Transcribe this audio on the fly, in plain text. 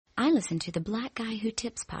I listen to the Black Guy Who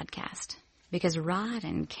Tips podcast because Rod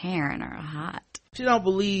and Karen are hot. She don't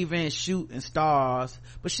believe in shooting stars,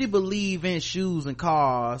 but she believe in shoes and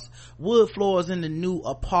cars. Wood floors in the new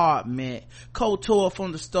apartment. Couture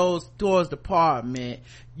from the store's department.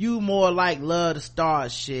 You more like love to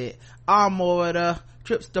start shit. I'm more of the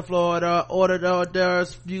trips to Florida, order the hors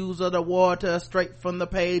d'oeuvres, views of the water, straight from the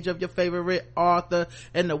page of your favorite author,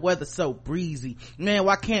 and the weather so breezy. Man,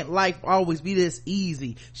 why can't life always be this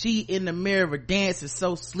easy? She in the mirror dancing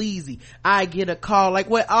so sleazy. I get a call like,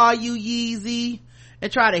 where are you, Yeezy?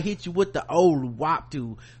 And try to hit you with the old wop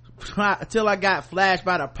to till I got flashed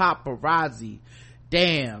by the paparazzi.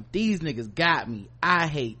 Damn, these niggas got me. I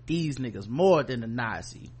hate these niggas more than the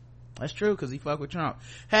Nazi. That's true, cause he fuck with Trump.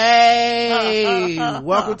 Hey,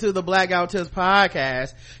 welcome to the Black Guy Who Tips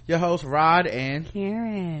podcast. Your host Rod and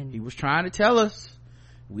Karen. He was trying to tell us,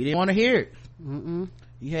 we didn't want to hear it.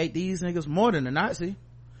 He hate these niggas more than the Nazi.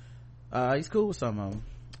 He's cool with some of them.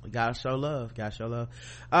 We gotta show love.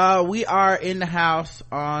 We are in the house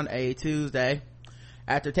on a Tuesday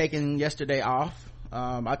after taking yesterday off.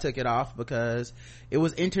 I took it off because it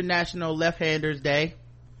was International Left-Handers Day,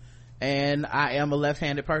 and I am a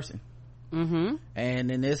left-handed person. And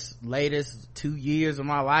in this latest 2 years of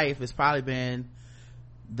my life, it's probably been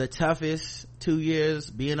the toughest 2 years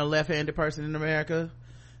being a left-handed person in America.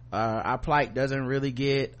 Our plight doesn't really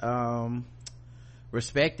get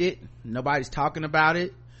respected. Nobody's talking about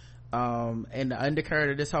it. And the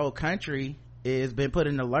undercurrent of this whole country is been put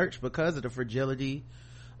in the lurch because of the fragility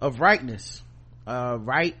of rightness.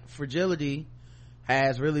 Right fragility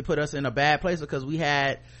has really put us in a bad place because we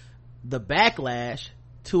had the backlash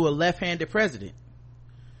to a left-handed president.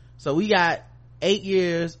 So we got 8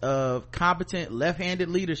 years of competent left-handed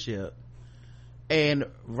leadership, and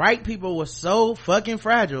right people were so fucking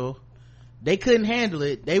fragile they couldn't handle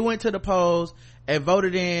it. They went to the polls and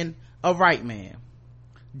voted in a right man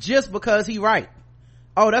just because he right.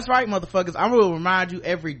 Oh, that's right, motherfuckers. I'm gonna remind you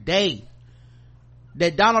every day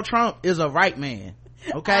that Donald Trump is a right man.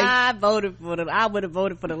 Okay, I would have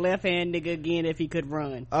voted for the left hand nigga again if he could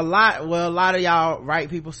run. A lot of y'all right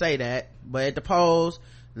people say that, but at the polls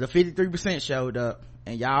the 53% showed up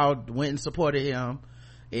and y'all went and supported him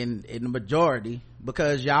in the majority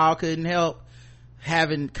because y'all couldn't help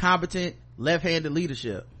having competent left-handed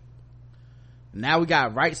leadership. Now we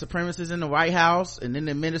got right supremacists in the White House and in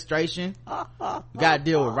the administration. We got to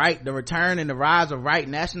deal with the return and the rise of right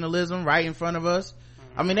nationalism right in front of us.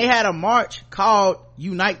 I mean, they had a march called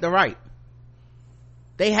Unite the Right.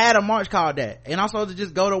 They had a march called that. And I'm supposed to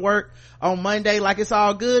just go to work on Monday like it's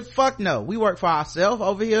all good? Fuck no. We work for ourselves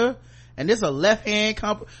over here. And this is a left-hand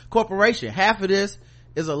corporation. Half of this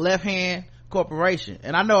is a left-hand corporation.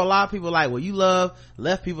 And I know a lot of people are like, well, you love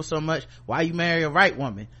left people so much, why you marry a right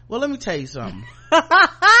woman? Well, let me tell you something.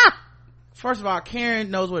 First of all,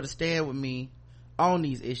 Karen knows where to stand with me on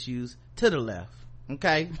these issues, to the left.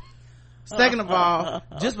 Okay? Second of all,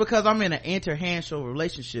 just because I'm in an interracial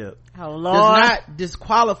relationship does not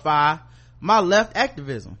disqualify my left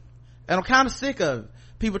activism. And I'm kind of sick of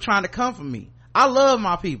people trying to come for me. I love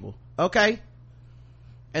my people. Okay?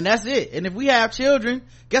 And that's it. And if we have children,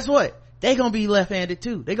 guess what? They gonna be left-handed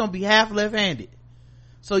too. They gonna be half left-handed.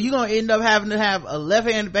 So you gonna end up having to have a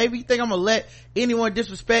left-handed baby. You think I'm gonna let anyone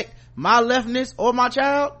disrespect my leftness or my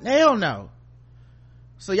child? Hell no.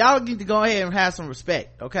 So y'all need to go ahead and have some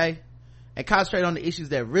respect, okay? And concentrate on the issues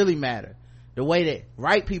that really matter. The way that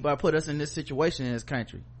right people have put us in this situation in this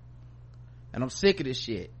country. And I'm sick of this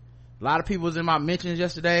shit. A lot of people was in my mentions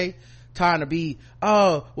yesterday trying to be,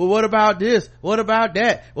 oh, well, what about this? What about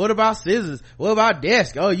that? What about scissors? What about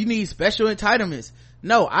desk? Oh, you need special entitlements.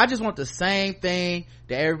 No, I just want the same thing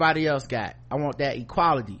that everybody else got. I want that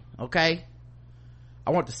equality, okay?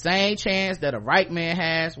 I want the same chance that a right man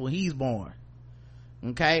has when he's born,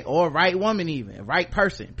 okay? Or a right woman even, a right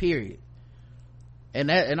person, period. And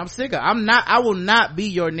I'm sick of, I will not be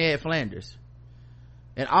your Ned Flanders.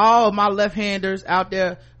 And all of my left-handers out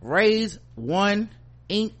there, raise one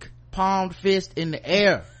ink palmed fist in the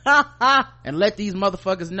air and let these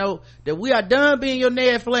motherfuckers know that we are done being your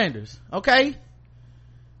Ned Flanders, okay?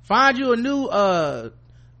 Find you a new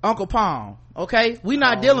Uncle Palm, okay? We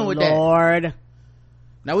not dealing with that.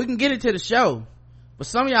 Now we can get into the show, but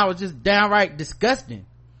some of y'all was just downright disgusting.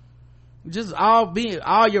 Just all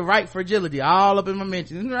your right fragility all up in my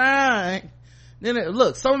mentions, right? Then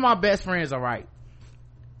look, some of my best friends are right,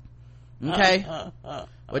 okay?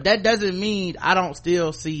 But that doesn't mean I don't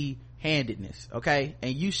still see handedness, okay?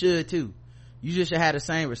 And you should too. You just should have the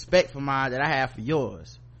same respect for mine that I have for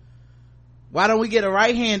yours. Why don't we get a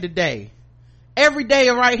right-handed day? Every day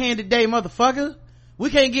a right-handed day, motherfucker.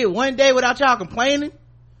 We can't get one day without y'all complaining.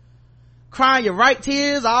 crying your right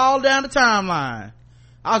tears all down the timeline.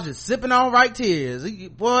 I was just sipping on right tears.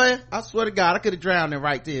 Boy, I swear to God, I could have drowned in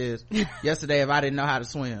right tears yesterday if I didn't know how to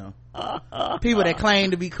swim. People that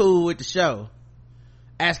claim to be cool with the show,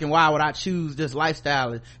 asking why would I choose this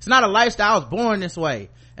lifestyle. It's not a lifestyle. I was born this way.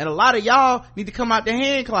 And a lot of y'all need to come out the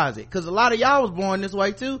hand closet, because a lot of y'all was born this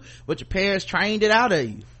way too, but your parents trained it out of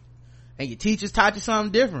you. And your teachers taught you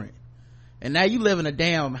something different. And now you live in a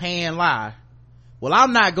damn hand lie. Well,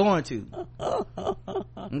 I'm not going to.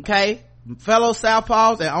 Okay? Fellow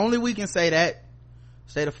Southpaws, and only we can say that.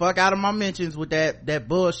 Stay the fuck out of my mentions with that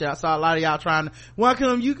bullshit. I saw a lot of y'all trying to, why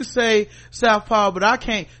come you can say Southpaw, but I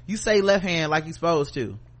can't? You say left hand like you supposed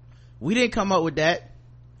to. We didn't come up with that.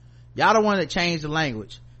 Y'all the one that changed the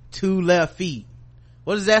language. 2 left feet.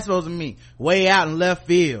 What is that supposed to mean? Way out in left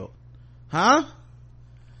field. Huh?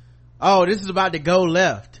 Oh, this is about to go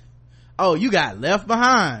left. Oh, you got left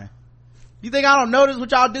behind. You think I don't notice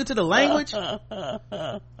what y'all do to the language?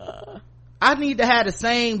 I need to have the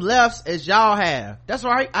same lefts as y'all have. That's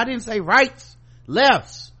right. I didn't say rights.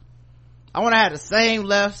 Lefts. I want to have the same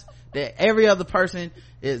lefts that every other person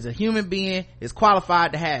is a human being is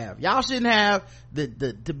qualified to have. Y'all shouldn't have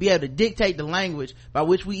to be able to dictate the language by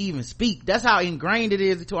which we even speak. That's how ingrained it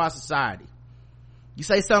is into our society. You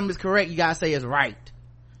say something is correct, you gotta say it's right.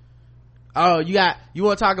 Oh, you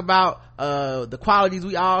want to talk about the qualities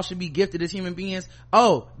we all should be gifted as human beings?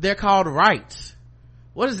 Oh, they're called rights.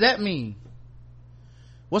 What does that mean?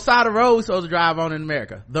 What side of the road we supposed to drive on in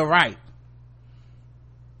America? The right.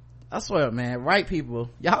 I swear, man, right people,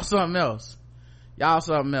 y'all something else.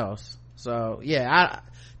 So yeah,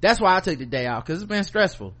 that's why I took the day off, because it's been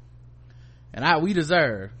stressful, and we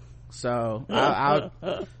deserve. So I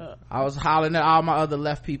was hollering at all my other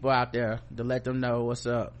left people out there to let them know what's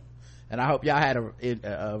up. And I hope y'all had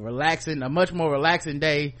a much more relaxing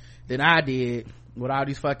day than I did, with all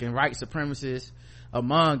these fucking white supremacists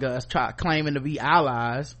among us claiming to be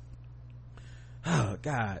allies. Oh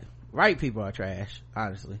God, white people are trash,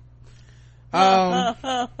 honestly. All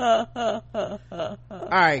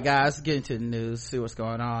right, guys, let's get into the news, see what's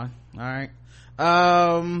going on. All right.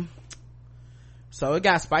 So it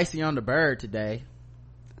got spicy on the bird today.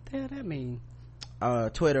 What the hell that mean?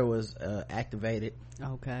 Twitter was activated.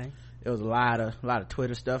 Okay. There was a lot of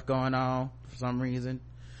Twitter stuff going on for some reason.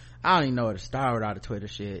 I don't even know where to start with all the Twitter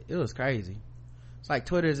shit. It was crazy. It's like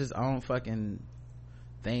Twitter is its own fucking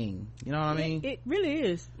thing. You know what I mean? It really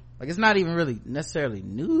is. Like, it's not even really necessarily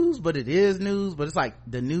news, but it is news. But it's like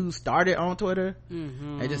the news started on Twitter.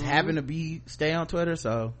 It just happened to stay on Twitter.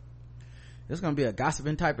 So it's gonna be a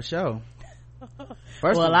gossiping type of show.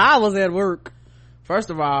 I was at work.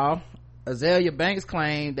 First of all, Azalea Banks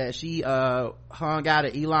claimed that she hung out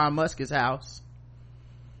at Elon Musk's house.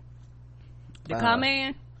 The car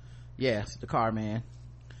man? Yes, the car man,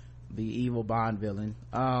 the evil Bond villain,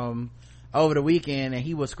 over the weekend, and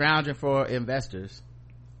he was scrounging for investors.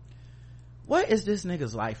 What is this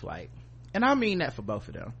nigga's life like? And I mean that for both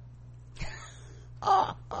of them.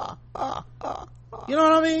 You know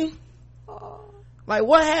what I mean? Like,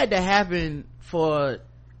 what had to happen for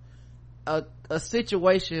a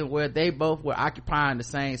situation where they both were occupying the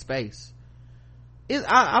same space?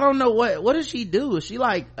 I don't know, what does she do? Is she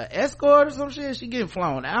like an escort or some shit? Is she getting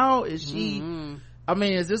flown out? Is she I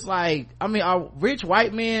mean, is this like, are rich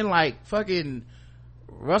white men like fucking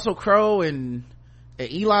Russell Crowe and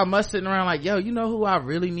Elon Musk sitting around like, yo, you know who I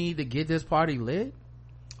really need to get this party lit?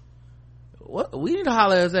 What, we need to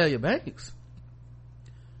holler at Azalea Banks.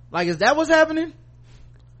 Like, is that what's happening?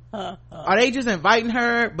 Are they just inviting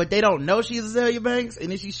her, but they don't know she's Azalea Banks,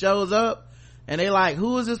 and then she shows up and they like,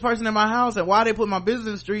 who is this person in my house and why they put my business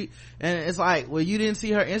in the street? And it's like, well, you didn't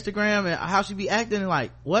see her Instagram and how she be acting. And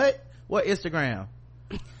like, what Instagram?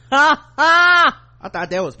 I thought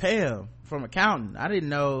that was Pam from accounting. I didn't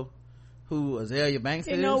know who Azalea Banks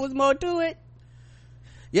is. You know, was more to it.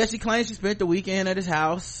 Yeah, she claims she spent the weekend at his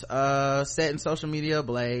house, setting social media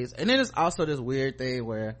ablaze. And then there's also this weird thing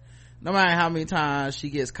where no matter how many times she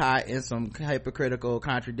gets caught in some hypocritical,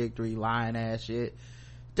 contradictory, lying ass shit,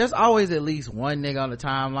 there's always at least one nigga on the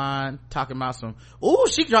timeline talking about some, ooh,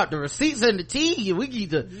 she dropped the receipts in the tea, we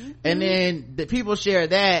need to, and then the people share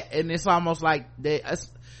that, and it's almost like it's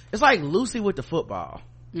like Lucy with the football.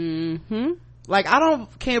 Like,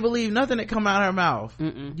 can't believe nothing that come out of her mouth.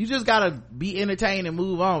 You just gotta be entertained and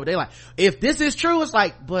move on. But they like, if this is true, it's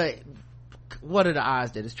like, but what are the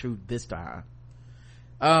odds that it's true this time?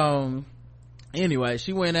 Anyway,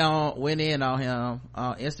 she went in on him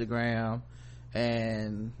on Instagram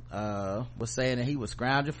and was saying that he was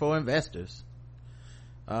scrounging for investors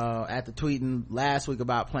after tweeting last week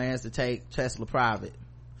about plans to take Tesla private.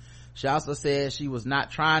 She also said she was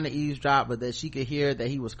not trying to eavesdrop, but that she could hear that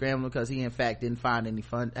he was scrambling because he in fact didn't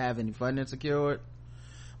have any funding secured.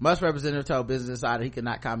 Musk representative told Business Insider he could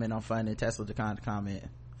not comment on funding. Tesla declined to comment.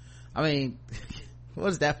 I mean,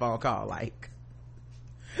 what's that phone call like?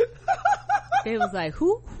 It was like,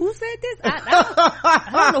 who said this?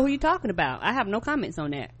 I don't know who you're talking about. I have no comments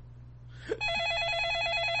on that.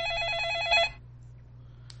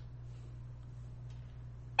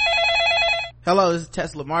 Hello, this is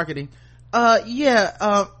Tesla Marketing.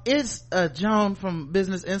 It's Joan from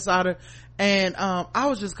Business Insider, and I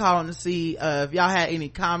was just calling to see if y'all had any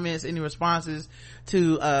comments, any responses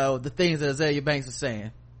to the things that Azalea Banks is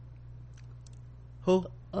saying. Who?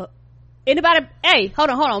 Anybody? Hey,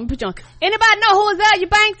 hold on, let me put you on. Anybody know who Azalea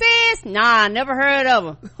Banks is? Nah, never heard of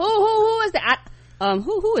her. Who is that?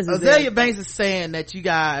 Who is Azalea Banks is saying that you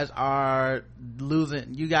guys are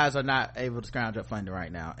losing, you guys are not able to scrounge up funding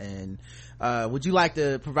right now, and would you like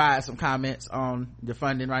to provide some comments on the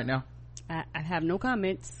funding right now? I have no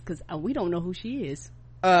comments because we don't know who she is.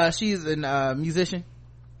 She's a musician.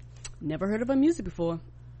 Never heard of her music before.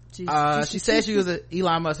 She said she was at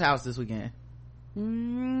Elon Musk's house this weekend.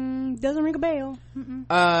 Doesn't ring a bell.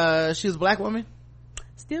 She was a black woman.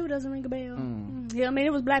 Still doesn't ring a bell. Yeah, I mean,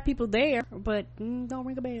 it was black people there, but don't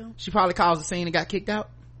ring a bell. She probably caused the scene and got kicked out.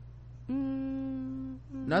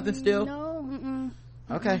 Nothing still. No.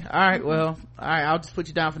 Okay. All right. Well. All right. I'll just put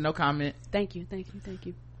you down for no comment. Thank you.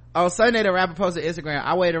 On Sunday, the rapper posted Instagram,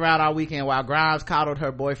 I waited around all weekend while Grimes coddled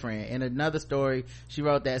her boyfriend. In another story, she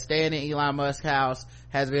wrote that staying in Elon Musk's house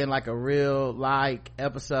has been like a real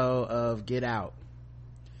episode of Get Out.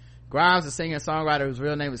 Grimes, a singer and songwriter whose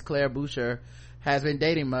real name is Claire Boucher, has been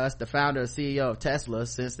dating Musk, the founder and CEO of Tesla,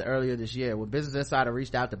 since earlier this year. When Business Insider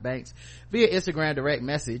reached out to Banks via Instagram direct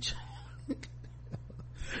message,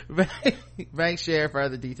 Banks shared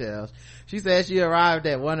further details. She said she arrived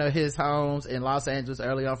at one of his homes in Los Angeles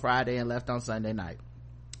early on Friday and left on Sunday night.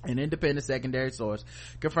 An independent secondary source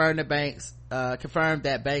confirmed that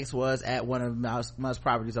Banks was at one of Musk's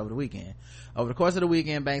properties over the weekend. Over the course of the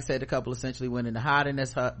weekend, Banks said the couple essentially went into hiding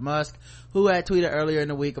as Musk, who had tweeted earlier in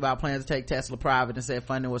the week about plans to take Tesla private and said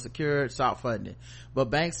funding was secured, sought funding. But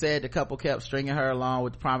Banks said the couple kept stringing her along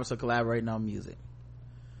with the promise of collaborating on music.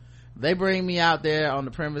 They bring me out there on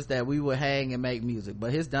the premise that we would hang and make music,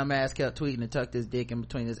 but his dumbass kept tweeting and tucked his dick in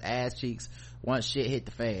between his ass cheeks once shit hit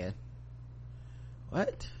the fan.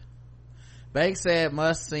 What? Banks said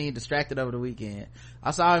Musk seemed distracted over the weekend.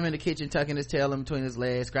 I saw him in the kitchen tucking his tail in between his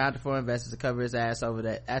legs, scrounging for investors to cover his ass over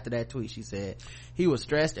that. After that tweet, she said he was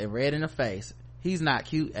stressed and red in the face. He's not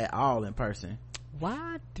cute at all in person.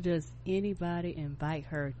 Why does anybody invite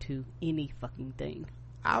her to any fucking thing?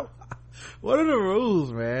 What are the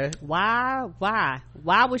rules, man? Why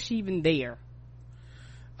was she even there?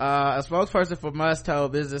 A spokesperson for Musk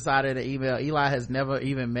told Business Insider in an email Eli has never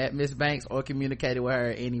even met Miss Banks or communicated with her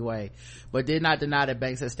in any way, but did not deny that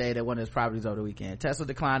Banks had stayed at one of his properties over the weekend. Tesla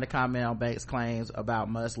declined to comment on Banks' claims about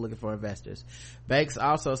Musk looking for investors. Banks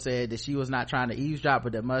also said that she was not trying to eavesdrop,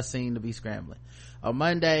 but that Musk seemed to be scrambling. On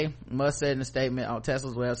Monday, Musk said in a statement on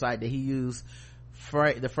Tesla's website that he used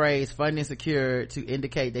the phrase funding secured to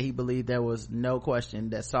indicate that he believed there was no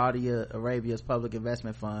question that Saudi Arabia's public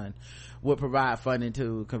investment fund would provide funding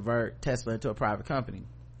to convert Tesla into a private company.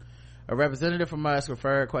 A representative from Musk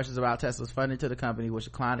referred questions about Tesla's funding to the company, which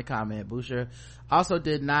declined to comment. Boucher also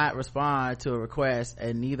did not respond to a request,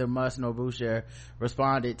 and neither Musk nor Boucher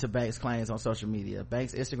responded to Banks' claims on social media.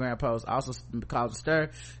 Banks' Instagram post also caused a stir.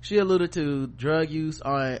 She alluded to drug use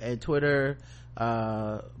on Twitter.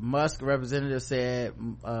 Musk representative said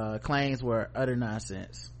claims were utter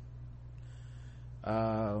nonsense.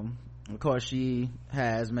 Of course, she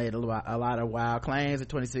has made a lot of wild claims. In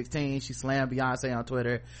 2016, she slammed Beyonce on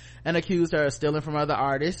Twitter and accused her of stealing from other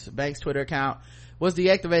artists. Banks' Twitter account was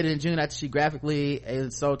deactivated in June after she graphically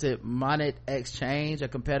insulted Monet Exchange, a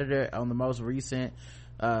competitor on the most recent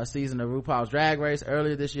season of RuPaul's Drag Race.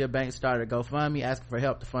 Earlier this year, Banks started a GoFundMe asking for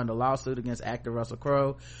help to fund a lawsuit against actor Russell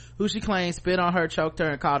Crowe, who she claims spit on her, choked her,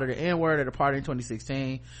 and called her the N-word at a party in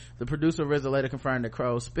 2016. The producer RZA later confirmed that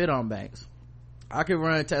Crowe spit on Banks. I can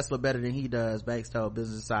run Tesla better than he does, Banks told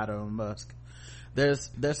Business Insider on Musk. They're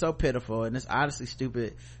so pitiful, and it's honestly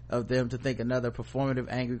stupid of them to think another performative,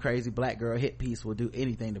 angry, crazy black girl hit piece will do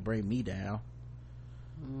anything to bring me down.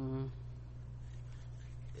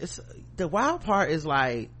 It's the wild part is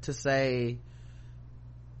like to say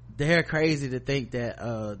they're crazy to think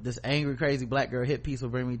that this angry, crazy black girl hit piece will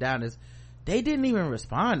bring me down. Is they didn't even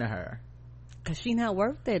respond to her. Cause she not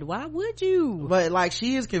worth it. Why would you? But like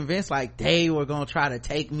she is convinced like they were gonna try to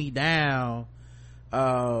take me down.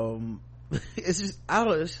 It's just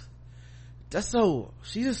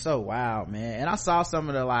she's just so wild, man. And I saw some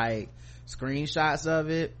of the like screenshots of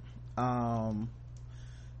it,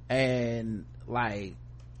 and like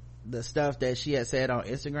the stuff that she had said on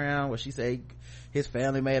Instagram where she said his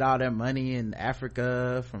family made all their money in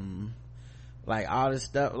Africa from like all this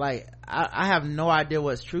stuff. Like I have no idea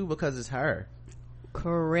what's true because it's her.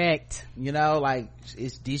 Correct. You know, like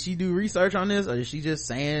did she do research on this, or is she just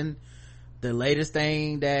saying the latest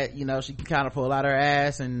thing that, you know, she can kind of pull out her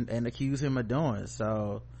ass and accuse him of doing?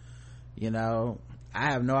 So, you know,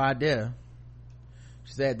 I have no idea.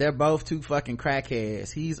 She said they're both two fucking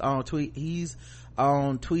crackheads. He's on tweeting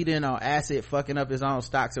on acid, fucking up his own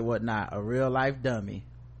stocks and whatnot. A real life dummy.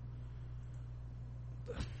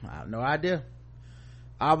 I have no idea.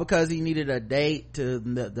 All because he needed a date to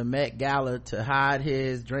the Met Gala to hide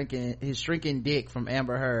his shrinking dick from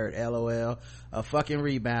Amber Heard. LOL. A fucking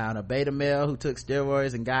rebound. A beta male who took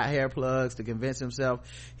steroids and got hair plugs to convince himself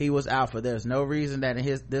he was alpha. There's no reason that in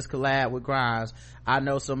this collab with Grimes, I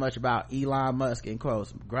know so much about Elon Musk, in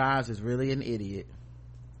quotes. Grimes is really an idiot.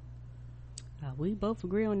 We both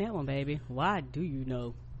agree on that one, baby. Why do you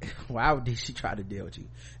know? Why did she try to deal with you?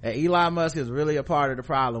 And Elon Musk is really a part of the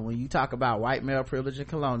problem when you talk about white male privilege and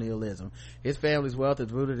colonialism. His family's wealth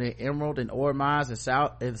is rooted in emerald and ore mines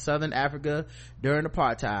in southern Africa during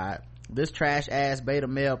apartheid. This trash ass beta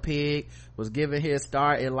male pig was given his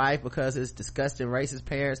start in life because his disgusting racist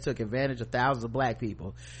parents took advantage of thousands of black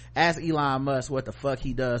people. Ask Elon Musk what the fuck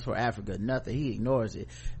he does for Africa. Nothing. He ignores it.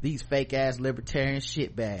 These fake ass libertarian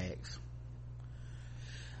shitbags.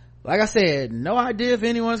 Like I said, no idea if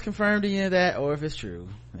anyone's confirmed any of that or if it's true.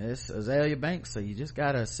 It's Azalea Banks, so you just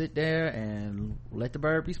gotta sit there and let the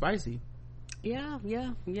bird be spicy. Yeah.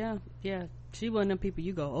 She one of them people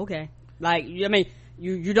you go, okay. Like, I mean,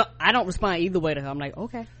 you don't, I don't respond either way to her. I'm like,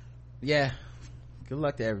 okay. Yeah. Good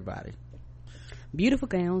luck to everybody. Beautiful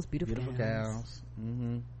gowns.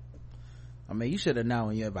 I mean, you should have known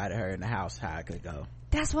when you invited her in the house how it could go.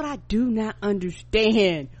 That's what I do not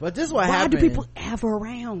understand. But this is what happened. Why do people have her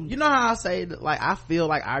around? You know how I say that, like, I feel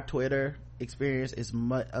like our Twitter experience is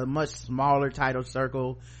a much smaller title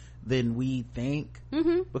circle than we think.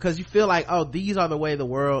 Because you feel like, oh, this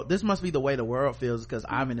must be the way the world feels because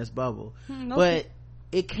I'm in this bubble. But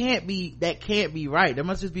that can't be right. There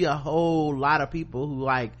must just be a whole lot of people who,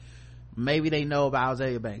 like, maybe they know about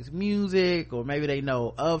Azalea Banks' music, or maybe they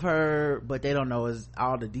know of her but they don't know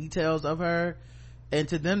all the details of her, and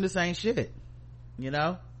to them this ain't shit, you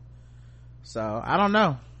know. So I don't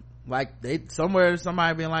know, like somebody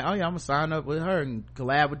being like, oh yeah, I'm gonna sign up with her and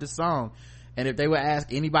collab with this song, and if they would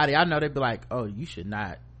ask anybody I know, they'd be like, oh, you should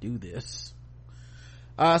not do this.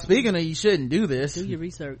 Speaking of you shouldn't do this, do your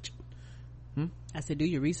research. I said do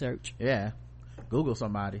your research. Yeah, Google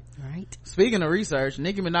somebody. Right. Speaking of research,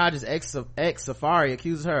 Nicki Minaj's ex Safari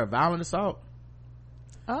accuses her of violent assault.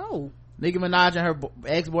 Oh. Nicki Minaj and her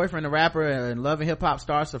ex-boyfriend, the rapper and Love and Hip Hop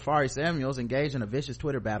star Safari Samuels, engaged in a vicious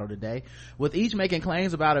Twitter battle today, with each making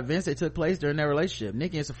claims about events that took place during their relationship.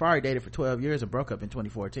 Nicki and Safari dated for 12 years and broke up in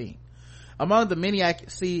 2014. Among the many I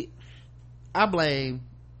blame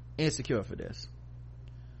Insecure for this,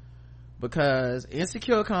 because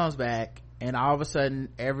Insecure comes back and all of a sudden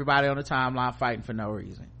everybody on the timeline fighting for no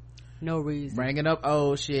reason, bringing up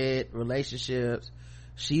old shit, relationships.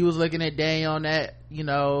 She was looking at Daniel on that, you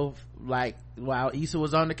know, like while Issa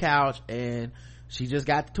was on the couch, and she just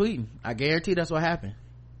got to tweeting. I guarantee that's what happened.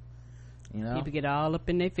 You know, people get all up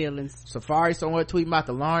in their feelings. Safari somewhere tweeting about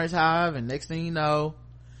the Lawrence Hive, and next thing you know,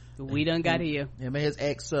 we done got here. Him and his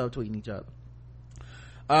ex sub tweeting each other.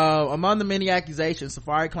 Among the many accusations,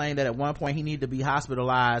 Safari claimed that at one point he needed to be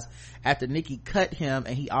hospitalized after Nicki cut him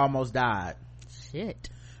and he almost died. Shit.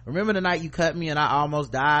 Remember the night you cut me and I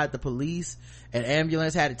almost died? The police and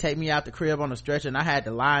ambulance had to take me out the crib on a stretcher, and I had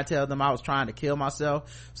to lie and tell them I was trying to kill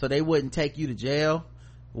myself so they wouldn't take you to jail.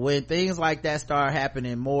 When things like that start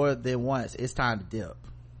happening more than once, it's time to dip.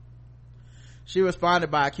 She responded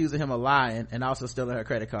by accusing him of lying and also stealing her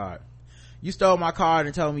credit card. You stole my card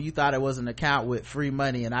and told me you thought it was an account with free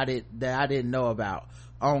money and I didn't know about.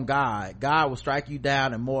 On God will strike you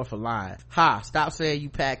down and more for lying. Ha, stop saying you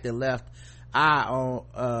packed and left.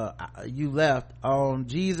 You left on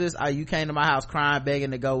Jesus. You came to my house crying,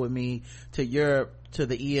 begging to go with me to Europe to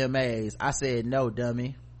the EMAs. I said no,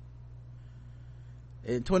 dummy.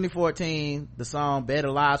 In 2014, the song Better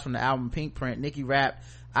Lies from the album Pink Print, Nicki rapped,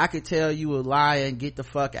 I could tell you were lying, get the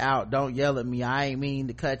fuck out, don't yell at me, I ain't mean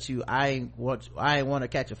to cut you, I ain't want to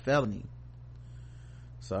catch a felony.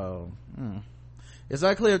 So it's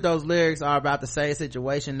unclear if those lyrics are about the same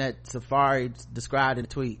situation that Safari described in the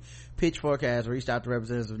tweet. Pitchfork has reached out to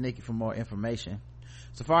representatives of Nicki for more information.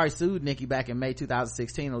 Safari sued Nicki back in May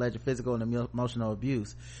 2016, alleging physical and emotional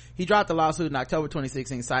abuse. He dropped the lawsuit in October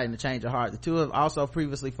 2016, citing a change of heart. The two have also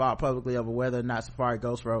previously fought publicly over whether or not Safari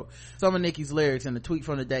Ghost wrote some of Nicki's lyrics. In the tweet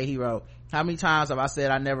from the day, he wrote, "How many times have I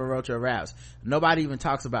said I never wrote your raps? Nobody even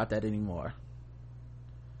talks about that anymore."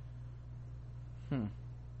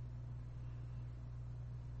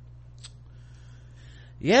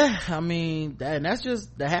 Yeah, I mean, that's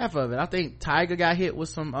just the half of it. I think Tyga got hit with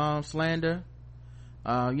some slander.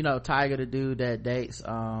 Tyga, the dude that dates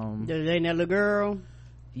they're dating that little girl.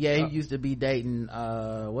 Yeah, he used to be dating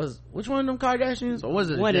which one of them Kardashians, or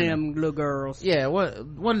was it one of them little girls? Yeah, one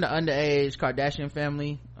of the underage Kardashian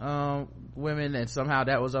family women, and somehow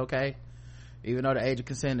that was okay, even though the age of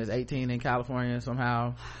consent is 18 in California.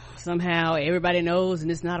 Somehow everybody knows,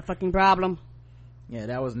 and it's not a fucking problem. Yeah,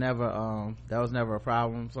 that was never a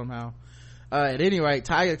problem somehow. At any rate,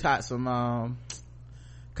 Tyga caught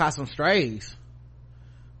some strays,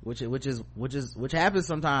 which happens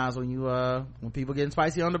sometimes when people getting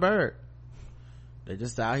spicy on the bird. They're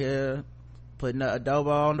just out here putting the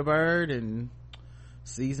adobo on the bird and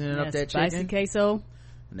seasoning up that chicken. Spicy queso.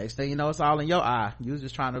 Next thing you know, it's all in your eye. You was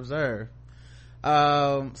just trying to observe.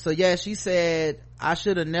 So yeah, she said, "I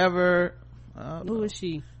should have never." Who is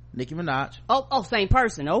she? Nicki Minaj. Oh, same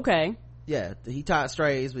person. Okay. Yeah, he taught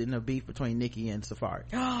strays in a beef between Nicki and Safari.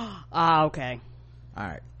 Okay. All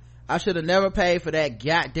right. "I should have never paid for that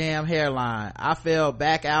goddamn hairline. I fell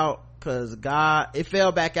back out cause God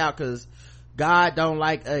don't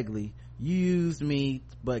like ugly. You used me,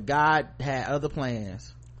 but God had other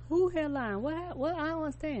plans." Who hairline? What? I don't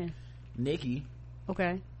understand. Nicki.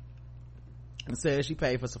 Okay. And said she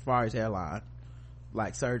paid for Safari's hairline,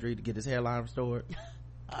 like surgery to get his hairline restored.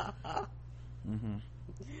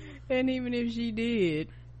 And even if she did,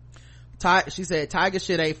 she said, "Tiger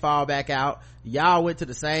shit ain't fall back out. Y'all went to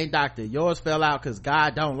the same doctor. Yours fell out because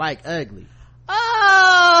God don't like ugly."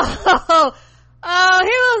 Oh, he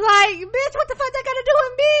was like, "Bitch, what the fuck that got to do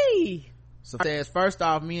with me?" So says, "First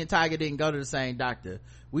off, me and Tiger didn't go to the same doctor.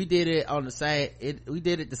 We did it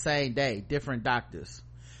the same day, different doctors.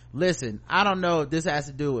 Listen, I don't know if this has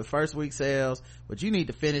to do with first week sales, but you need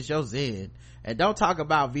to finish your Zen. And don't talk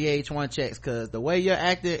about VH1 checks, cause the way you're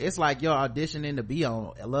acting, it's like you're auditioning to be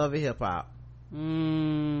on Love and Hip Hop."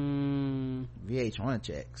 VH1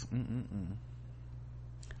 checks.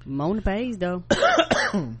 Mona pays though.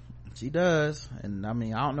 She does. And I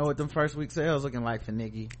mean, I don't know what them first week sales looking like for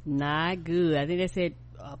Nicki. Not good. I think they said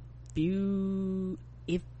a few,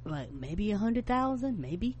 if like maybe 100,000,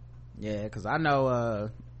 maybe. Yeah, cause I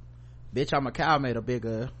know Bitch I'm a Cow made a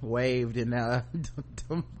bigger wave than them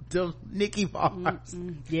Nicki bars.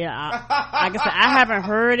 Yeah, I guess I haven't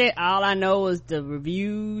heard it. All I know is the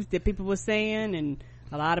reviews that people were saying, and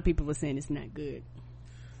a lot of people were saying it's not good.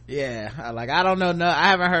 Yeah, I don't know, I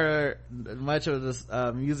haven't heard much of this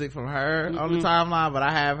music from her on the timeline, but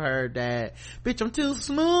I have heard that bitch I'm too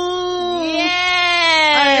smooth.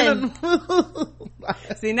 Yeah.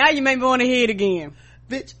 See, now you make me want to hear it again.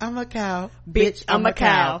 Bitch I'm a cow. Bitch I'm a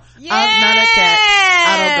cow. Yes! I'm not a cat.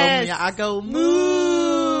 I don't go meow, I go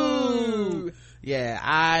moo. Yeah,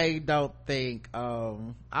 I don't think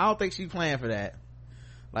she's playing for that.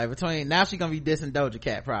 Like, between now, she's gonna be dissing Doja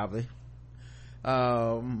Cat probably.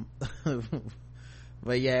 But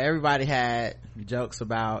yeah, everybody had jokes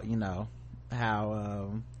about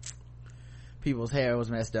how people's hair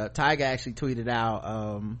was messed up. Tyga actually tweeted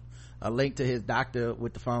out a link to his doctor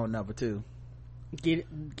with the phone number too. Get it.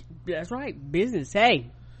 That's right, business.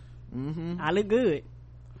 Hey, I look good.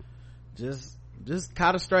 Just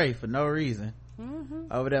caught a stray for no reason.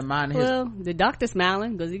 Over there minding the doctor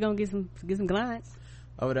smiling because he gonna get some clients.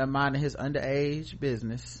 Over there minding his underage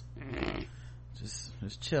business.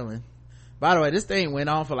 Just chilling. By the way, this thing went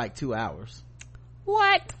on for like 2 hours.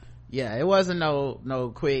 What? Yeah, it wasn't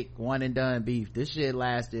no quick one and done beef. This shit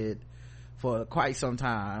lasted for quite some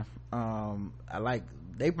time.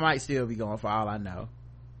 They might still be going for all I know.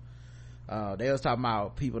 They was talking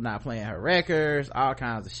about people not playing her records, all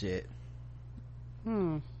kinds of shit.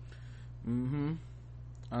 Nobody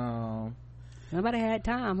had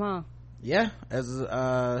time, huh? Yeah, as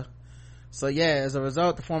a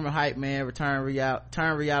result, the former hype man turned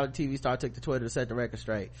reality TV star took to Twitter to set the record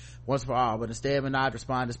straight once for all, but instead Minaj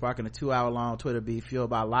responded, sparking a 2-hour-long Twitter beef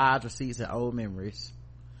fueled by lies, receipts, and old memories.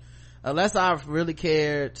 Unless I really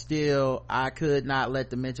cared still, I could not let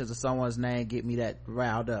the mentions of someone's name get me that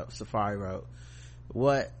riled up, Safari wrote.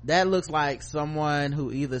 What that looks like someone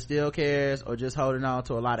who either still cares or just holding on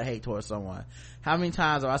to a lot of hate towards someone. How many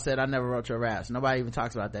times have I said I never wrote your raps? Nobody even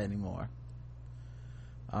talks about that anymore.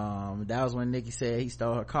 That was when Nicki said he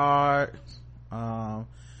stole her card.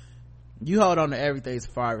 You hold on to everything.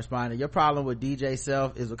 Safari responded, your problem with DJ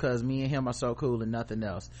Self is because me and him are so cool and nothing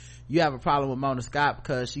else. You have a problem with Mona Scott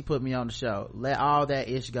because she put me on the show. Let all that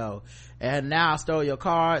ish go. And now I stole your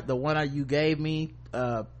card, the one you gave me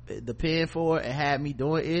the pin for and had me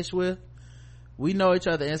doing ish with. We know each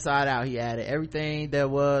other inside out, he added. Everything there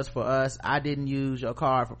was for us, I didn't use your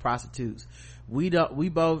card for prostitutes. We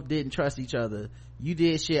both didn't trust each other. You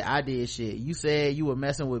did shit, I did shit. You said you were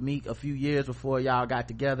messing with Meek a few years before y'all got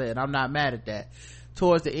together, and I'm not mad at that.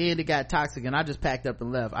 Towards the end, it got toxic and I just packed up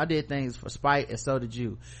and left. I did things for spite and so did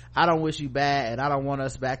you. I don't wish you bad and I don't want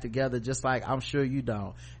us back together, just like I'm sure you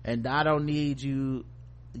don't. And I don't need you.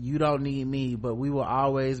 You don't need me, but we will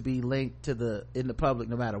always be linked to in the public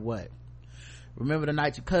no matter what. Remember the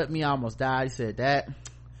night you cut me, I almost died. He said that.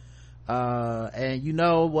 And you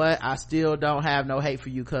know what, I still don't have no hate for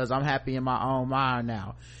you because I'm happy in my own mind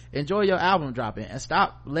now. Enjoy your album dropping and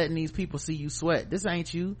stop letting these people see you sweat. This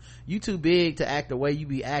ain't you. You too big to act the way you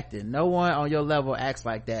be acting. No one on your level acts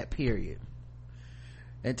like that, period.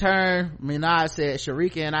 In turn, Minaj said,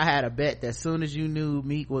 Sharika and I had a bet that as soon as you knew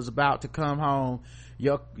Meek was about to come home,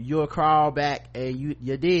 you'll crawl back, and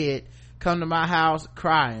you did. Come to my house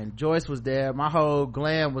crying. Joyce was there, my whole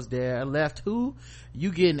glam was there. Left who?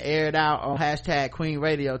 You getting aired out on hashtag Queen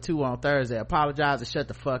Radio 2 on Thursday. Apologize and shut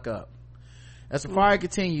the fuck up. As Safari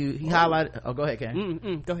continued, he highlighted, go ahead,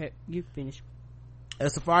 Karen. Go ahead, you finish.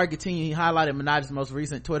 As Safari continued, he highlighted Minaj's most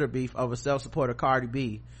recent Twitter beef over self-supporter Cardi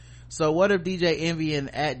B. So what if DJ Envy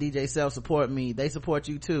and at DJ Self support me? They support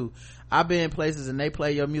you too. I've been in places and they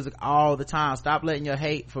play your music all the time. Stop letting your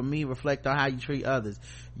hate for me reflect on how you treat others.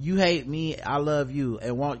 You hate me, I love you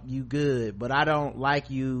and want you good, but I don't like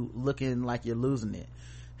you looking like you're losing it.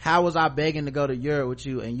 How was I begging to go to Europe with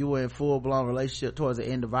you and you were in full-blown relationship towards the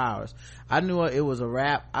end of ours? I knew it was a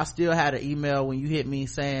wrap. I still had an email when you hit me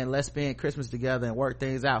saying let's spend Christmas together and work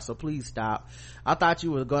things out, so please stop. I thought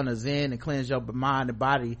you were gonna zen and cleanse your mind and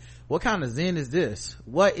body. What kind of zen is this?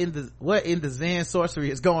 What in the zen sorcery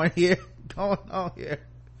is going on here?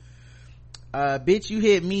 Bitch, you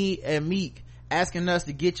hit me and Meek asking us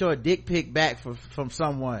to get your dick pic back from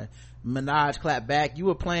someone. Minaj clapped back. You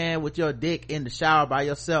were playing with your dick in the shower by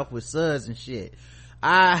yourself with suds and shit.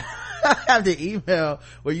 I have the email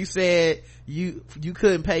where you said you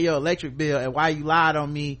couldn't pay your electric bill and why you lied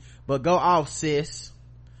on me, but go off, sis.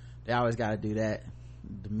 They always gotta do that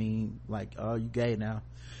to mean like, oh, you gay now.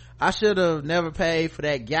 I should have never paid for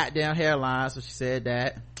that goddamn hairline. So she said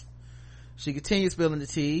that. She continued spilling the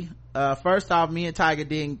tea. First off, me and Tiger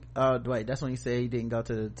didn't wait, that's when he said he didn't go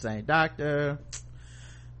to the same doctor.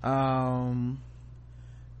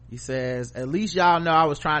 He says, at least y'all know I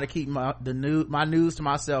was trying to keep my news to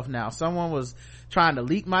myself now. Someone was trying to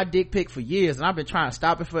leak my dick pic for years and I've been trying to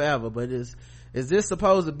stop it forever, but is this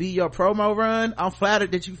supposed to be your promo run? I'm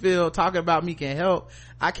flattered that you feel talking about me can help.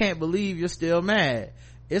 I can't believe you're still mad.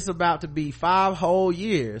 It's about to be 5 whole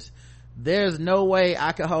years. There's no way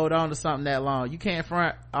I could hold on to something that long. You can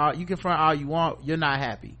front all you want. You're not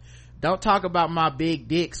happy. Don't talk about my big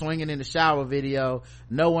dick swinging in the shower video.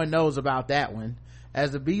 No one knows about that one.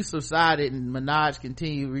 As the beef subsided and Minaj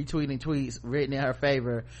continued retweeting tweets written in her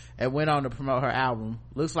favor and went on to promote her album.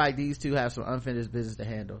 Looks like these two have some unfinished business to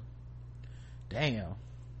handle. Damn.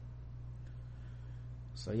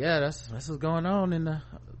 So yeah, that's what's going on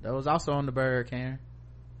that was also on the bird, Karen.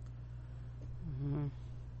 Mm-hmm.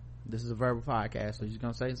 This is a verbal podcast, so you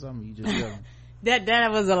gonna say something? You just chilling?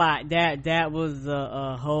 That was a lot. That was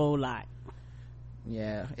a whole lot.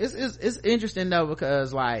 Yeah, it's interesting though,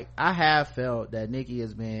 because like I have felt that Nicki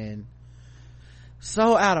has been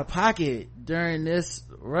so out of pocket during this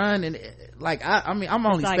run, and like I mean I'm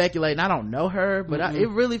only speculating, I don't know her, but it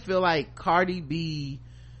really feel like Cardi B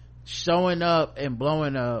showing up and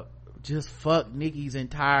blowing up just fucked Nicki's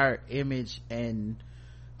entire image and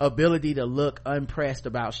ability to look unpressed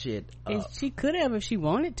about shit and she could have if she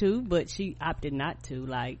wanted to, but she opted not to.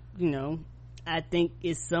 Like, you know, I think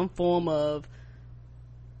it's some form of,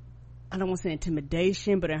 I don't want to say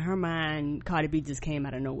intimidation, but in her mind Cardi B just came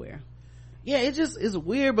out of nowhere. Yeah, it just is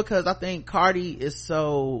weird because I think Cardi is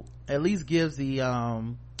so, at least gives the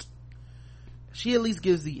she at least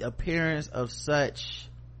gives the appearance of such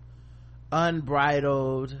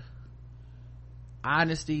unbridled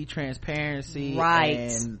honesty, transparency,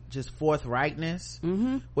 right, and just forthrightness,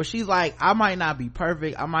 where she's like, I might not be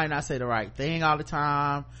perfect, I might not say the right thing all the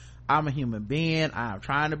time, I'm a human being, I'm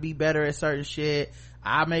trying to be better at certain shit,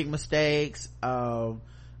 I make mistakes,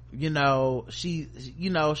 you know,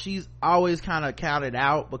 she's always kind of counted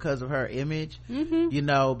out because of her image, you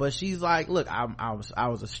know, but she's like, look, I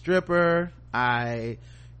was a stripper, I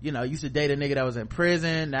used to date a nigga that was in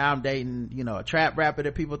prison. Now I'm dating, a trap rapper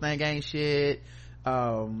that people think ain't shit.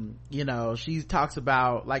 She talks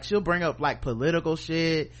about, like, she'll bring up like political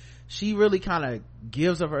shit. She really kind of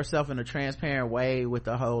gives of herself in a transparent way with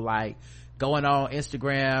the whole, like, going on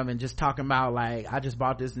Instagram and just talking about, like, I just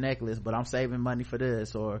bought this necklace, but I'm saving money for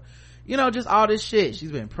this, or, just all this shit.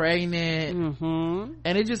 She's been pregnant.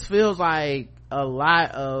 And it just feels like a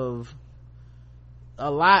lot of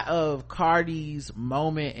Cardi's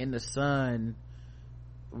moment in the sun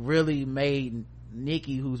really made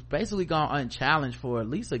Nicki, who's basically gone unchallenged for at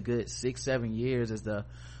least a good 6-7 years as the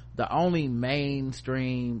only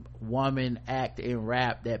mainstream woman act in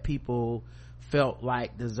rap that people felt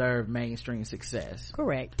like deserved mainstream success.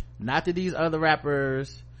 Correct. Not that these other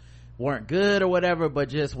rappers weren't good or whatever, but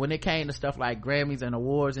just when it came to stuff like Grammys and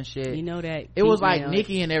awards and shit, that it was like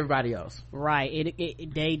Nicki and everybody else. Right.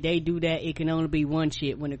 They do that. It can only be one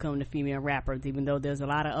shit when it comes to female rappers, even though there's a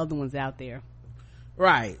lot of other ones out there.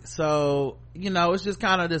 Right. So, it's just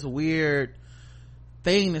kind of this weird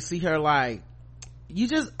thing to see her, like,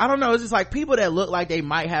 I don't know, it's just like people that look like they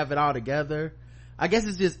might have it all together. I guess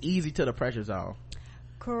it's just easy to the pressure zone.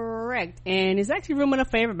 Correct. And it's actually room enough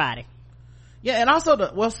for everybody. Yeah, and also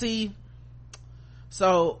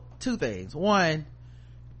so two things. One,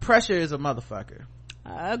 pressure is a motherfucker.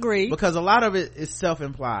 I agree. Because a lot of it is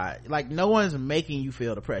self-implied. Like, no one's making you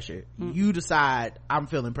feel the pressure. You decide, I'm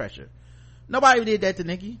feeling pressure. Nobody did that to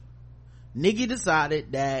Nicki. Nicki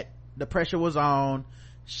decided that the pressure was on.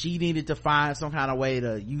 She needed to find some kind of way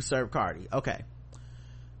to usurp Cardi. Okay.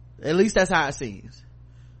 At least that's how it seems.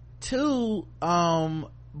 Two,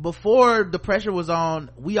 before the pressure was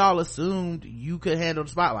on, we all assumed you could handle the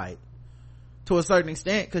spotlight to a certain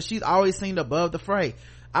extent, because she's always seemed above the fray.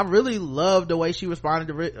 I really loved the way she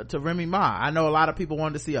responded to Remy Ma. I know a lot of people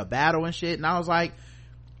wanted to see a battle and shit, and I was like,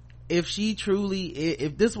 if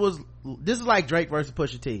this is like Drake versus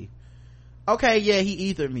Pusha T. Okay, yeah,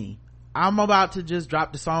 he ethered me. I'm about to just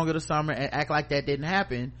drop the song of the summer and act like that didn't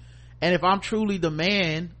happen. And if I'm truly the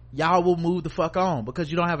man, y'all will move the fuck on, because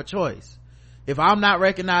you don't have a choice. If I'm not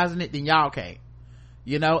recognizing it, then y'all can't.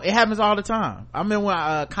 It happens all the time. I remember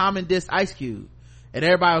when Common dissed Ice Cube, and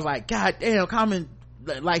everybody was like, God damn, Common,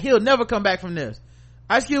 like, he'll never come back from this.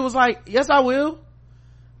 Ice Cube was like, yes, I will.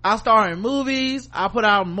 I'll star in movies. I'll put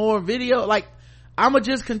out more video. Like, I'ma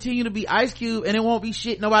just continue to be Ice Cube, and it won't be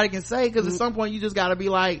shit nobody can say, because at some point you just gotta be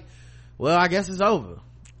like, well, I guess it's over.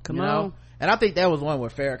 Come on. And I think that was one where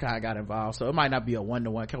Farrakhan got involved, so it might not be a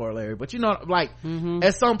one-to-one corollary, but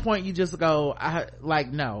at some point you just go,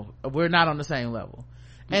 no, we're not on the same level.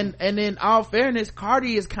 And in all fairness,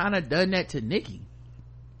 Cardi has kind of done that to Nicki.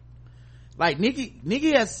 Like,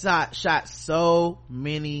 Nicki has shot so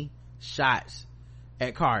many shots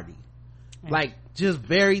at Cardi, like, just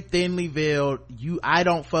very thinly veiled, I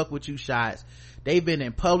don't fuck with you shots. They've been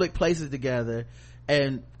in public places together,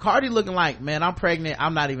 and Cardi looking like, man, I'm pregnant,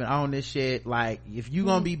 I'm not even on this shit. Like, if you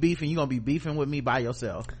gonna be beefing, you gonna be beefing with me by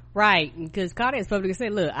yourself. Right, because Cardi is publicly say,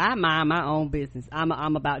 look, I mind my own business.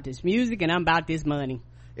 I'm about this music and I'm about this money.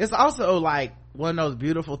 It's also like one of those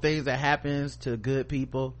beautiful things that happens to good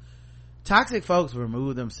people. Toxic folks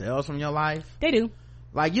remove themselves from your life. They do.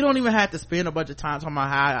 Like, you don't even have to spend a bunch of time talking about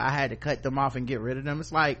how I had to cut them off and get rid of them.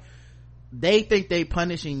 It's like they think they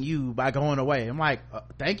punishing you by going away. I'm like,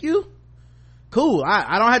 thank you, cool.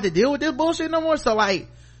 I don't have to deal with this bullshit no more. So, like,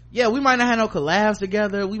 yeah, we might not have no collabs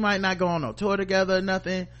together, we might not go on no tour together or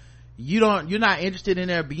nothing. You're not interested in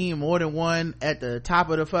there being more than one at the top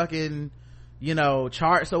of the fucking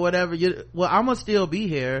charts or whatever. Well, I'm gonna still be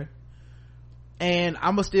here, and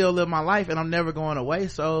I'm gonna still live my life, and I'm never going away.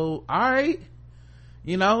 So, all right,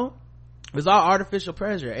 it's all artificial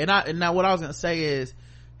pressure. And now what I was gonna say is,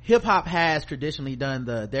 hip-hop has traditionally done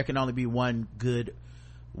there can only be one good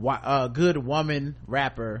woman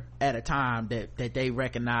rapper at a time that they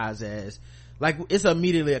recognize as, like, it's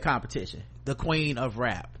immediately a competition, the queen of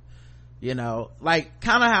rap, like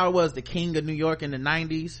kind of how it was the king of New York in the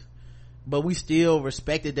 90s, but we still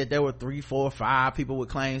respected that there were 3, 4, 5 people with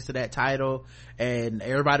claims to that title, and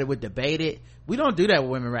everybody would debate it. We don't do that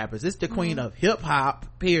with women rappers. It's the queen of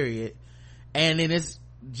hip-hop, period, and then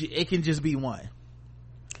it can just be one.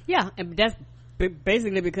 Yeah, and that's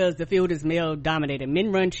basically because the field is male dominated.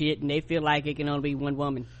 Men run shit, and they feel like it can only be one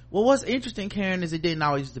woman. Well, what's interesting, Karen, is it didn't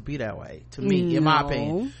always used to be that way, to me, in my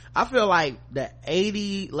opinion. I feel like the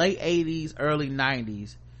late 80s, early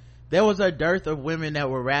 90s, there was a dearth of women that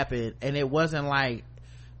were rapping, and it wasn't like,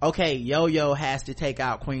 okay, Yo-Yo has to take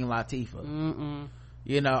out Queen Latifah.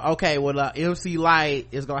 Okay, well, MC Lyte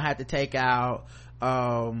is gonna have to take out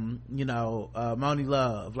Moni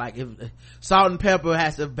Love. Like if Salt and Pepper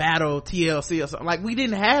has to battle TLC or something, like we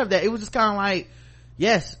didn't have that. It was just kind of like,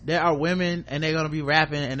 yes, there are women and they're gonna be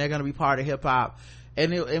rapping and they're gonna be part of hip-hop,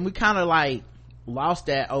 and we kind of like lost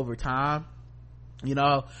that over time.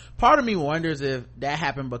 Part of me wonders if that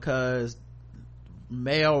happened because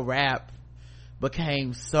male rap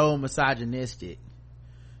became so misogynistic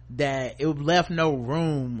that it left no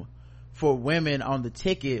room for women on the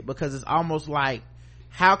ticket, because it's almost like,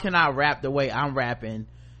 how can I rap the way I'm rapping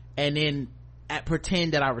and then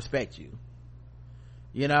pretend that I respect you?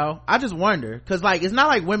 I just wonder, because like it's not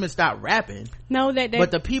like women stopped rapping, no,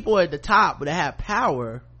 but the people at the top that have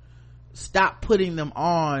power stopped putting them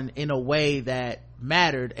on in a way that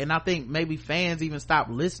mattered, and I think maybe fans even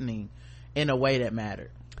stopped listening in a way that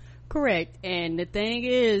mattered. Correct. And the thing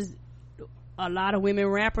is, a lot of women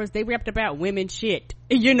rappers, they rapped about women shit.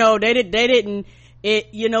 They didn't,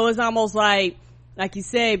 it's almost like you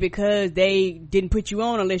say, because they didn't put you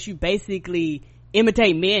on unless you basically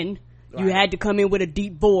imitate men. Right. You had to come in with a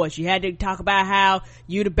deep voice. You had to talk about how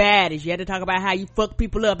you the baddest. You had to talk about how you fuck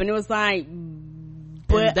people up. And it was like,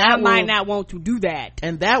 but I might not want to do that.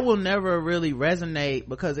 And that will never really resonate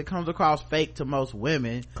because it comes across fake to most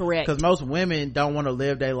women. Correct. Because most women don't want to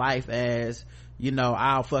live their life as,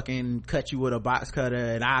 I'll fucking cut you with a box cutter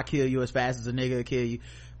and I'll kill you as fast as a nigga will kill you.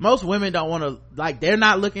 Most women don't want to, like, they're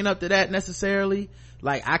not looking up to that necessarily.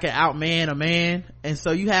 Like, I can outman a man. And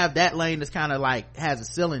so you have that lane that's kind of like has a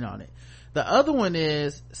ceiling on it. The other one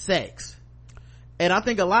is sex. And I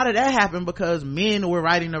think a lot of that happened because men were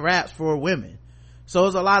writing the raps for women. So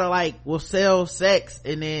it's a lot of like, we'll sell sex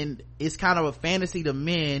and then it's kind of a fantasy to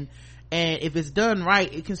men. And if it's done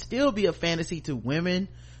right, it can still be a fantasy to women,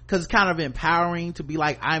 because it's kind of empowering to be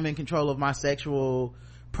like, I'm in control of my sexual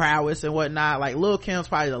prowess and whatnot. Like Lil' Kim's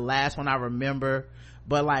probably the last one I remember,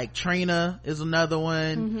 but like Trina is another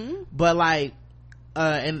one. Mm-hmm. But like,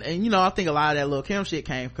 and I think a lot of that Lil' Kim shit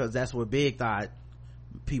came because that's what Big thought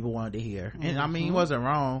people wanted to hear. And I mean, he wasn't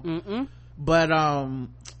wrong. Mm-mm. But,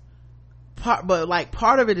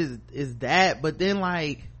 part of it is that, but then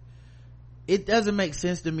like, it doesn't make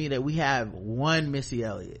sense to me that we have one Missy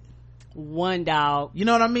Elliott. One dog. You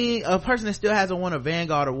know what I mean? A person that still hasn't won a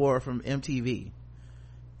Vanguard award from MTV.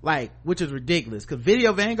 Like, which is ridiculous, because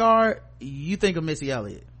Video Vanguard, you think of Missy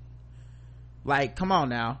Elliott. Like, come on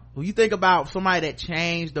now. When you think about somebody that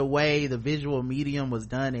changed the way the visual medium was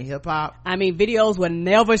done in hip-hop. I mean, videos were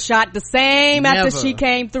never shot the same after she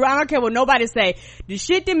came through. I don't care what nobody say. The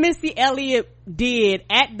shit that Missy Elliott did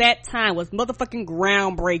at that time was motherfucking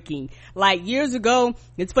groundbreaking. Like, years ago,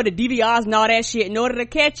 it's for the DVRs and all that shit. In order to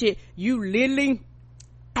catch it, you literally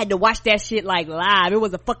had to watch that shit like live. It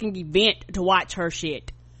was a fucking event to watch her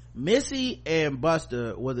shit. Missy and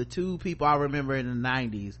Busta were the two people I remember in the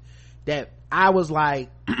 90s that I was like,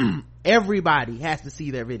 everybody has to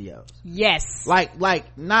see their videos. Yes. Like,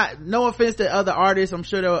 no offense to other artists, I'm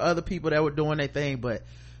sure there were other people that were doing their thing, but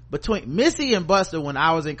between Missy and Busta, when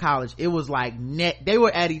I was in college, it was like they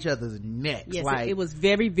were at each other's necks. Yes, like, it was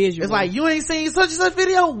very visual. It's like, you ain't seen such and such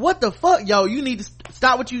video? What the fuck? Yo, you need to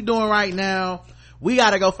stop what you doing right now. We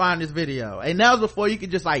gotta go find this video. And that was before you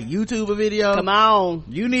could just like YouTube a video. Come on.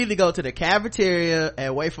 You need to go to the cafeteria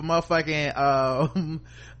and wait for motherfucking,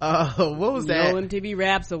 what was that? MTV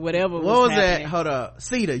Raps or whatever. What was that? Hold up.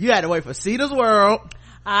 Cedar. You had to wait for Cedar's World.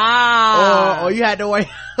 Ah. Or you had to wait,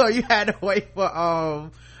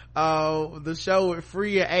 for, the show with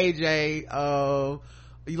Free and AJ.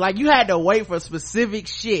 Like, you had to wait for specific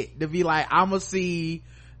shit to be like, I'ma see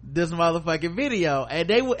this motherfucking video.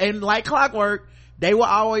 And and like clockwork, they will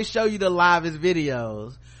always show you the livest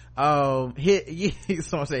videos.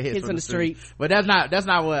 Someone said hits from the street, but that's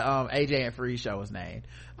not what AJ and Free show was named.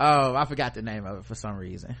 I forgot the name of it for some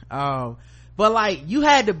reason. But like, you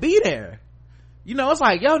had to be there. It's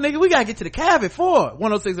like, yo nigga, we gotta get to the cab at 4,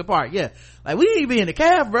 106 apart. Yeah, like, we need to be in the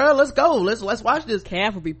cab, bro. Let's go. Let's watch this.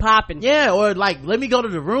 Cab will be popping. Yeah, or like, let me go to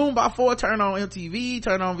the room by 4, turn on MTV,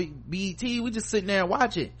 turn on BET. We just sitting there and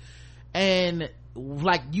watch it. And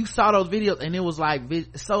like, you saw those videos and it was like,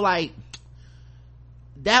 so like,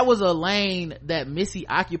 that was a lane that Missy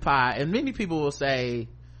occupied. And many people will say,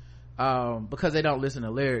 because they don't listen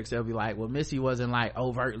to lyrics, they'll be like, well, Missy wasn't like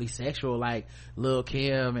overtly sexual like Lil'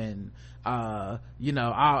 Kim and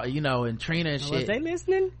and Trina and shit. Was they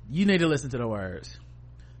listening? You need to listen to the words,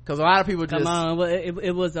 because a lot of people just, come on. Well,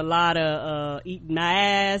 it was a lot of eating my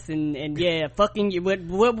ass and yeah, fucking you. What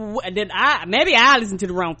then maybe I listened to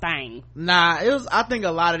the wrong thing. Nah, it was, I think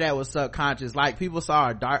a lot of that was subconscious. Like, people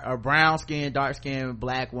saw a brown skinned, dark skinned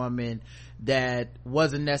black woman that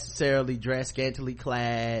wasn't necessarily dressed scantily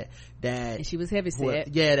clad, that and she was heavy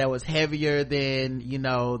set. That was heavier than, you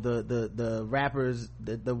know, the rappers,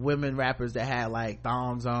 the women rappers that had like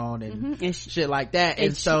thongs on and shit like that.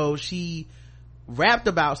 And so she rapped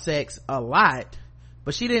about sex a lot,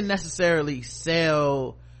 but she didn't necessarily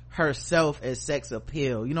sell herself as sex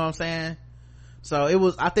appeal, you know what I'm saying? So it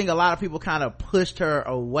was, I think a lot of people kind of pushed her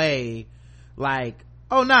away, like,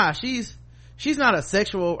 oh nah, she's not a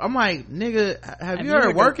sexual. I'm like, nigga, have you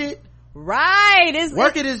heard Work It? Right.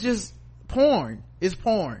 Work It is just porn. It's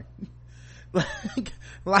porn.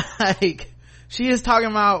 like she is talking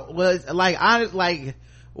about was like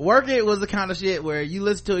Work It was the kind of shit where you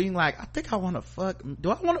listen to it and you're like, I think I want to fuck.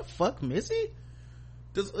 Do I want to fuck Missy?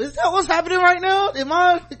 Is that what's happening right now? Am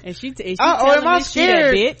I? And she am I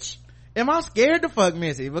scared? Bitch. Am I scared to fuck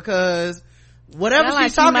Missy? Because whatever she's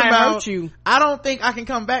like talking about, you. I don't think I can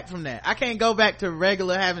come back from that. I can't go back to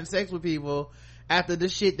regular having sex with people after the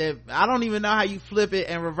shit that I don't even know how you flip it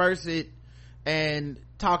and reverse it and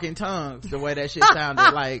talk in tongues the way that shit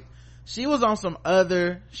sounded. Like she was on some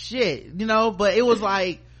other shit, you know, but it was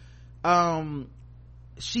like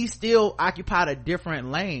she still occupied a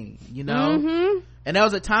different lane, you know. And there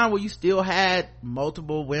was a time where you still had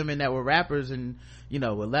multiple women that were rappers, and you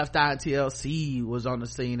know, with Left Eye and TLC was on the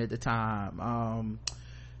scene at the time.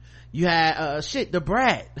 You had the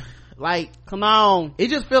Brat. Like, come on, it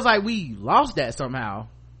just feels like we lost that somehow,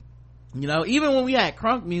 you know. Even when we had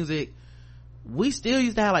crunk music, we still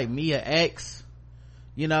used to have like Mia X,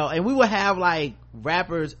 you know, and we would have like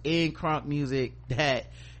rappers in crunk music that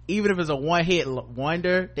even if it's a one-hit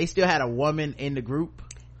wonder, they still had a woman in the group.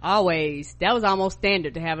 Always. That was almost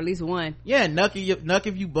standard to have at least one. Yeah, Nuck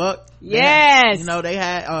If You Buck. Yes. You know, they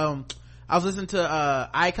had I was listening to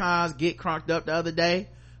Icons Get Crunked Up the other day.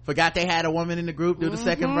 Forgot they had a woman in the group do the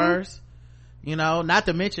second verse. You know, not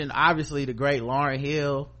to mention obviously the great Lauryn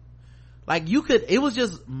Hill. Like it was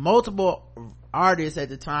just multiple artists at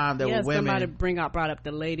the time that were women. Somebody brought up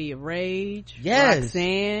the Lady of Rage. Yes.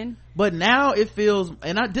 Roxanne. But now it feels,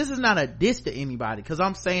 and this is not a diss to anybody, because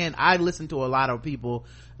I'm saying I listen to a lot of people,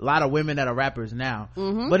 a lot of women that are rappers now,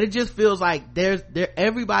 but it just feels like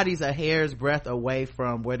everybody's a hair's breadth away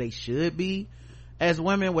from where they should be as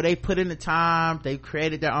women, where they put in the time, they've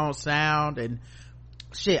created their own sound and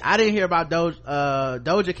shit. I didn't hear about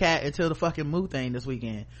Doja Cat until the fucking Moo thing this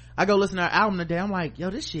weekend. I go listen to her album today, I'm like, yo,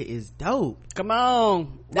 this shit is dope. Come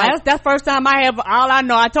on. That's the first time I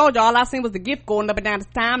told you all I seen was the gift going up and down the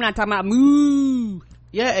time, and I'm talking about Moo.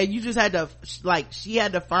 Yeah, and you just had to, like, she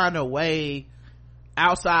had to find a way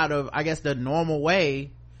outside of, I guess, the normal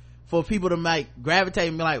way for people to like gravitate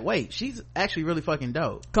and be like, wait, she's actually really fucking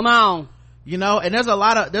dope. Come on. You know, and there's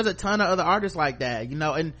a ton of other artists like that, you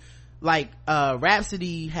know. And like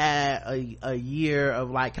Rhapsody had a year of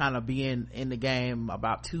like kind of being in the game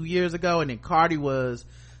about 2 years ago, and then Cardi was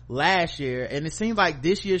last year, and it seems like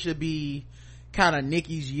this year should be kind of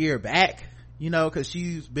Nicki's year back, you know, because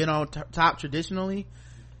she's been on top traditionally,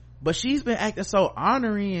 but she's been acting so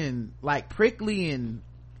ornery and like prickly and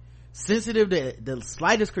sensitive to the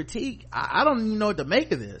slightest critique. I don't even know what to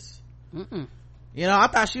make of this. You know, I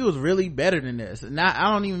thought she was really better than this. And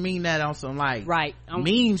I don't even mean that on some like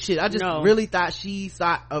mean shit. I just really thought she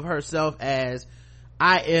thought of herself as,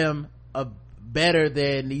 I am better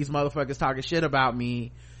than these motherfuckers talking shit about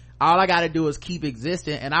me. All I gotta do is keep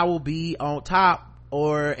existing and I will be on top,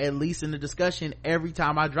 or at least in the discussion every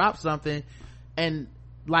time I drop something. And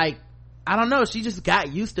like, I don't know, she just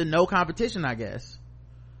got used to no competition, I guess.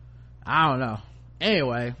 I don't know.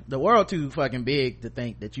 Anyway, the world too fucking big to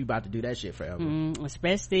think that you about to do that shit forever.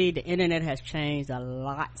 Especially the internet has changed a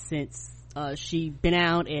lot since she been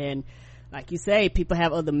out, and like you say, people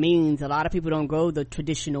have other means. A lot of people don't go the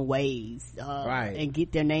traditional ways and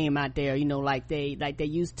get their name out there, you know, like they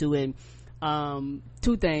used to. And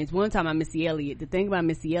two things. One time, Missy Elliott. The thing about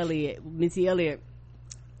Missy Elliott,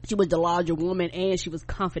 she was the larger woman and she was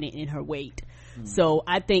confident in her weight. So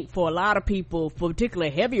I think for a lot of people, for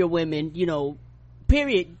particularly heavier women, you know,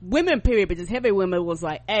 women, but just heavy women, was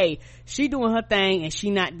like, hey, she doing her thing and she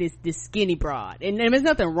not this skinny broad. And there's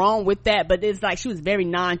nothing wrong with that, but it's like she was very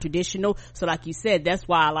non-traditional. So like you said, that's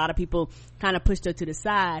why a lot of people kind of pushed her to the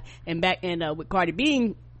side. And with Cardi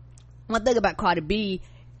B, one thing about Cardi B,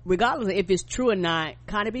 regardless of if it's true or not,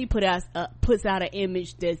 Cardi B puts out an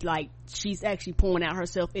image that's like she's actually pouring out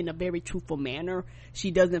herself in a very truthful manner.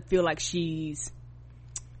 She doesn't feel like she's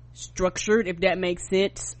structured, if that makes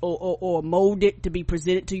sense, or molded to be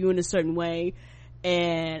presented to you in a certain way.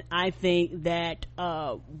 And I think that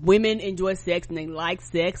women enjoy sex and they like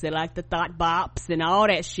sex, they like the thought bops and all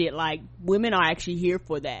that shit. Like, women are actually here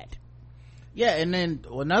for that. Yeah, and then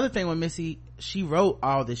another thing with Missy, she wrote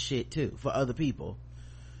all this shit too for other people.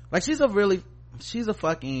 Like she's an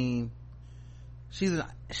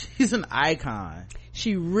icon.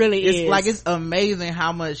 She really is. Like it's amazing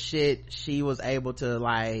how much shit she was able to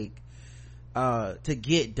like to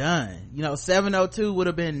get done. 702 would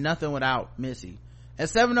have been nothing without Missy. And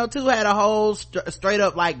 702 had a whole straight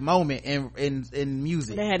up like moment in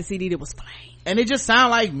music. They had a CD that was flame, and it just sounded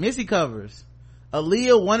like Missy covers.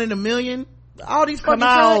 Aaliyah, 1 in a Million, all these fucking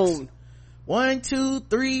tracks. 1, 2,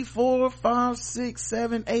 3, 4, 5, 6,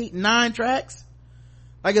 7, 8, 9 tracks.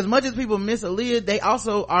 Like as much as people miss Aaliyah, they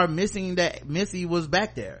also are missing that Missy was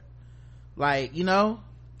back there. Like, Genuine.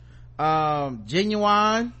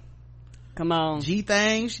 Come on.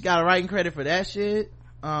 G-Thing, she got a writing credit for that shit.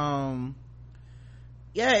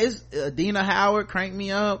 It's Adina Howard, Crank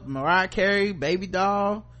Me Up, Mariah Carey, Baby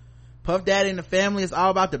Doll, Puff Daddy and the Family. It's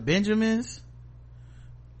all about the Benjamins.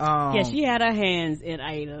 She had her hands in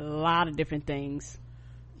a lot of different things.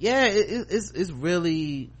 It's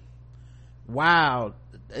really wild.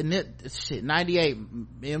 And 98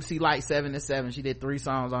 MC Light 7 and 7, she did 3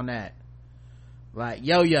 songs on that. Like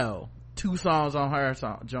Yo 2 songs on her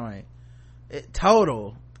joint.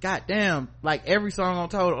 Total, goddamn, like every song on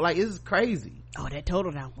Total, like it's crazy. Oh, that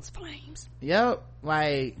Total album was flames. Yep.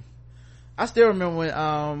 Like I still remember when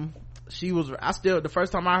the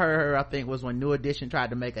first time I heard her, I think was when New Edition tried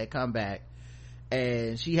to make a comeback,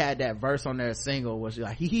 and she had that verse on their single where she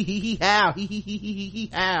like he how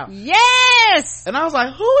yes, and I was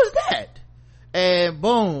like, who is that? And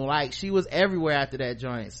boom, like she was everywhere after that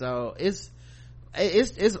joint. So it's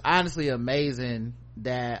honestly amazing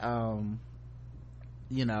that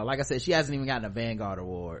like I said, she hasn't even gotten a Vanguard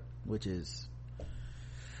award, which is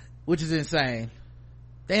insane.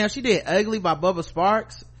 Damn, she did Ugly by Bubba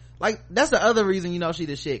Sparxxx. Like that's the other reason she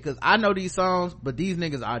the shit, because I know these songs, but these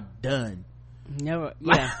niggas are done. Never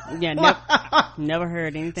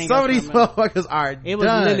heard anything. Some of these motherfuckers are done. It was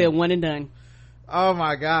literally a one and done. Oh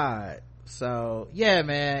my god. So yeah,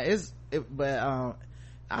 man, but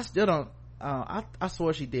I still don't. I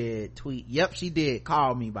swore she did Tweet. Yep, she did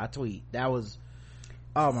Call Me by Tweet. That was,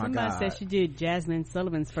 oh my god. Somebody said she did Jasmine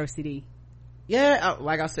Sullivan's first CD. Yeah,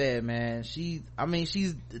 like I said, man, she's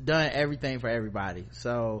done everything for everybody.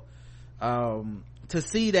 So to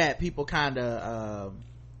see that people kind of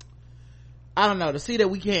I don't know, to see that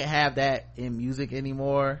we can't have that in music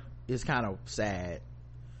anymore is kind of sad.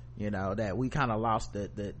 That we kind of lost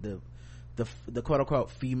the quote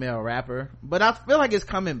unquote female rapper. But I feel like it's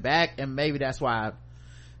coming back, and maybe that's why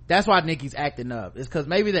Nicki's acting up. It's because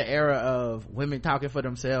maybe the era of women talking for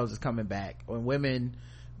themselves is coming back, or women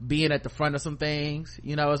being at the front of some things.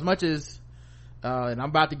 As much as and I'm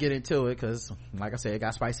about to get into it because like I said, it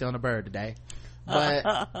got spicy on the bird today. But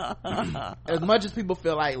as much as people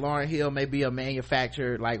feel like Lauryn Hill may be a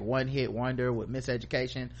manufactured like one hit wonder with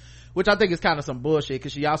Miseducation, which I think is kind of some bullshit,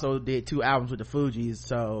 because she also did 2 albums with the Fugees,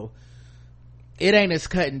 so it ain't as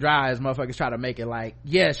cut and dry as motherfuckers try to make it like,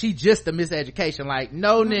 yeah, she just a Miseducation. Like,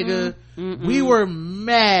 no, nigga, we were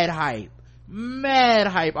mad hype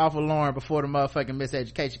off of Lauren before the motherfucking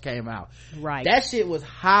Miseducation came out. Right. That shit was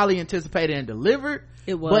highly anticipated and delivered.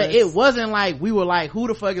 It was. But it wasn't like we were like, who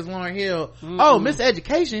the fuck is Lauryn Hill? Oh,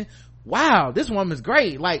 Miseducation. Wow, this woman's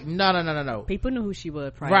great. Like, no. People knew who she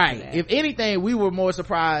was prior right. to that. If anything, we were more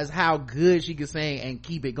surprised how good she could sing and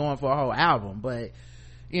keep it going for a whole album. But,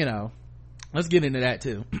 let's get into that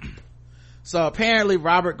too. So apparently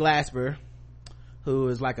Robert Glasper, who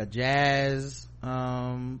is like a jazz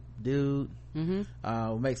dude,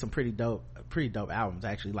 makes some pretty dope albums,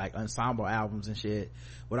 actually, like ensemble albums and shit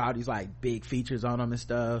with all these like big features on them and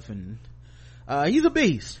stuff. And he's a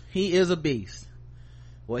beast. He is a beast.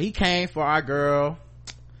 Well, he came for our girl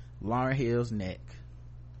Lauryn Hill's neck,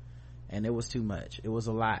 and it was too much. It was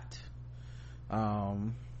a lot.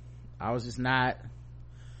 I was just not,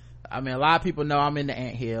 a lot of people know I'm in the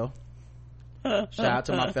ant hill. Shout out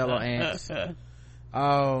to my fellow ants.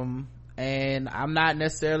 And I'm not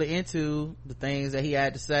necessarily into the things that he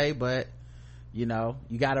had to say, but you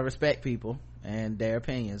gotta respect people and their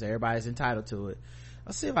opinions. Everybody's entitled to it.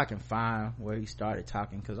 Let's see if I can find where he started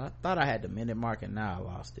talking, because I thought I had the minute mark and now I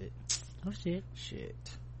lost it. Oh shit.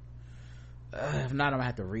 If not, I'm gonna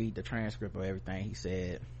have to read the transcript of everything he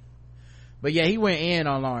said. But yeah, he went in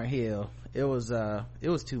on Lauryn Hill. It was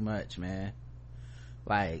too much, man.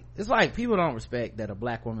 Like, it's like people don't respect that a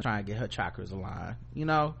black woman trying to get her chakras aligned.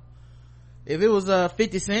 If it was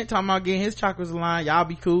 50 Cent talking about getting his chakras aligned, y'all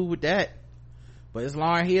be cool with that. But it's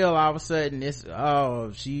Lauryn Hill, all of a sudden it's,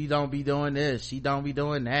 oh, she don't be doing this, she don't be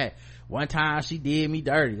doing that. One time she did me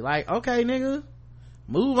dirty. Like, okay, nigga,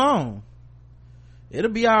 move on.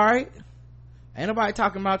 It'll be alright. Ain't nobody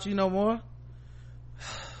talking about you no more.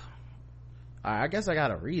 I guess I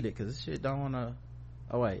gotta read it because this shit don't wanna.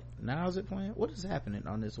 Oh wait, now is it playing? What is happening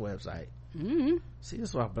on this website? See, this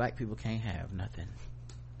is why black people can't have nothing.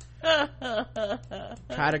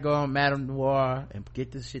 Try to go on Madame Noir and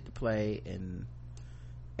get this shit to play, and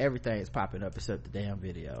everything is popping up except the damn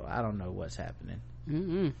video. I don't know what's happening.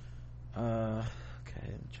 Okay,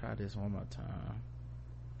 let me try this one more time.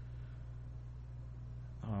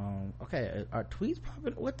 Okay, are tweets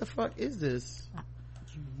popping? What the fuck is this?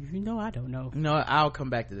 You know, I don't know. No, I'll come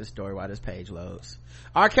back to this story while this page loads.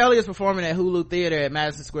 R. Kelly is performing at Hulu Theater at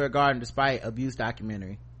Madison Square Garden despite abuse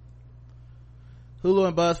documentary. Hulu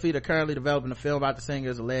and BuzzFeed are currently developing a film about the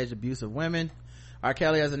singer's alleged abuse of women. R.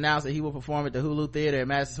 Kelly has announced that he will perform at the Hulu Theater at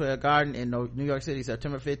Madison Square Garden in New York City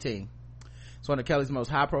September 15th. It's one of Kelly's most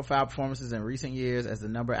high-profile performances in recent years as the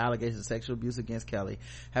number of allegations of sexual abuse against Kelly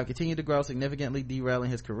have continued to grow, significantly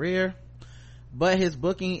derailing his career. But his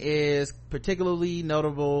booking is particularly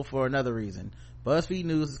notable for another reason. BuzzFeed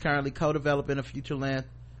News is currently co-developing a feature length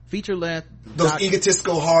those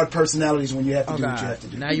egotistical hard personalities when you have to do what you have to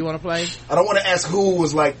do. Now you want to play? I don't want to ask who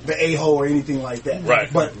was like the a-hole or anything like that,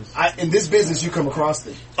 right? But in this business you come across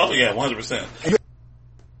them. Oh yeah, 100%.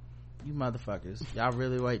 You motherfuckers, y'all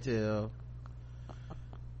really wait till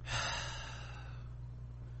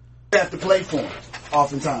you have to play for them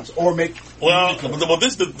oftentimes or make this is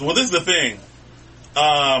the thing.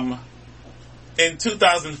 In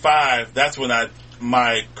 2005, that's when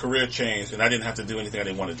my career changed and I didn't have to do anything I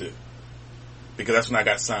didn't want to do, because that's when I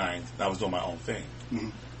got signed and I was doing my own thing.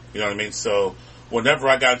 You know what I mean? So whenever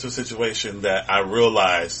I got into a situation that I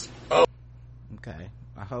realized, okay,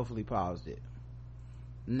 I hopefully paused it.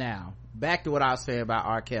 Now back to what I was saying about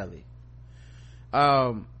R. Kelly.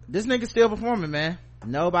 This nigga's still performing, man.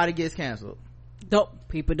 Nobody gets canceled.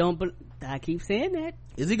 People don't I keep saying that.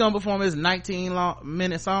 Is he gonna perform his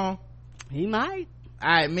 19-minute song? He might.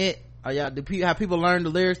 I admit, have people learned the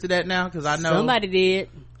lyrics to that now? Because I know somebody did.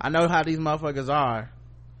 I know how these motherfuckers are.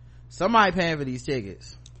 Somebody paying for these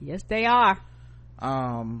tickets. Yes, they are.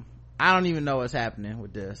 I don't even know what's happening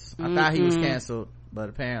with this. I thought he was canceled, but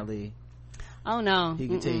apparently, oh no, he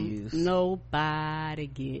continues. Nobody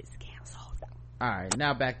gets canceled. All right,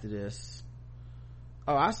 now back to this.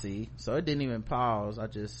 Oh, I see. So it didn't even pause. I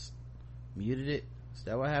just muted it. Is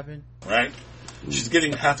that what happened? Right. She's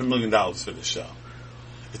getting $500,000 for the show.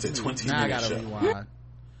 It's a 20-minute show. Now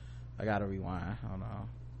I gotta rewind. Hold on.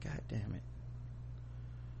 God damn it.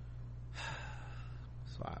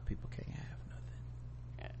 That's why people can't have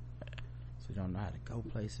nothing. So you don't know how to go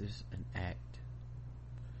places and act.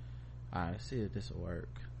 Alright, let's see if this will work.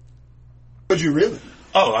 Would you really?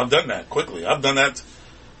 Oh, I've done that quickly. I've done that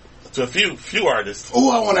to a few artists.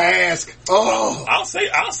 Oh, I want to ask. Oh, I'll say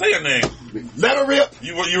a name. Let her rip.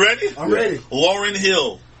 You ready? I'm ready. Lauryn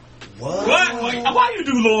Hill. What? Why you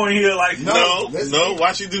do Lauryn Hill like no?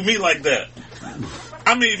 Why she do me like that?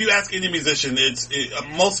 I mean, if you ask any musician,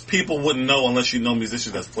 most people wouldn't know unless you know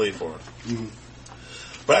musicians that's played for her.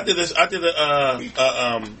 But I did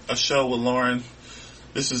a show with Lauryn.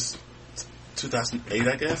 This is 2008,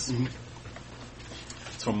 I guess.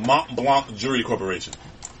 It's from Mont Blanc Jewelry Corporation.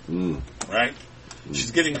 Right?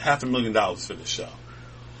 She's getting $500,000 for this show.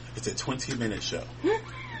 It's a 20-minute show.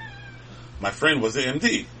 My friend was the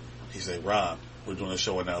MD. He said, Rob, we're doing a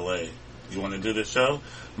show in LA. You want to do this show?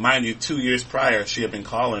 Mind you, 2 years prior, she had been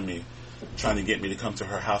calling me, trying to get me to come to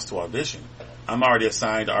her house to audition. I'm already a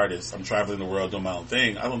signed artist. I'm traveling the world doing my own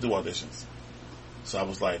thing. I don't do auditions. So I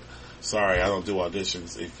was like, sorry, I don't do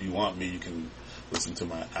auditions. If you want me, you can listen to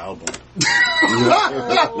my album.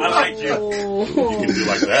 I like you. You can do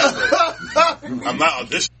like that, but I'm not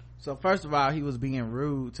auditioning. So first of all, he was being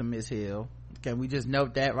rude to Miss Hill. Can we just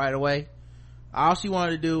note that right away? All she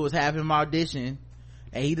wanted to do was have him audition,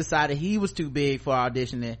 and he decided he was too big for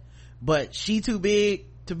auditioning, but she too big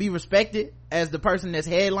to be respected as the person that's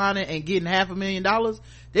headlining and getting $500,000.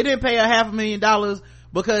 They didn't pay her $500,000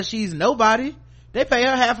 because she's nobody. They pay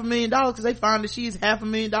her $500,000 because they find that she's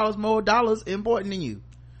 $500,000 more dollars important than you.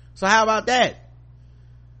 So how about that?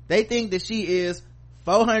 They think that she is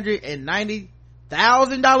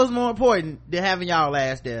 $490,000 more important than having y'all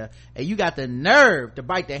ass there, and you got the nerve to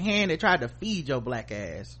bite the hand that tried to feed your black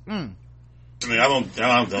ass. I mean, I don't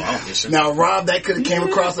audition. Now, Rob, that could have came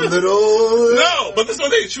across a little. No, but this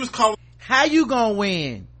one day she was calling. How you gonna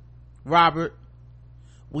win, Robert,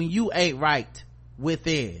 when you ain't right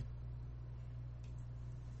within?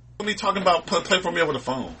 Me talking about play for me over the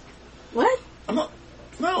phone. What? I'm not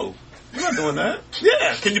doing that.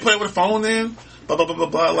 Yeah, can you play over the phone then? Blah blah blah blah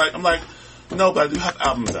blah. Like, I'm like, no, but I do have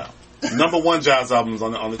albums out. #1 jazz albums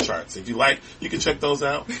on the charts. If you like, you can check those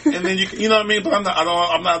out. And then you know what I mean? But I'm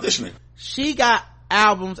not auditioning. She got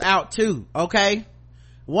albums out too, okay?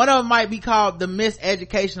 One of them might be called The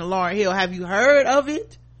Miseducation of Lauryn Hill. Have you heard of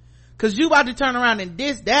it? Cause you about to turn around and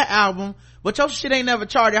diss that album, but your shit ain't never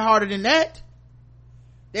charted harder than that.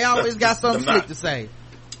 They always got something slick to say.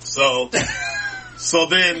 So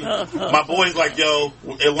then my boy's like, yo,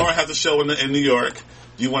 Lauren has a show in New York.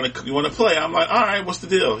 You want to play? I'm like, all right, what's the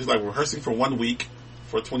deal? He's like, rehearsing for 1 week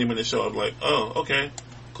for a 20-minute show. I'm like, oh, okay,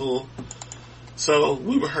 cool. So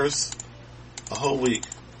we rehearse a whole week.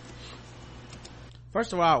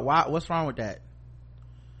 First of all, what's wrong with that?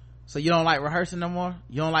 So you don't like rehearsing no more?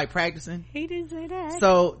 You don't like practicing? He didn't say that.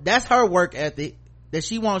 So that's her work ethic, that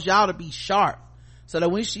she wants y'all to be sharp, so that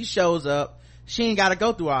when she shows up, she ain't gotta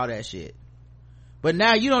go through all that shit. But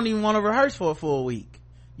now you don't even want to rehearse for a full week.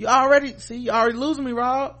 You already losing me,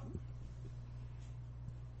 Rob.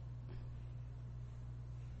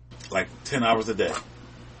 Like 10 hours a day.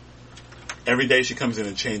 Every day she comes in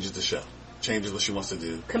and changes the show. Changes what she wants to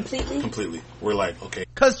do. Completely. We're like, okay.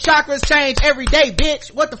 Cause chakras change every day,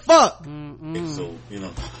 bitch. What the fuck? So,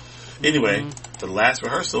 Anyway, the last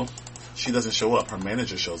rehearsal, she doesn't show up. Her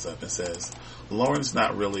manager shows up and says, Lauren's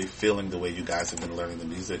not really feeling the way you guys have been learning the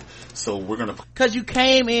music, so we're gonna... Cause you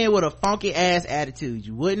came in with a funky ass attitude.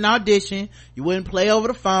 You wouldn't audition. You wouldn't play over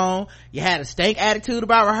the phone. You had a stank attitude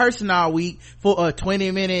about rehearsing all week for a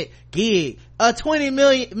 20-minute gig. A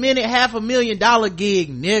 20-minute, $500,000 gig,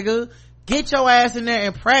 nigga. Get your ass in there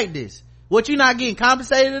and practice. What, you not getting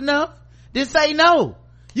compensated enough? Then say no.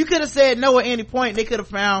 You could have said no at any point. They could have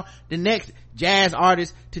found the next jazz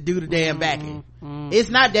artist to do the damn backing. It's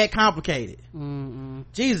not that complicated.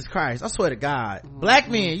 Jesus Christ, I swear to God. Black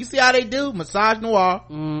men, you see how they do? Massage noir.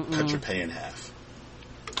 Cut your pay in half.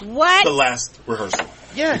 What? The last rehearsal.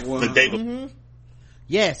 Yeah. The day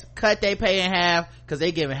Yes, cut they pay in half, cause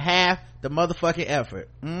they giving half the motherfucking effort.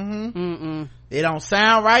 It don't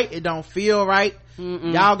sound right. It don't feel right.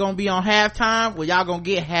 Y'all gonna be on halftime. Well, y'all gonna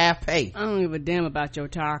get half pay. I don't give a damn about your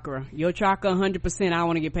chakra. Your chakra 100%. I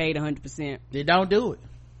want to get paid 100%. They don't do it.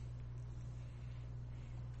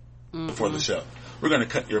 before the show. We're going to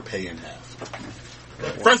cut your pay in half.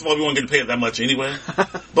 First of all, we won't get paid that much anyway.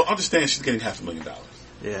 But understand she's getting $500,000.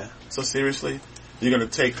 Yeah. So seriously, you're going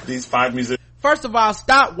to take these 5 musicians. First of all,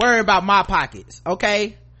 stop worrying about my pockets,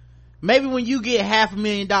 okay? Maybe when you get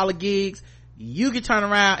 $500,000 gigs, you can turn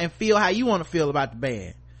around and feel how you want to feel about the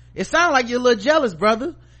band. It sounds like you're a little jealous,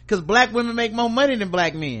 brother, because black women make more money than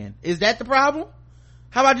black men. Is that the problem?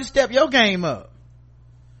 How about you step your game up?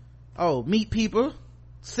 Oh, meet people.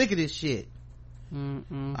 Sick of this shit. I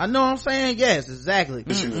know what I'm saying. Yes, exactly.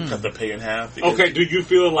 You should cut the pay in half. Okay, do you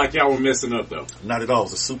feel like y'all were messing up though? Not at all. It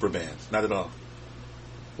was a super band. Not at all.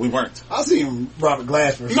 We weren't. I seen Robert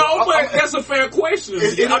Glaspin. No, but that's a fair question.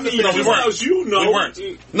 I mean, no, we weren't. as you know, we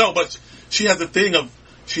weren't. No, but she has the thing of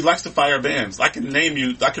she likes to fire bands. I can name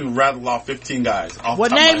you. I can rattle off 15 guys.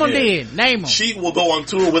 What name them then? Name them. She will go on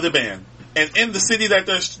tour with a band, and in the city that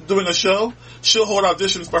they're doing a show, she'll hold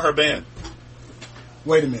auditions for her band.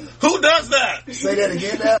 Wait a minute. Who does that? Say that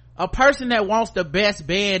again now. A person that wants the best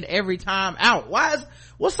band every time out.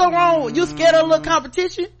 What's so wrong? You scared of a little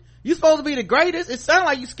competition? You supposed to be the greatest. It sounds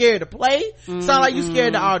like you scared to play. Sound like you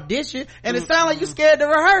scared to audition, and it sounds like you scared to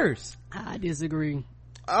rehearse. I disagree.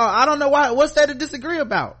 I don't know why. What's there to disagree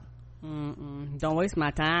about? Don't waste my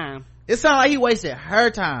time. It sounds like he wasted her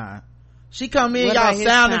time. She come in, What y'all about his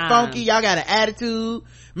sounding time? funky, y'all got an attitude.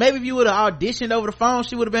 Maybe if you would have auditioned over the phone,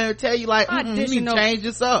 she would have been able to tell you like, you need to change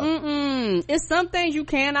this up. It's some things you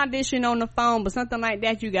can audition on the phone, but something like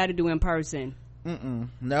that you got to do in person.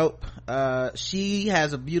 Nope. She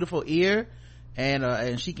has a beautiful ear,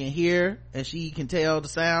 and she can hear and she can tell the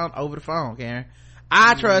sound over the phone, Karen.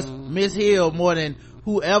 I trust Miss Hill more than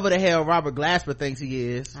whoever the hell Robert Glaspin thinks he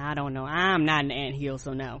is. I don't know. I'm not an anthill,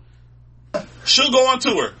 so no. She'll go on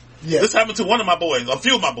tour. Yeah. This happened to one of my boys, a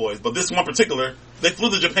few of my boys, but this one particular, they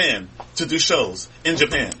flew to Japan to do shows in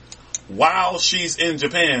Japan. While she's in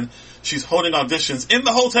Japan, she's holding auditions in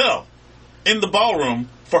the hotel, in the ballroom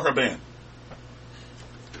for her band.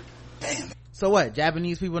 Damn. So what?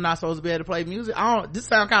 Japanese people not supposed to be able to play music? This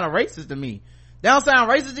sound kind of racist to me. That don't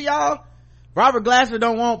sound racist to y'all? Robert Glaspin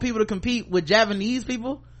don't want people to compete with Japanese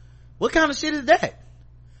people? What kind of shit is that?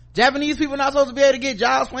 Japanese people not supposed to be able to get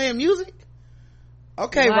jobs playing music?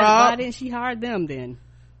 Okay, Rob. Why didn't she hire them then?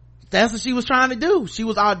 That's what she was trying to do. She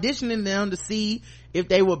was auditioning them to see if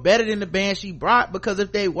they were better than the band she brought, because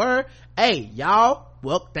if they were, hey, y'all,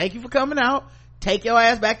 well, thank you for coming out. Take your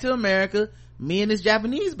ass back to America. Me and this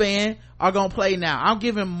Japanese band are gonna play now. I'm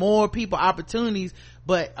giving more people opportunities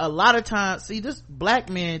But a lot of times, see, this black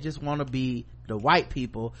men just want to be the white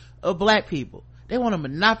people of black people. They want to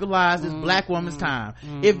monopolize this black woman's time.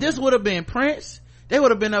 If this would have been Prince, they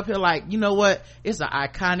would have been up here like, you know what, it's an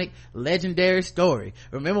iconic, legendary story.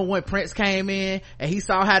 Remember when Prince came in and he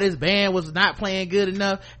saw how this band was not playing good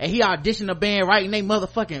enough, and he auditioned a band right in their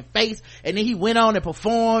motherfucking face, and then he went on and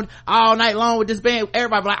performed all night long with this band.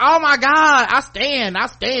 Everybody be like, oh my god, I stand.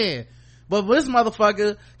 But this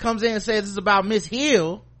motherfucker comes in and says it's about Miss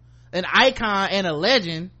Hill, an icon and a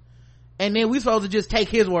legend, and then we supposed to just take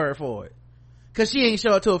his word for it because she ain't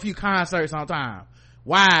show up to a few concerts on time.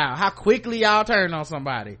 Wow, how quickly y'all turn on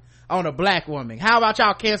somebody, on a black woman. How about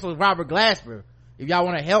y'all cancel Robert Glasper if y'all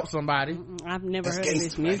want to help somebody? I've never heard of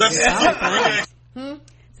his music.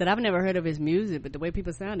 Said I've never heard of his music, but the way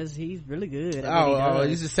people sound is he's really good.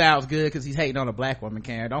 He just sounds good because he's hating on a black woman.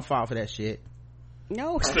 Karen, don't fall for that shit.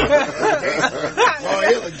 No. He's a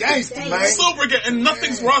gangster, man. Super good, and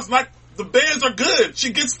nothing's wrong. It's like the bands are good.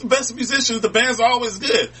 She gets the best musicians. The bands are always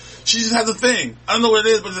good. She just has a thing. I don't know what it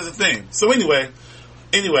is, but there's a thing. So anyway,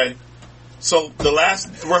 so the last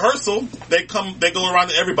rehearsal, they go around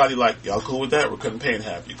to everybody like, y'all cool with that? We're cutting pay in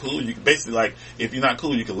half. You cool? You basically like, if you're not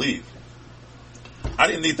cool, you can leave. I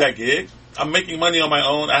didn't need that gig. I'm making money on my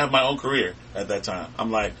own. I have my own career at that time.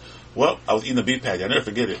 I'm like, well, I was eating a beef patty. I never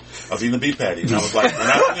forget it. I was eating a beef patty. And I was like,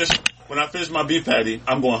 when I finish my beef patty,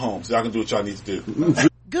 I'm going home. So y'all can do what y'all need to do.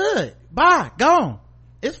 Good. Bye. Gone.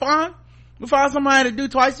 It's fine. We'll find somebody to do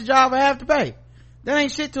twice the job I have to pay. That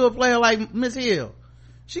ain't shit to a player like Miss Hill.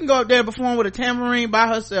 She can go up there and perform with a tambourine by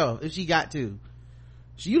herself if she got to.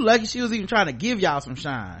 You lucky she was even trying to give y'all some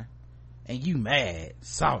shine. And you mad,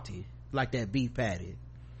 salty, like that beef patty.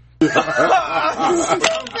 But look,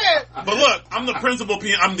 I'm the principal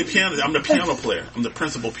I'm the piano player. I'm the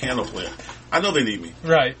principal piano player. I know they need me.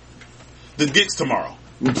 Right. The gig's tomorrow.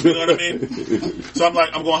 You know what I mean? So I'm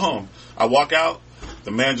like, I'm going home. I walk out,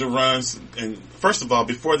 the manager runs, and first of all,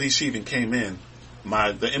 before she even came in,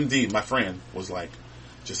 the MD, my friend, was like,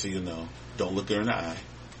 just so you know, don't look her in the eye.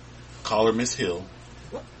 Call her Miss Hill.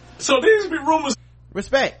 So these be rumors.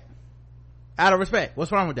 Respect. Out of respect.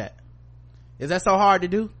 What's wrong with that? Is that so hard to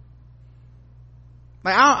do?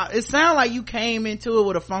 Like, it sounds like you came into it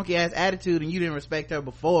with a funky ass attitude and you didn't respect her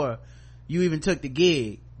before you even took the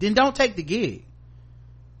gig. Then don't take the gig.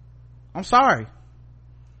 I'm sorry.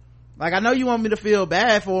 Like, I know you want me to feel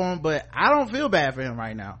bad for him, but I don't feel bad for him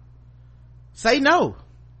right now. Say no.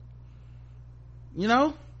 You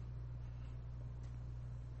know?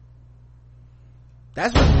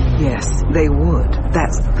 That's what. Yes, they would.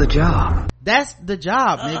 That's the job. That's the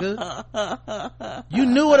job, nigga. You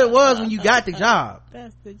knew what it was when you got the job.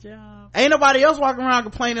 That's the job. Ain't nobody else walking around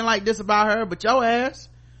complaining like this about her but your ass.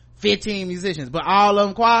 15 musicians, but all of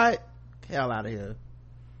them quiet. Hell out of here.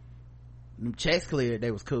 Them checks cleared,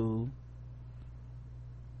 they was cool.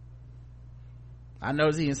 I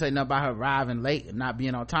noticed he didn't say nothing about her arriving late and not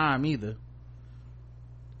being on time either.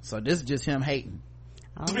 So this is just him hating.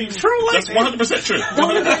 True. That's 100% true.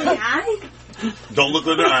 Don't look in the eye. Don't look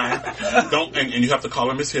in the eye. Don't, and you have to call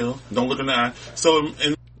her Miss Hill. Don't look in the eye. So,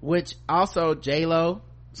 which also J-Lo,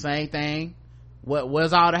 same thing. What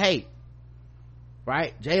was all the hate?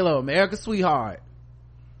 Right? J-Lo, America's sweetheart.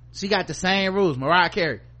 She got the same rules. Mariah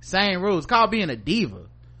Carey, same rules. It's called being a diva.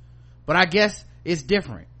 But I guess it's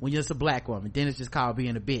different when you're just a black woman. Then it's just called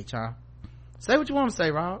being a bitch, huh? Say what you want to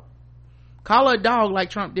say, Rob. Call her a dog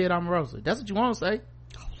like Trump did Omarosa. That's what you want to say.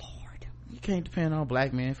 Oh Lord. You can't depend on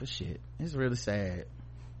black men for shit. It's really sad.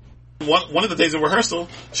 One of the days in rehearsal,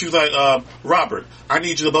 she was like, Robert, I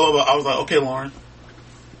need you to blah, blah, blah. I was like, okay, Lauren.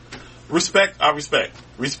 Respect, I respect.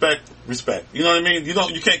 Respect, respect. You know what I mean?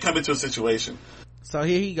 You can't come into a situation. So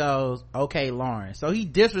here he goes, okay, Lauren. So he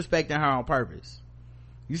disrespecting her on purpose.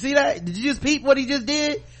 You see that? Did you just peep what he just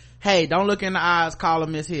did? Hey, don't look in the eyes, call her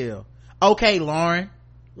Miss Hill. Okay, Lauren.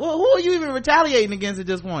 Well, who are you even retaliating against at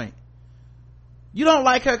this point? You don't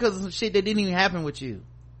like her because of some shit that didn't even happen with you.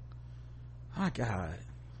 My God.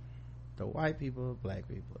 The white people, black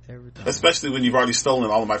people, every time. Especially when you've already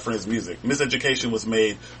stolen all of my friends' music. Miseducation was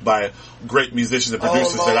made by great musicians and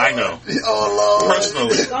producers that I know.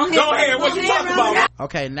 Personally. Go ahead, what you talking about?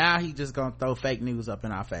 Okay, now he just gonna throw fake news up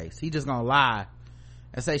in our face. He just gonna lie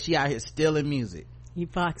and say she out here stealing music. He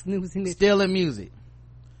Fox News in it. Stealing music.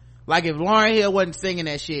 Like if Lauryn Hill wasn't singing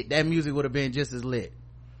that shit, that music would have been just as lit.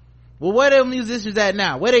 Well, where them musicians at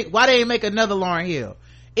now? Why they ain't make another Lauryn Hill?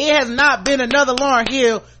 It has not been another Lauryn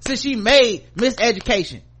Hill since she made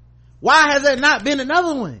Miseducation. Why has there not been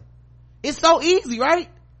another one? It's so easy, right?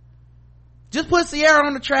 Just put Sierra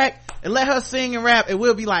on the track and let her sing and rap and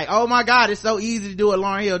we'll be like, oh my God, it's so easy to do what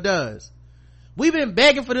Lauryn Hill does. We've been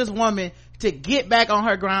begging for this woman to get back on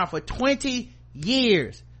her grind for 20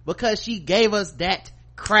 years because she gave us that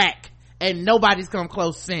crack and nobody's come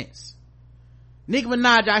close since. Nicki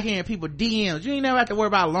Minaj out here and people DMs. You ain't never have to worry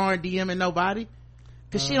about Lauren DMing nobody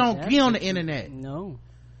because she don't be on the internet. No,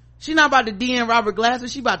 she not about to DM Robert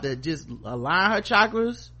Glaspin. She about to just align her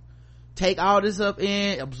chakras, take all this up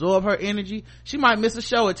in, absorb her energy. She might miss a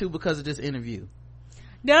show or two because of this interview.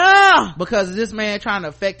 No, because of this man trying to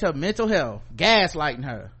affect her mental health, gaslighting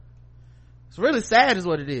her. It's really sad is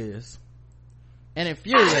what it is. And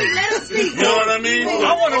infuriating. You know what I mean?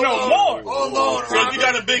 I want to know more. Oh, Lord. So you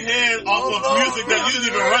got a big hand off of music that you didn't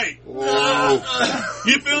even write.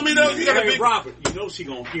 You feel me though? You got a big Robert, you know she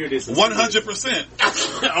gonna hear this. 100%.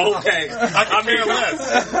 Okay. I care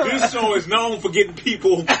less. This show is known for getting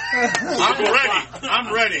people.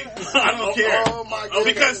 I'm ready. I don't care. Oh my goodness.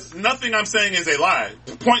 Because nothing I'm saying is a lie.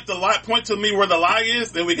 Point to me where the lie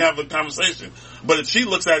is, then we can have a conversation. But if she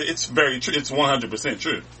looks at it, it's very true. It's 100%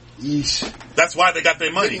 true. Yeesh. That's why they got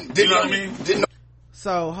their money. You know what I mean?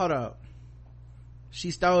 So hold up,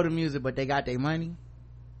 she stole the music but they got their money.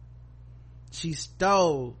 She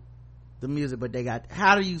stole the music but they got,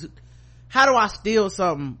 how do I steal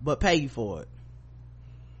something but pay you for it?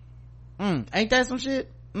 Ain't that some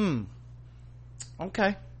shit?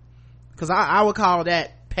 Okay, because I would call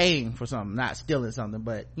that paying for something, not stealing something.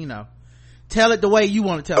 But you know, tell it the way you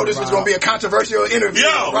want to tell it. This is going to be a controversial interview.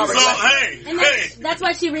 Yo, That's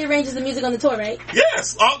why she rearranges the music on the tour, right?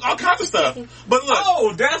 Yes, all kinds of stuff. But look.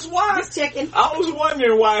 Oh, that's why. Just checking. I was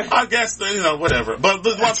wondering why. I guess, whatever. But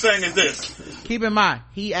what I'm saying is this. Keep in mind,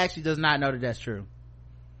 he actually does not know that that's true.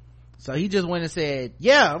 So he just went and said,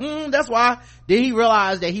 yeah, that's why. Then he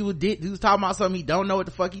realized that he was talking about something he don't know what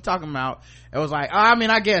the fuck he talking about. And was like,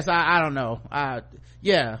 I guess, I don't know.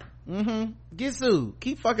 Yeah. Get sued.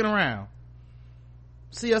 Keep fucking around.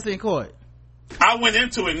 See us in court. I went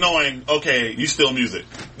into it knowing, okay, you steal music.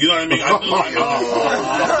 You know what I mean?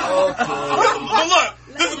 But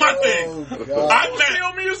look, this is my thing. I met,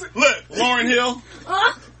 look, Lauryn Hill.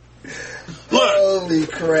 Look. Holy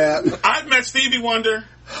crap. I've met Stevie Wonder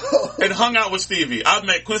and hung out with Stevie. I've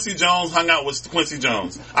met Quincy Jones, hung out with Quincy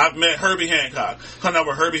Jones. I've met Herbie Hancock, hung out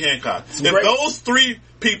with Herbie Hancock. If those three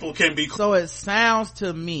people can be... So it sounds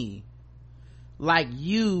to me like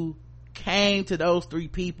you came to those three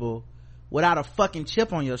people without a fucking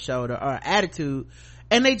chip on your shoulder or attitude,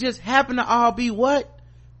 and they just happen to all be what?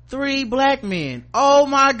 3 black men. Oh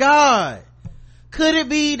my god. Could it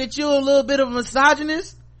be that you're a little bit of a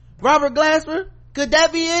misogynist, Robert Glasper? Could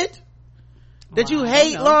that be it? That you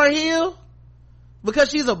hate Lauryn Hill because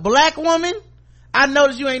she's a black woman? I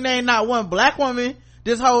noticed you ain't named not one black woman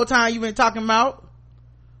this whole time you've been talking about.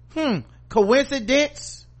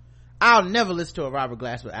 Coincidence? I'll never listen to a Robert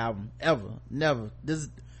Glasper album ever. Never.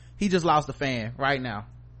 He just lost a fan right now.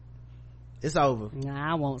 It's over.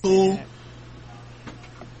 Nah, I won't. Cool.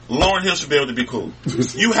 Lauryn Hill should be able to be cool.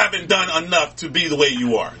 You haven't done enough to be the way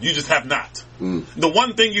you are. You just have not. The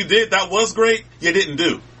one thing you did that was great, you didn't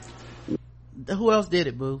do. Who else did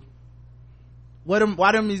it, boo? Why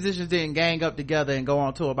them musicians didn't gang up together and go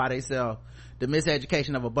on tour by themselves? The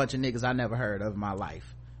miseducation of a bunch of niggas I never heard of in my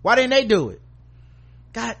life. Why didn't they do it?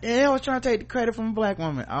 God damn, I was trying to take the credit from a black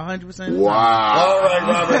woman 100%. Wow. All right,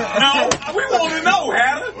 Robert. No, we want to know,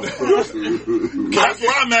 Hannah. That's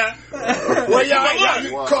where I'm at. Well,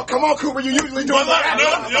 yeah, come on, Cooper. You usually do it.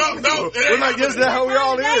 No. We're not guess that how we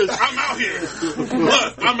all is. I'm out here.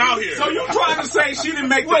 Look, I'm out here. So you trying to say she didn't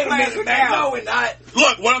make the classic album? No, we're not.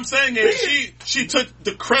 Look, what I'm saying is she took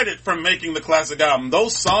the credit for making the classic album.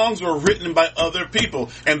 Those songs were written by other people,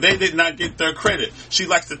 and they did not get their credit. She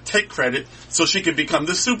likes to take credit so she can become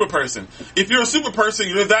this super person. If you're a super person,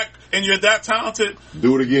 you're that talented.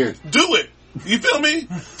 Do it again. Do it. You feel me?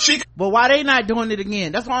 But why they not doing it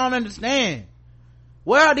again? That's what I don't understand.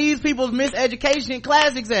 Where are these people's miseducation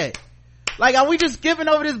classics at? Like, are we just skipping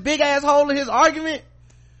over this big ass hole in his argument?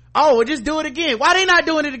 Oh, well, just do it again. Why they not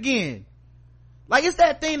doing it again? Like, it's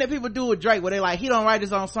that thing that people do with Drake where they like, he don't write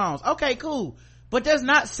his own songs. Okay, cool. But there's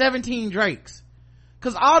not 17 Drakes.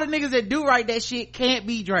 Cause all the niggas that do write that shit can't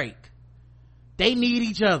be Drake. They need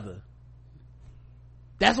each other.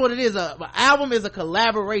 That's what it is. An album is a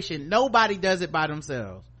collaboration. Nobody does it by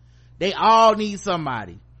themselves. They all need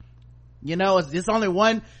somebody. You know, it's only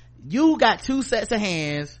one. You got 2 sets of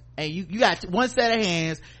hands, and you got 1 set of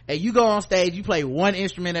hands, and you go on stage, you play 1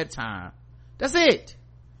 instrument at a time. That's it.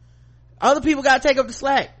 Other people gotta take up the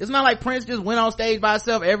slack. It's not like Prince just went on stage by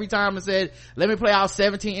himself every time and said, let me play all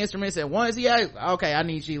 17 instruments at once. Okay, I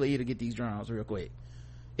need Sheila E to get these drums real quick.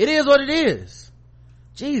 It is what it is.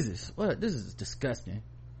 Jesus, what? This is disgusting.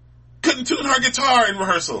 couldn't tune her guitar in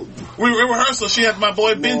rehearsal. We were in rehearsal. She had my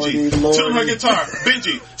boy Benji tune her guitar.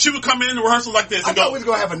 Benji. She would come in rehearsal like this and I thought we was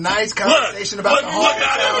going to have a nice conversation about the whole look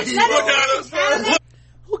at us.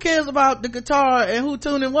 Who cares about the guitar and who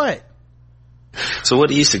tuning what? So what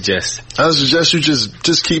do you suggest? I suggest you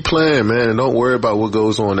just keep playing, man, and don't worry about what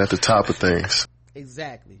goes on at the top of things.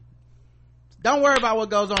 Exactly. Don't worry about what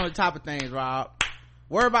goes on at the top of things, Rob.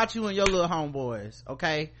 Worry about you and your little homeboys,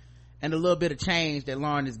 okay? And the little bit of change that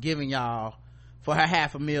Lauren is giving y'all for her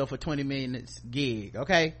 $500,000 for 20 minutes gig,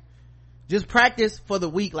 okay? Just practice for the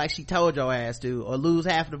week like she told your ass to, or lose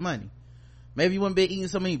half of the money. Maybe you wouldn't be eating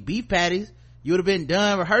so many beef patties. You would have been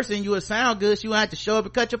done rehearsing. You would sound good. She wouldn't have to show up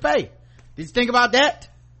and cut your pay. Did you think about that?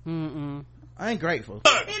 Mm-mm. I ain't grateful.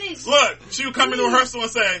 Look, she would come into rehearsal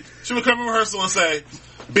and say,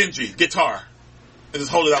 Benji, guitar. And just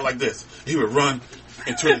hold it out like this. He would run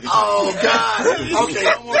and turn the guitar. Oh, God. Okay,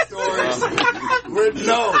 no more stories.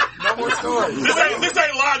 No more stories. This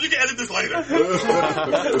ain't live. You can edit this later.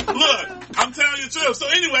 Look, I'm telling you the truth. So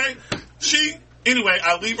anyway,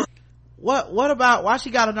 I leave her. What about, why she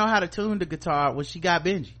gotta know how to tune the guitar when she got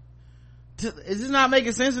Benji? Is this not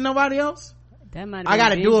making sense to nobody else? That might I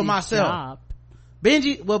gotta do it Benji's myself. job.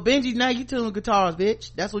 Benji, now you tune guitars,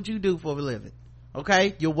 bitch. That's what you do for a living.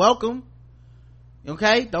 Okay? You're welcome.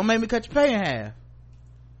 Okay? Don't make me cut your pay in half.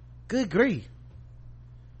 Good grief.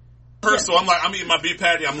 Rehearsal, I'm like, I'm eating my beef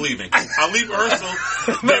patty, I'm leaving. I leave rehearsal,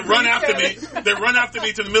 they run after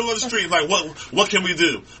me to the middle of the street, like, what can we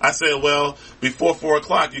do? I said, well, before 4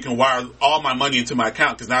 o'clock, you can wire all my money into my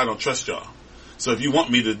account, because now I don't trust y'all. So if you want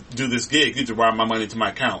me to do this gig, you need to wire my money into my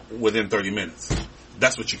account within 30 minutes.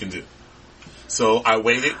 That's what you can do. So I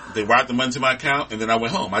waited, they wired the money into my account, and then I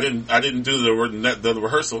went home. I didn't do the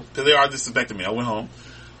rehearsal, because they already suspected me. I went home,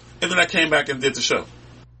 and then I came back and did the show.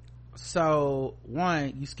 So,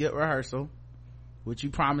 one, you skipped rehearsal, which you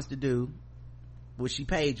promised to do, which she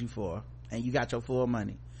paid you for, and you got your full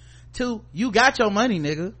money. 2, you got your money,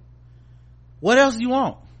 nigga. What else do you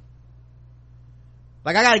want?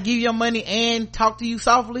 Like, I gotta give you your money and talk to you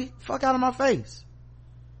softly? Fuck out of my face.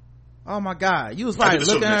 Oh my God. You was probably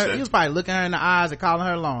looking her in the eyes and calling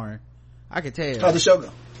her Lauren. I could tell. How'd the show go?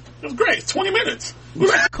 It was great. 20 minutes.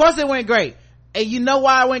 Of course it went great. And you know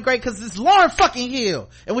why it went great? Cause it's Lauren fucking Hill.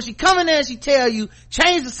 And when she come in there and she tell you,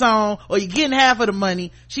 change the song or you're getting half of the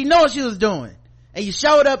money, she know what she was doing. And you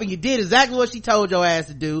showed up and you did exactly what she told your ass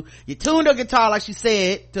to do. You tuned her guitar like she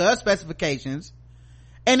said to her specifications.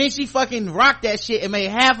 And then she fucking rocked that shit and made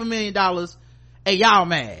 $500,000 and y'all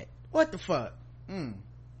mad. What the fuck?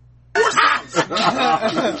 How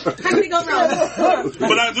did it go wrong?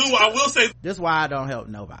 But I will say, this is why I don't help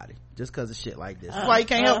nobody. Just cause of shit like this. That's why you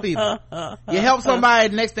can't help people. You help somebody,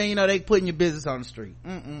 the next thing you know, they putting your business on the street.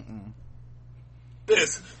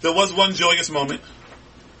 There was one joyous moment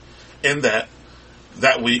in that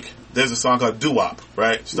week. There's a song called Doo-Wop,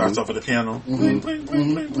 right? Starts off with the piano.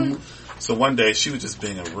 So one day she was just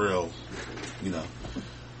being a real,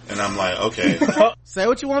 and I'm like, okay. Say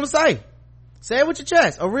what you want to say. Say it with your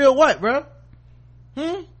chest. A real what, bro?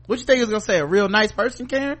 What you think he was gonna say? A real nice person,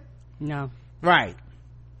 Karen? No. Right.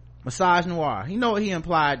 Massage noir. You know what he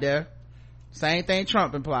implied there. Same thing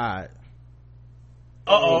Trump implied.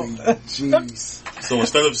 Jeez. So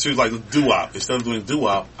instead of, she was like doo-wop. Instead of doing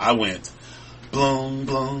doo-wop, I went bloom,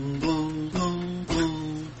 bloom, bloom, bloom,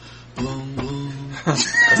 bloom, bloom, bloom.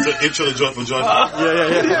 That's the intro to Joyful Joyful.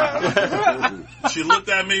 Yeah. She looked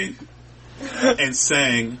at me and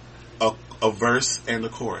sang a verse and a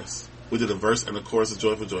chorus. We did a verse and a chorus of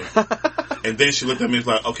Joyful Joyful. And then she looked at me and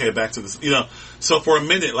was like, okay, back to this. So for a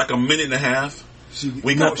minute, like a minute and a half,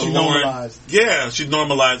 we got the Lauren. Normalized. Yeah, she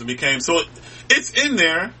normalized and became, so it's in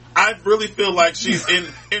there. I really feel like she's in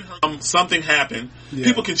her, something happened. Yeah.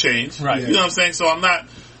 People can change. Right. You know what I'm saying? So I'm not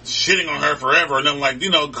shitting on her forever and nothing like,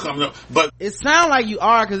 coming up. But it sounds like you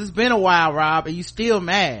are, cause it's been a while, Rob, and you still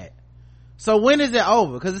mad. So when is it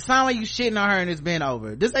over? Cause it sounds like you shitting on her and it's been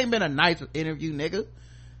over. This ain't been a nice interview, nigga.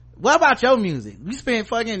 What about your music? We spent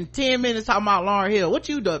fucking 10 minutes talking about Lauryn Hill. What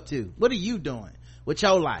you up to? What are you doing with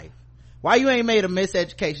your life? Why you ain't made a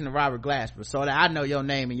miseducation of Robert Glaspin so that I know your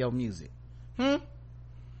name and your music?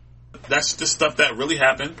 That's the stuff that really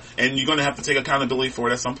happened, and you're gonna have to take accountability for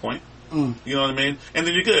it at some point. You know what I mean? And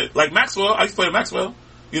then you're good. Like Maxwell, I used to play Maxwell.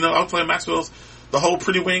 I was playing Maxwell's the whole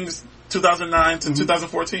Pretty Wings 2009 to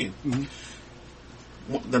 2014.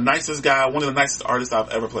 The nicest guy, one of the nicest artists I've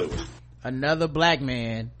ever played with. Another black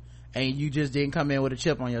man, and you just didn't come in with a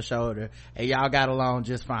chip on your shoulder, and y'all got along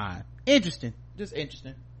just fine. Interesting. Just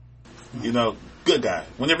interesting. Good guy.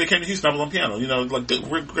 Whenever he came to Houston, I was on piano.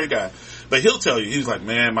 Like great guy. But he'll tell you, he was like,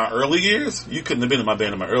 man, my early years, you couldn't have been in my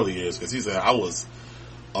band in my early years, because he said I was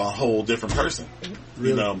a whole different person. Really?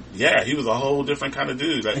 You know, yeah, he was a whole different kind of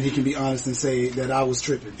dude. Like, and he can be honest and say that I was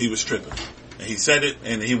tripping. He was tripping. And he said it,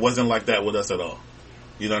 and he wasn't like that with us at all.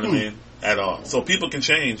 You know what I mean? At all. So people can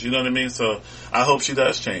change, you know what I mean? So I hope she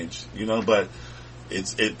does change, you know, but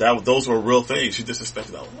those were real things. She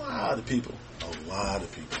disrespected a lot of people. A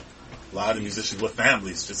lot of musicians with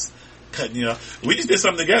families just cutting, you know. We just did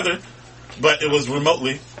something together, but it was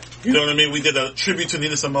remotely. You know what I mean? We did a tribute to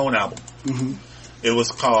Nina Simone album. Mm-hmm. It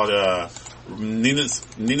was called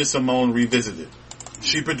Nina Simone Revisited.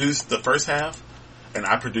 She produced the first half, and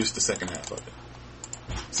I produced the second half of it.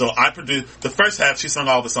 So I produced the first half. She sung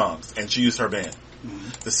all the songs, and she used her band. Mm-hmm.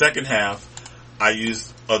 The second half, I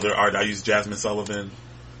used other art. I used Jasmine Sullivan.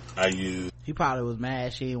 He probably was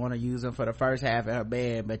mad she didn't want to use him for the first half of her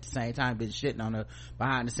band, but at the same time been shitting on her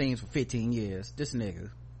behind the scenes for 15 years. This nigga.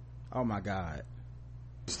 Oh my God.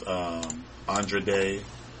 Andre Day.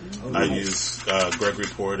 Oh, I used Gregory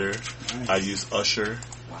Porter. Nice. I used Usher.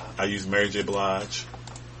 Wow. I used Mary J. Blige.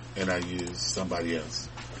 And I used somebody else.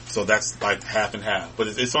 So that's like half and half. But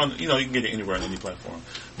it's on, you know, you can get it anywhere on any platform.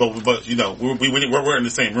 But you know, we're in the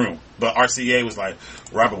same room. But RCA was like,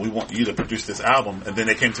 Robert, we want you to produce this album. And then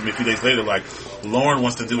they came to me a few days later like, Lauren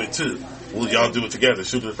wants to do it too. Will y'all do it together?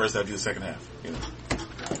 She'll do the first half, do the second half. You know.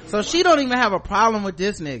 So she don't even have a problem with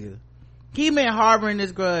this nigga. He been harboring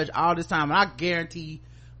this grudge all this time. And I guarantee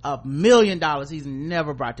 $1 million he's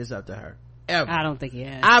never brought this up to her. Ever. I don't think he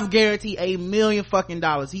has. I've guaranteed $1 million fucking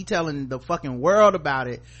dollars. He telling the fucking world about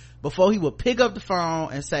it before he would pick up the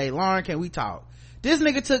phone and say, Lauren, can we talk? This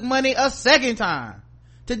nigga took money a second time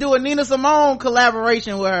to do a Nina Simone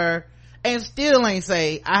collaboration with her and still ain't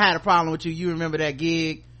say, I had a problem with you. You remember that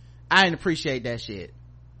gig? I didn't appreciate that shit.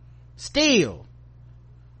 Still.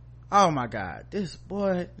 Oh my God. This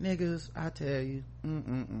boy, niggas, I tell you.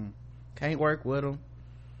 Can't work with him.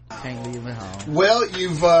 Can't leave him at home. Well,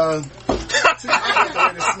 you've this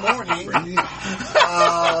morning.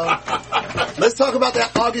 Let's talk about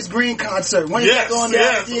that August Green concert. When is that going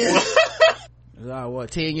down again?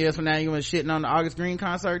 What, 10 years from now you gonna be shitting on the August Green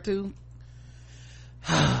concert too?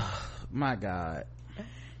 My God.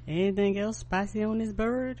 Anything else spicy on this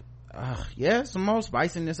bird? Yeah, some more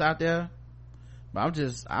spiciness out there. But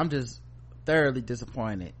I'm just thoroughly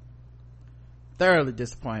disappointed.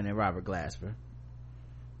 Robert Glasper.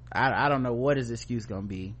 I don't know what his excuse gonna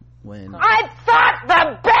be when I thought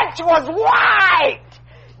the bitch was white.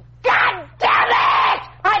 God damn it!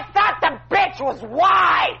 I thought the bitch was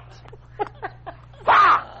white.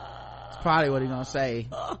 Fuck. It's probably what he gonna say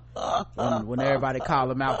when everybody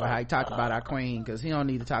call him out for how he talked about our queen, because he don't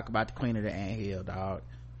need to talk about the queen of the anthill, dog.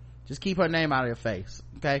 Just keep her name out of your face,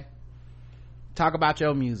 okay? Talk about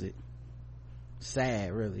your music.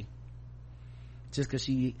 Sad, really. Just cause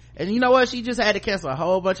and you know what, she just had to cancel a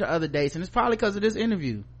whole bunch of other dates, and it's probably because of this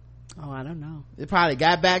interview. Oh, I don't know. It probably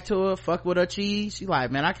got back to her, fucked with her cheese. She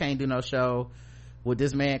like, man, I can't do no show with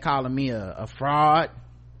this man calling me a fraud,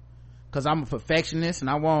 cause I'm a perfectionist and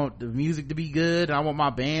I want the music to be good and I want my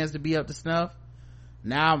bands to be up to snuff.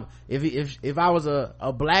 Now if I was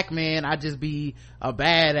a black man, I'd just be a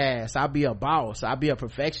badass, I'd be a boss, I'd be a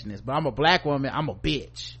perfectionist. But I'm a black woman, I'm a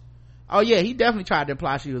bitch. Oh yeah, he definitely tried to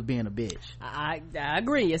imply she was being a bitch. I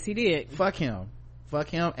agree. Yes, he did. Fuck him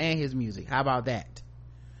and his music. How about that?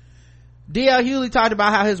 D.L. Hughley talked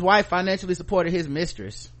about how his wife financially supported his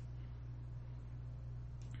mistress.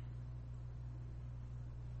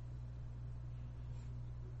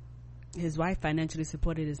 His wife financially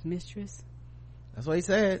supported his mistress? That's what he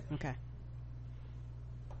said. Okay.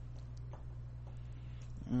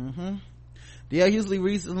 D.L. Hughley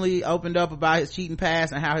recently opened up about his cheating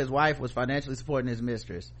past and how his wife was financially supporting his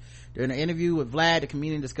mistress. During an interview with Vlad, the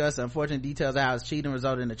comedian discussed the unfortunate details of how his cheating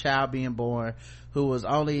resulted in a child being born who was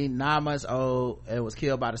only 9 months old and was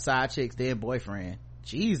killed by the side chick's then boyfriend.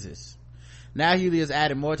 Jesus. Now Hughley has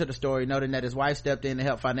added more to the story, noting that his wife stepped in to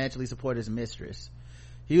help financially support his mistress.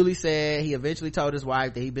 Hughley said he eventually told his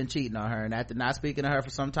wife that he'd been cheating on her, and after not speaking to her for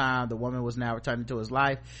some time, the woman was now returning to his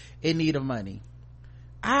life in need of money.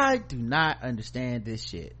 I do not understand this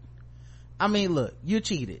shit. I mean, look, you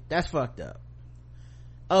cheated. That's fucked up.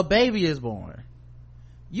 A baby is born.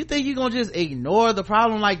 You think you're gonna just ignore the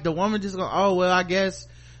problem, like the woman just gonna, oh well, I guess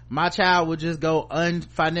my child would just go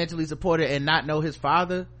unfinancially supported and not know his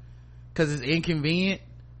father because it's inconvenient?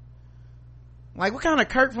 Like, what kind of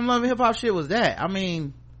Kirk from Love and Hip Hop shit was that? I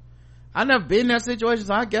mean, I never been in that situation,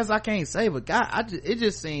 so I guess I can't say, but God, it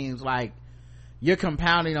just seems like you're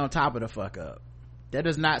compounding on top of the fuck up. That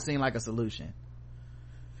does not seem like a solution.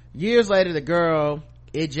 Years later, the girl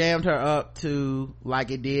it jammed her up to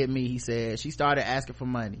like it did me. He said she started asking for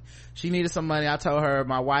money. She needed some money. I told her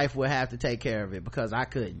my wife would have to take care of it because I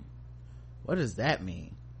couldn't. What does that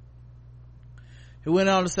mean? He went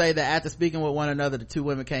on to say that after speaking with one another, the two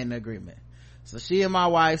women came to agreement. So she and my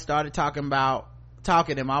wife started talking,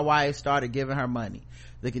 and my wife started giving her money.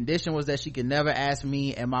 The condition was that she could never ask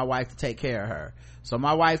me and my wife to take care of her. So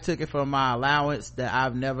my wife took it from my allowance that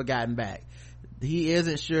I've never gotten back. He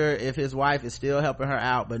isn't sure if his wife is still helping her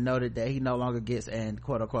out, but noted that he no longer gets an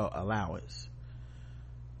quote-unquote allowance.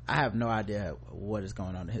 I have no idea what is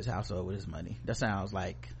going on in his household with his money. That sounds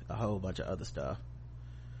like a whole bunch of other stuff.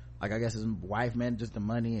 Like, I guess his wife manages the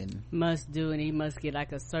money and must do, and he must get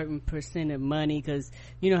like a certain percent of money, because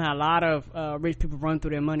you know how a lot of rich people run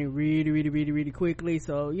through their money really quickly.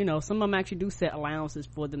 So you know, some of them actually do set allowances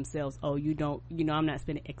for themselves. Oh, you don't, you know, I'm not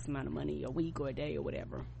spending X amount of money a week or a day or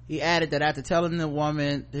whatever. He added that after telling the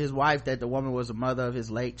woman, his wife, that the woman was the mother of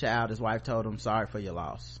his late child, his wife told him, sorry for your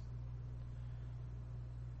loss.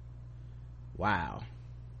 Wow,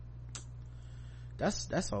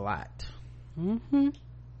 that's a lot.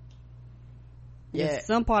 Yeah,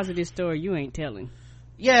 some parts of this story you ain't telling.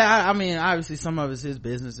 Yeah, I mean, obviously some of it's his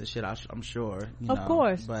business and shit, I'm sure, of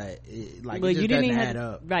course, but it, like, but it just you didn't doesn't even add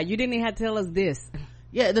up. Right, you didn't even have to tell us this.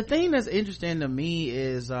 Yeah, the thing that's interesting to me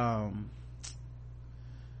is I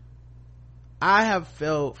have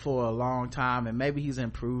felt for a long time, and maybe he's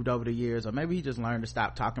improved over the years, or maybe he just learned to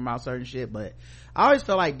stop talking about certain shit, but I always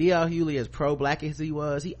felt like D.L. Hughley, as pro-black as he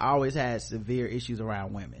was, he always had severe issues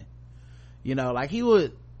around women. You know, like, he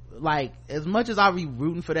would, like, as much as I be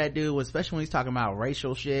rooting for that dude, especially when he's talking about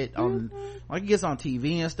racial shit on, like, he gets on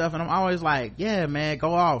TV and stuff, and I'm always like, yeah, man,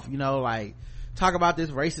 go off, you know, like, talk about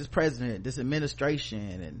this racist president, this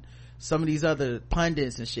administration, and some of these other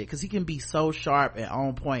pundits and shit, because he can be so sharp and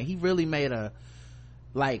on point. He really made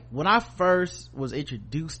like, when I first was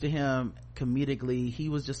introduced to him comedically, he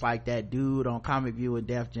was just like that dude on Comic View and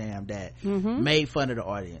Def Jam that made fun of the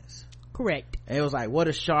audience. Correct. And it was like, what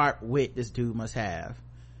a sharp wit this dude must have.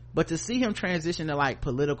 But to see him transition to like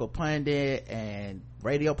political pundit and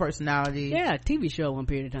radio personality, yeah, TV show one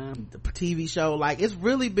period of time, the TV show, like, it's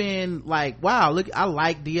really been like, wow, look, I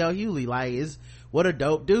like D.L. Hughley, like, what a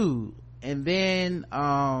dope dude. And then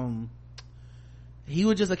he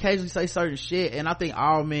would just occasionally say certain shit, and I think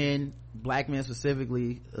all men, black men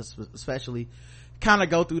specifically, especially, kind of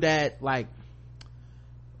go through that like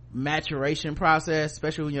maturation process,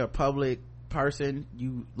 especially when you're a public person.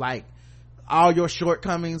 You, like, all your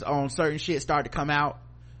shortcomings on certain shit start to come out.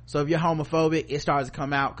 So if you're homophobic, it starts to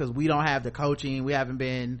come out, because we don't have the coaching, we haven't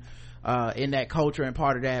been in that culture and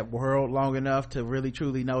part of that world long enough to really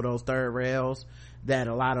truly know those third rails that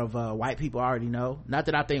a lot of white people already know. Not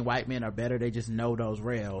that I think white men are better, they just know those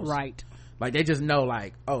rails, right? Like, they just know,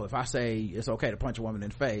 like, oh, if I say it's okay to punch a woman in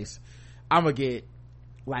the face, I'm gonna get,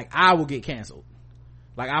 like, I will get canceled,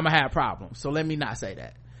 like, I'm gonna have problems, so let me not say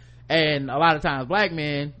that. And a lot of times black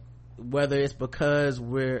men, whether it's because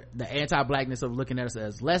we're the anti-blackness of looking at us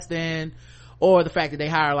as less than, or the fact that they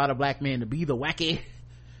hire a lot of black men to be the wacky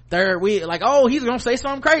third wheel, like, oh, he's gonna say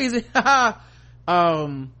something crazy,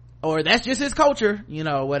 or that's just his culture, you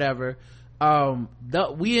know, whatever.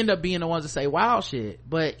 We end up being the ones that say wild shit.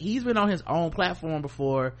 But he's been on his own platform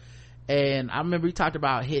before, and I remember he talked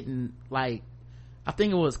about hitting, like, I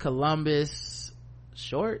think it was Columbus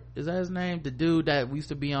Short, is that his name, the dude that used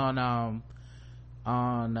to be on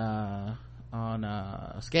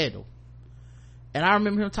Scandal. And I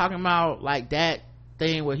remember him talking about, like, that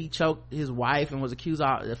thing where he choked his wife and was accused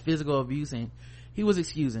of physical abuse, and he was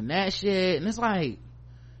excusing that shit. And it's like,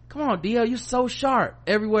 come on, DL, you're so sharp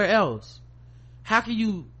everywhere else. How can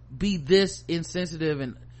you be this insensitive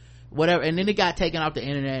and whatever? And then it got taken off the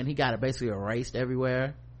internet and he got it basically erased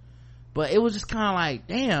everywhere. But it was just kind of like,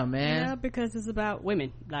 damn, man. Yeah, because it's about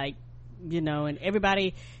women, like, you know, and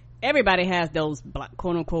everybody has those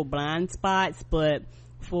quote unquote blind spots, but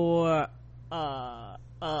for a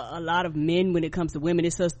lot of men, when it comes to women,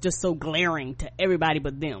 it's just so glaring to everybody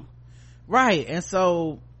but them, right? And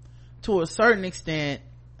so, to a certain extent,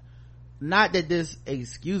 not that this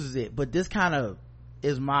excuses it, but this kind of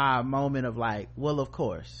is my moment of like, well, of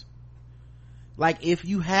course, like, if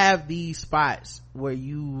you have these spots where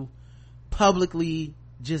you publicly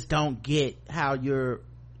just don't get how you're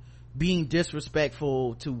being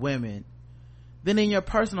disrespectful to women, then in your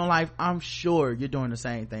personal life, I'm sure you're doing the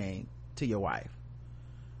same thing to your wife.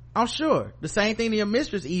 I'm sure the same thing to your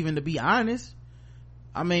mistress, even, to be honest.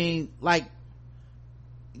 I mean, like,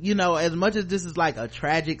 you know, as much as this is like a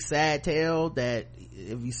tragic, sad tale that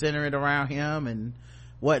if you center it around him and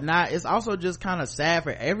whatnot. It's also just kind of sad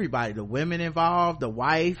for everybody, the women involved, the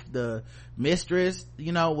wife, the mistress,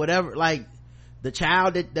 you know, whatever, like the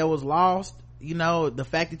child that was lost, you know, the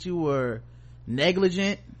fact that you were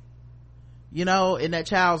negligent, you know, in that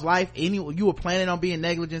child's life. You were planning on being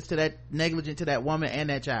negligent to that woman and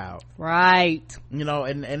that child, right? You know,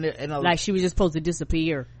 and like she was just supposed to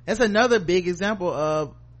disappear. That's another big example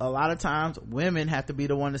of a lot of times women have to be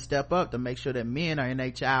the one to step up to make sure that men are in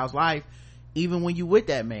their child's life, even when you with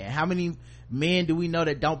that man. How many men do we know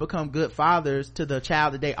that don't become good fathers to the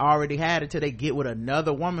child that they already had until they get with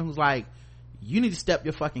another woman who's like, you need to step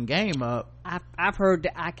your fucking game up? I've heard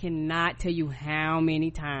that. I cannot tell you how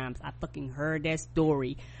many times I fucking heard that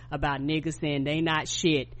story about niggas saying they not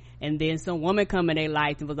shit, and then some woman come in their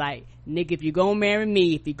life and was like, nigga, if you gonna marry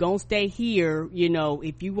me, if you gonna stay here, you know,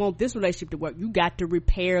 if you want this relationship to work, you got to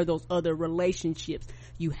repair those other relationships.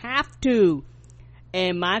 You have to.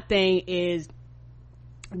 And my thing is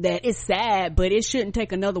that it's sad, but it shouldn't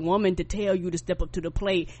take another woman to tell you to step up to the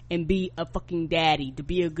plate and be a fucking daddy, to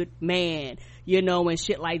be a good man, you know, and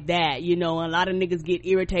shit like that. You know, a lot of niggas get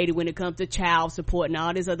irritated when it comes to child support and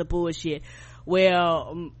all this other bullshit.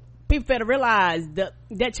 Well, people better realize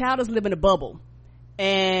that child is living a bubble,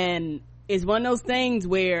 and it's one of those things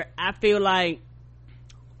where I feel like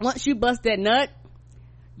once you bust that nut,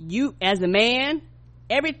 you as a man,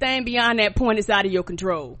 everything beyond that point is out of your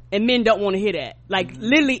control, and men don't want to hear that. Like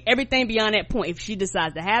literally everything beyond that point, if she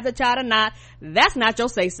decides to have the child or not, that's not your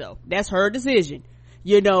say so, that's her decision.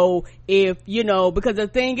 You know, if you know, because the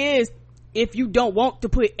thing is, if you don't want to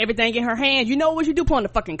put everything in her hands, you know what you do, put on the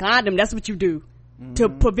fucking condom. That's what you do to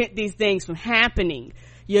prevent these things from happening,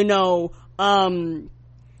 you know. And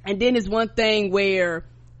then there's one thing where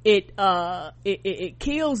it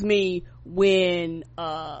kills me when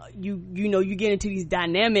you know, you get into these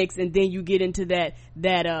dynamics, and then you get into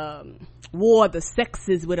that war of the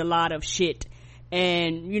sexes with a lot of shit.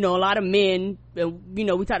 And you know, a lot of men, you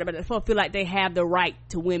know, we talked about that before, feel like they have the right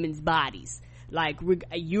to women's bodies. Like,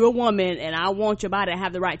 you're a woman and I want your body, to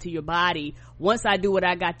have the right to your body. Once I do what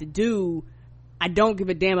I got to do, I don't give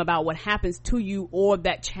a damn about what happens to you or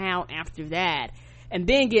that child after that. And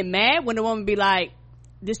then get mad when the woman be like,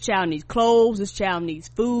 this child needs clothes, this child needs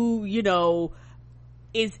food, you know.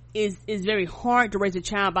 It's very hard to raise a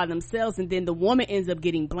child by themselves, and then the woman ends up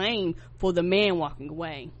getting blamed for the man walking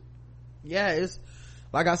away. Yeah, it's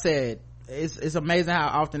like I said, it's amazing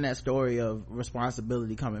how often that story of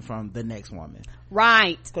responsibility coming from the next woman,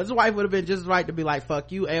 right? Because the wife would have been just right to be like,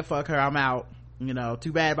 fuck you and fuck her, I'm out, you know,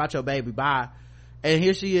 too bad about your baby, bye. And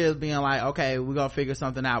here she is being like, okay, we're gonna figure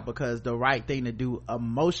something out, because the right thing to do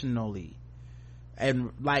emotionally.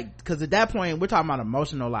 And like, because at that point we're talking about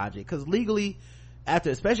emotional logic, because legally,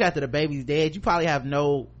 especially after the baby's dead, you probably have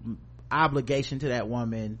no obligation to that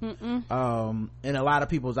woman in a lot of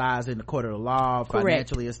people's eyes, in the court of the law,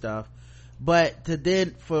 financially and stuff. But to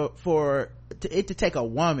then for it to take a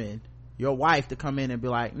woman, your wife, to come in and be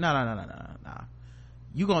like, no,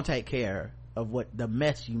 you gonna take care of what the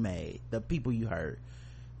mess you made, the people you hurt.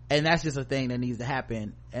 And that's just a thing that needs to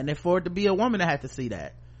happen. And for it to be a woman that had to see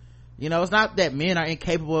that, you know, it's not that men are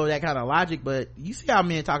incapable of that kind of logic, but you see how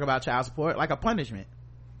men talk about child support like a punishment.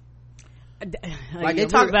 Like, they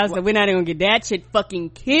talk about, so we're not even gonna get that shit. Fucking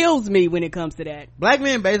kills me when it comes to that. Black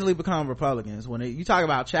men basically become Republicans when you talk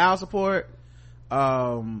about child support.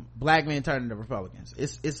 Black men turn into Republicans.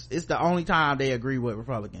 It's the only time they agree with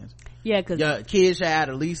Republicans. Yeah, because your kids should have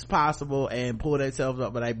the least possible and pull themselves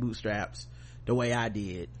up by their bootstraps the way I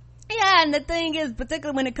did. Yeah, and the thing is,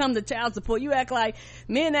 particularly when it comes to child support,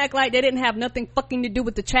 men act like they didn't have nothing fucking to do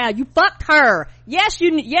with the child. You fucked her. Yes,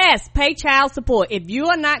 pay child support. If you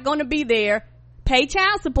are not going to be there, pay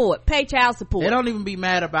child support. They don't even be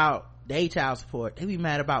mad about their child support. They be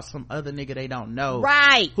mad about some other nigga they don't know,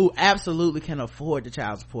 right, who absolutely can afford the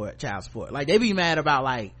child support. Like, they be mad about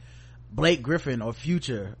like Blake Griffin or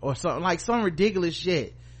Future or something, like some ridiculous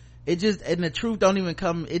shit. It just, and the truth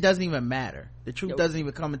it doesn't even matter. The truth doesn't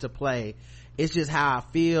even come into play. It's just how I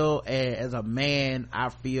feel, and as a man, I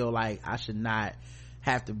feel like I should not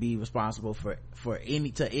have to be responsible for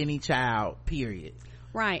any child, period.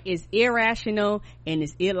 Right. It's irrational and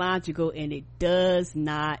it's illogical, and it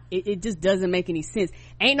just doesn't make any sense.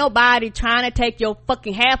 Ain't nobody trying to take your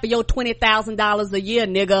fucking half of your $20,000 a year,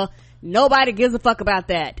 nigga. Nobody gives a fuck about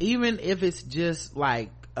that. Even if it's just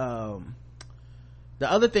like,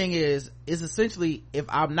 the other thing is essentially, if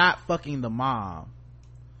I'm not fucking the mom,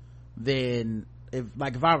 then if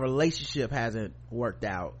our relationship hasn't worked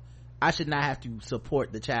out, I should not have to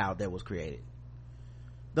support the child that was created.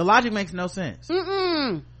 The logic makes no sense.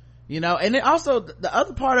 You know. And then also, the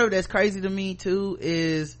other part of it that's crazy to me too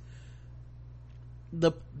is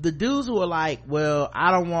the dudes who are like, well,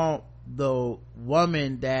 I don't want the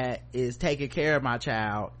woman that is taking care of my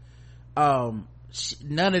child, none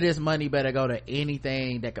of this money better go to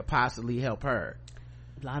anything that could possibly help her.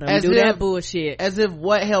 A lot of them do that bullshit. As if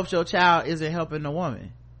what helps your child isn't helping the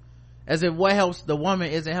woman. As if what helps the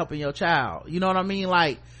woman isn't helping your child. You know what I mean?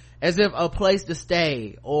 Like, as if a place to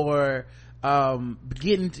stay, or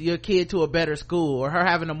getting your kid to a better school, or her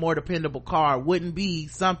having a more dependable car wouldn't be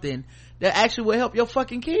something that actually would help your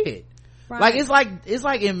fucking kid. Right. It's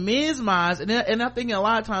like in men's minds, and I think a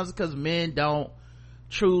lot of times it's because men don't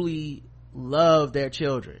truly love their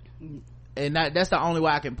children, and that's the only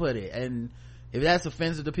way I can put it. And if that's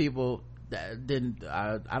offensive to people, then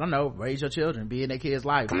I don't know, raise your children, be in their kids'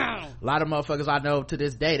 life. A lot of motherfuckers I know to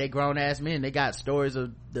this day, they grown ass men, they got stories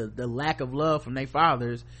of the lack of love from their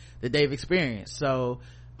fathers that they've experienced. So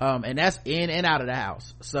and that's in and out of the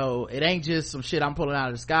house. So it ain't just some shit I'm pulling out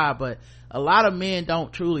of the sky, but a lot of men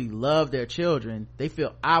don't truly love their children. They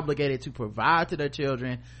feel obligated to provide to their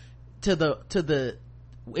children, to the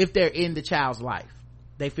if they're in the child's life,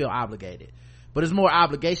 they feel obligated. But it's more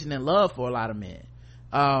obligation than love for a lot of men,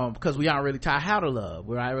 because we aren't really taught how to love.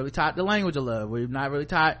 We're not really taught the language of love. We're not really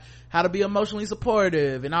taught how to be emotionally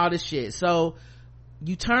supportive and all this shit. So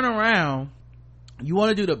you turn around, you want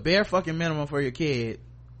to do the bare fucking minimum for your kid,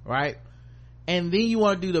 right? And then you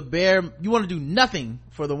want to do nothing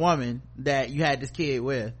for the woman that you had this kid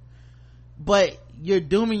with, but you're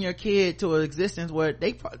dooming your kid to an existence where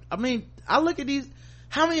I look at these,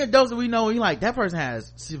 how many adults do we know and you're like, that person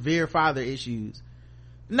has severe father issues?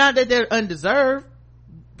 Not that they're undeserved,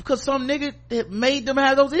 because some nigga made them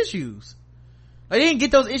have those issues. They didn't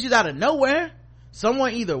get those issues out of nowhere.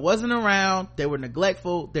 Someone either wasn't around, they were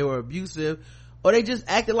neglectful, they were abusive, or they just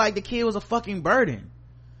acted like the kid was a fucking burden.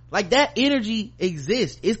 Like, that energy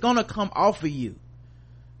exists. It's gonna come off of you.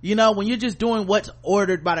 You know, when you're just doing what's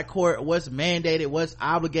ordered by the court, what's mandated, what's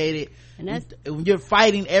obligated, and when you're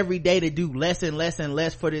fighting every day to do less and less and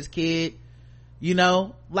less for this kid, you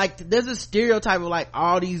know, like, there's a stereotype of like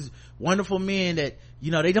all these wonderful men that,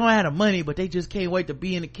 you know, they don't have the money, but they just can't wait to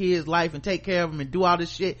be in the kid's life and take care of them and do all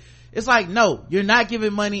this shit. It's like, no, you're not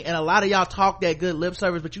giving money, and a lot of y'all talk that good lip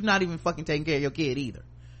service, but you're not even fucking taking care of your kid either.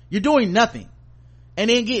 You're doing nothing. And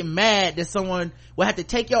then get mad that someone will have to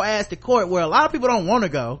take your ass to court, where a lot of people don't want to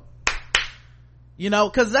go, you know,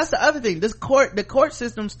 because that's the other thing. The court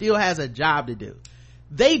system still has a job to do.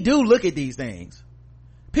 They do look at these things.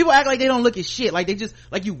 People act like they don't look at shit. Like, they just,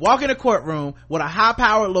 like, you walk in a courtroom with a high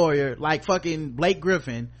powered lawyer like fucking Blake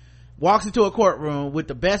Griffin walks into a courtroom with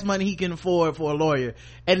the best money he can afford for a lawyer,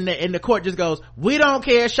 and the court just goes, we don't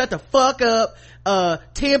care, shut the fuck up,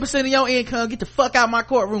 10% of your income, get the fuck out my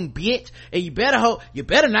courtroom, bitch, and you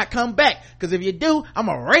better not come back, because if you do, I'm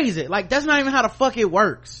gonna raise it. Like, that's not even how the fuck it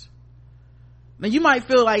works. Now, you might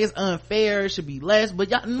feel like it's unfair, it should be less, but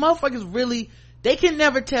y'all motherfuckers really, they can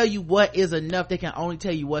never tell you what is enough, they can only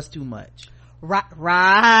tell you what's too much.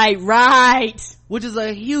 Right. Which is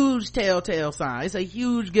a huge telltale sign. It's a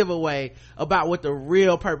huge giveaway about what the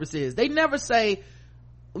real purpose is. They never say,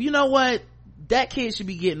 you know what, that kid should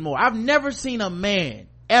be getting more. I've never seen a man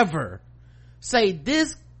ever say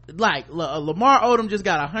this, like, Lamar Odom just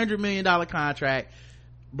got $100 million contract.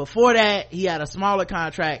 Before that, he had a smaller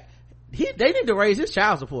contract. They need to raise his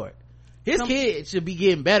child support. His kid should be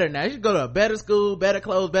getting better now. He should go to a better school, better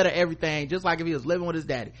clothes, better everything, just like if he was living with his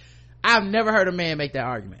daddy. I've never heard a man make that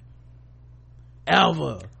argument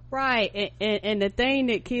ever. Right. And the thing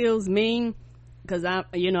that kills me, because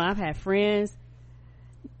I've had friends,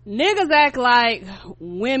 niggas act like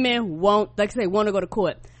women want to go to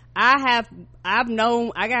court. I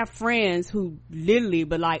got friends who literally,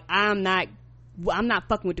 but like, I'm not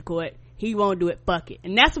fucking with the court, he won't do it, fuck it.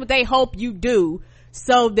 And that's what they hope you do,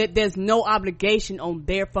 so that there's no obligation on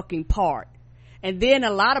their fucking part. And then a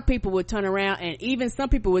lot of people would turn around, and even some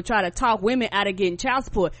people would try to talk women out of getting child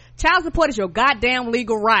support. Child support is your goddamn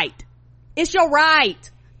legal right. It's your right.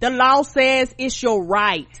 The law says it's your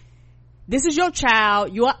right. This is your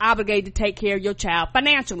child. You are obligated to take care of your child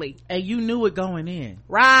financially. And you knew it going in.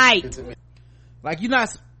 Right. Like, you're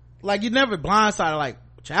not, like, you never blindsided like,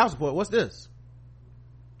 child support, what's this?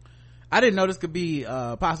 I didn't know this could be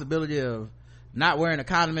a possibility of not wearing a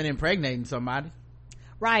condom and impregnating somebody.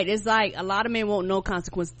 Right. It's like a lot of men want no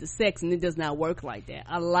consequences to sex, and it does not work like that.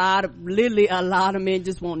 A lot of men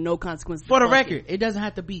just want no consequences. For the record, it doesn't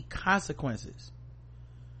have to be consequences.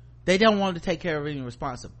 They don't want to take care of any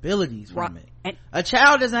responsibilities from it. And a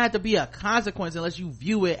child doesn't have to be a consequence unless you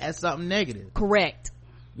view it as something negative. Correct.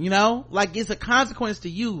 You know, like, it's a consequence to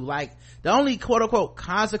you. Like, the only quote unquote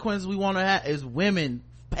consequences we want to have is women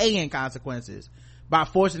paying consequences by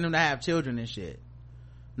forcing them to have children and shit.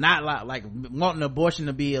 not like wanting abortion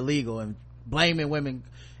to be illegal and blaming women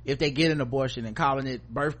if they get an abortion and calling it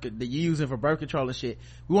they using for birth control and shit.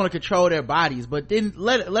 We want to control their bodies, but then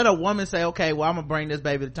let a woman say, okay, well, I'm gonna bring this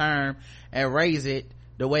baby to term and raise it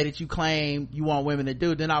the way that you claim you want women to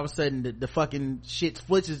do. Then all of a sudden the fucking shit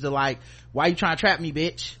switches to like, why you trying to trap me,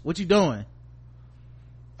 bitch? What you doing?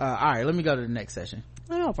 All right, let me go to the next session.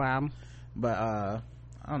 No problem. But I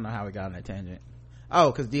don't know how we got on that tangent.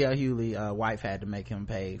 Oh, because D.L. Hughley wife had to make him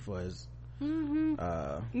pay for his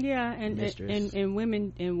mistress. and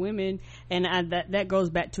women and that goes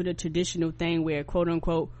back to the traditional thing where quote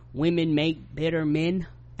unquote women make better men.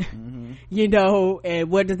 You know, and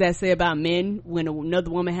what does that say about men when another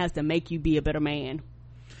woman has to make you be a better man?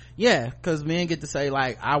 Yeah, because men get to say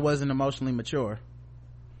like, I wasn't emotionally mature,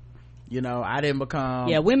 you know, I didn't become.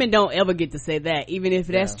 Yeah, women don't ever get to say that, even if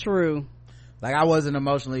that's true. Like, I wasn't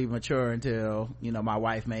emotionally mature until, you know, my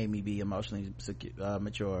wife made me be emotionally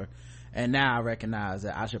mature, and now I recognize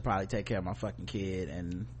that I should probably take care of my fucking kid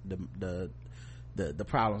and the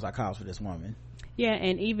problems I cause for this woman. Yeah,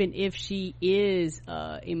 and even if she is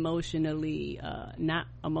emotionally not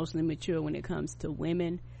emotionally mature when it comes to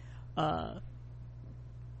women,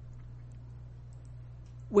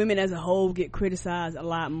 women as a whole get criticized a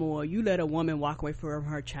lot more. You let a woman walk away from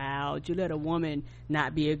her child, you let a woman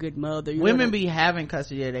not be a good mother, women be having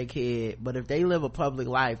custody of their kid, but if they live a public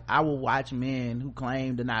life, I will watch men who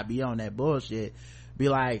claim to not be on that bullshit be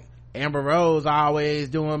like, Amber Rose always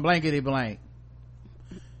doing blankety blank,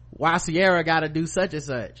 why Sierra gotta do such and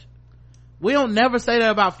such. We don't never say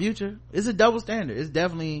that about Future. It's a double standard. It's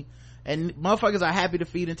definitely, and motherfuckers are happy to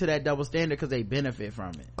feed into that double standard because they benefit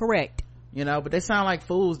from it. Correct. You know, but they sound like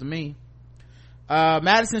fools to me.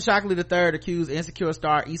 Madison Shockley III accused Insecure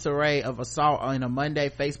star Issa Rae of assault in a Monday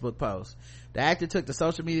Facebook post. The actor took to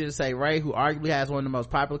social media to say Rae, who arguably has one of the most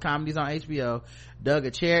popular comedies on HBO, dug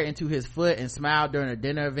a chair into his foot and smiled during a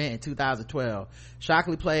dinner event in 2012.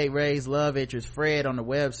 Shockley played Rae's love interest Fred on the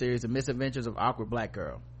web series The Misadventures of Awkward Black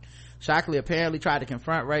Girl. Shockley apparently tried to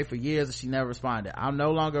confront Rae for years and she never responded. I'm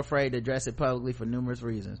no longer afraid to address it publicly for numerous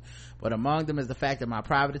reasons, but among them is the fact that my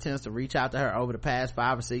private attempts to reach out to her over the past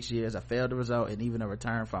 5 or 6 years have failed to result in even a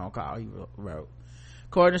return phone call, he wrote.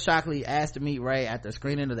 According to Shockley, asked to meet Rae at the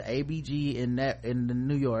screening of the ABG in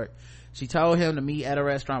New York. She told him to meet at a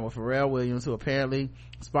restaurant with Pharrell Williams, who apparently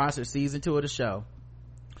sponsored season 2 of the show.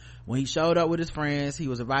 When he showed up with his friends, he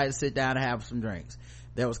was invited to sit down and have some drinks.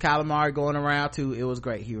 There was calamari going around too. It was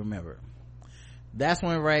great, he remembered. That's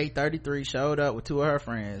when Rae, 33, showed up with 2 of her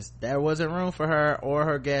friends. There wasn't room for her or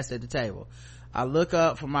her guests at the table. I look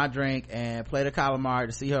up for my drink and play the calamari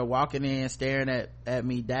to see her walking in, staring at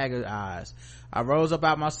me dagger eyes. I rose up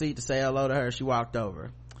out my seat to say hello to her. She walked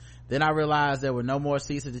over. Then I realized there were no more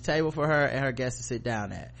seats at the table for her and her guests to sit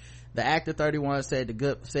down at. The actor, 31, said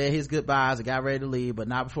his goodbyes and got ready to leave, but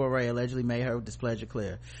not before Rae allegedly made her displeasure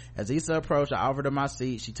clear. As Issa approached, I offered her my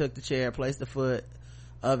seat. She took the chair, placed the foot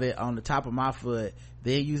of it on the top of my foot,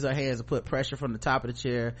 then used her hands to put pressure from the top of the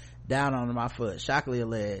chair down onto my foot, Shockley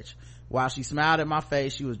alleged. While she smiled at my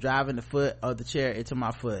face, she was driving the foot of the chair into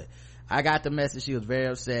my foot. I got the message she was very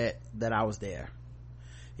upset that I was there.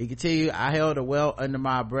 He continued, I held a well under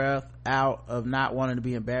my breath out of not wanting to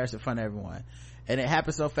be embarrassed in front of everyone. And it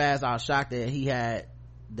happened so fast, I was shocked that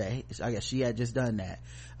I guess she had just done that.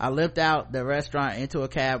 I limped out the restaurant into a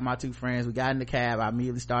cab with my 2 friends. We got in the cab. I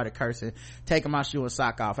immediately started cursing, taking my shoe and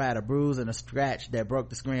sock off. I had a bruise and a scratch that broke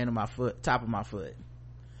the screen of my foot, top of my foot.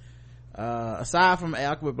 Aside from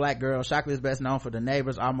Awkward Black Girl, Shockley is best known for The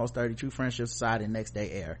Neighbors, Almost 30, True Friendship Society, and Next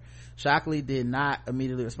Day Air. Shockley did not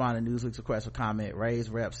immediately respond to Newsweek's request for comment. Rae's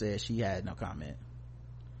rep said she had no comment.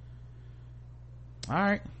 All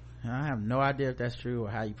right, I have no idea if that's true or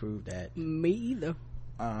how you prove that. Me either.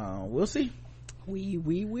 We'll see. We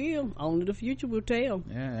will. Only the future will tell.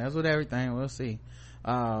 Yeah, that's with everything. We'll see.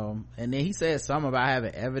 And then he said something about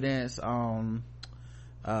having evidence on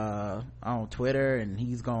Twitter, and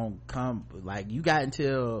he's gonna come, like, you got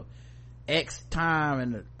until X time,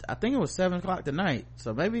 and I think it was 7:00 tonight,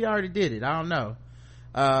 so maybe he already did it, I don't know.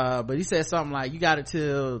 But he said something like, you got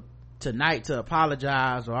until tonight to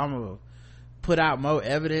apologize, or I'm gonna put out more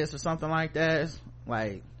evidence or something like that. It's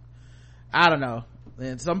like, I don't know.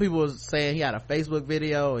 And some people was saying he had a Facebook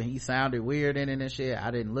video and he sounded weird in it and shit.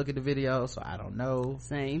 I didn't look at the video, so I don't know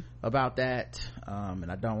about that,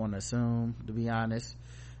 and I don't want to assume, to be honest.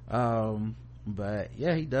 But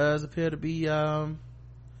yeah, he does appear to be kind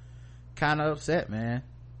of upset, man.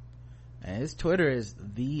 And his Twitter is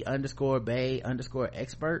 _Bay_expert.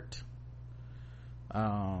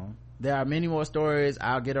 There are many more stories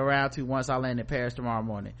I'll get around to once I land in Paris tomorrow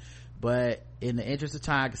morning. but in the interest of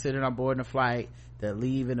time, considering I'm boarding a flight that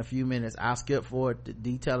leave in a few minutes, I'll skip forward to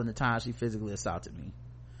detailing the time she physically assaulted me.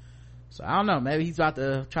 So I don't know, maybe he's about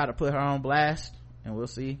to try to put her on blast, and we'll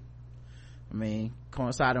see. I mean,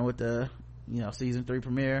 coinciding with the season 3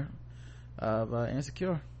 premiere of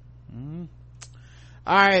Insecure.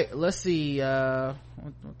 All right, let's see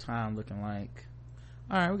what time looking like.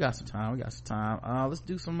 All right, we got some time. Let's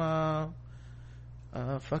do some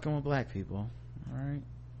fucking with black people. All right,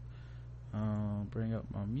 bring up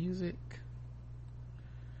my music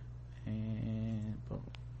and boom.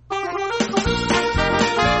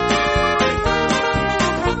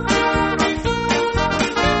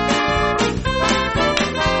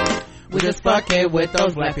 We're just fucking with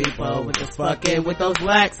those black people. We're just fucking with those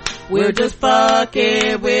blacks. We're just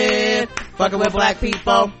fucking with black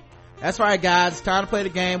people. That's right, guys. It's time to play the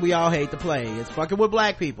game we all hate to play. It's fucking with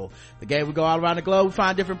black people. The game we go all around the globe. We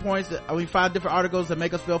find different we find different articles that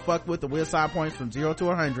make us feel fucked with, and we'll assign points from 0 to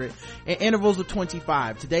 100 in intervals of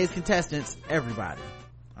 25. Today's contestants, everybody.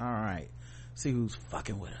 All right. See who's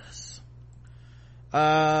fucking with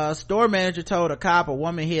us. Store manager told a cop a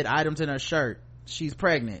woman hid items in her shirt. She's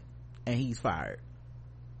pregnant, and he's fired.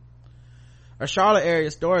 A Charlotte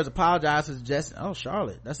area store has apologized for suggesting, oh,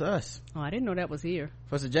 Charlotte, that's us. Oh, I didn't know that was here.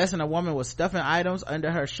 For suggesting a woman was stuffing items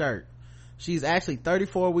under her shirt. She's actually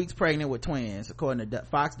 34 weeks pregnant with twins, according to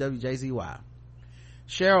Fox WJZY.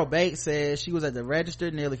 Cheryl Bates says she was at the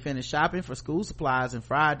register, nearly finished shopping for school supplies on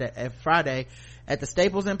Friday at the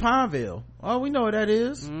Staples in Pineville. Oh, we know what that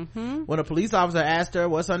is. Mm-hmm. When a police officer asked her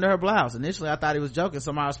what's under her blouse, initially I thought he was joking,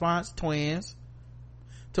 so my response, twins.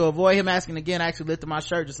 To avoid him asking again, I actually lifted my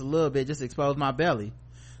shirt just a little bit, just to expose my belly,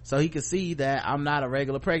 so he could see that I'm not a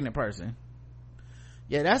regular pregnant person.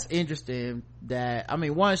 Yeah, that's interesting. That, I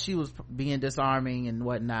mean, one, she was being disarming and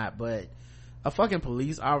whatnot, but a fucking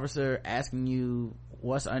police officer asking you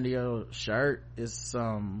what's under your shirt is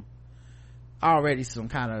already some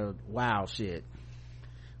kind of wild shit.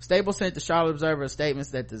 Staples sent the Charlotte Observer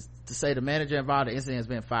statements that to say the manager involved in the incident has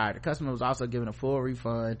been fired. The customer was also given a full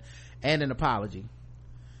refund and an apology.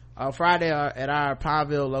 Friday at our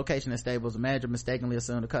Pineville location at Staples, the manager mistakenly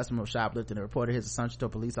assumed the customer was shoplifting and reported his assumption to a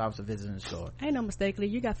police officer visiting the store. Ain't no mistakenly,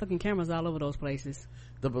 you got fucking cameras all over those places.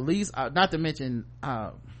 The police, not to mention,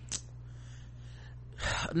 not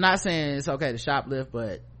saying it's okay to shoplift,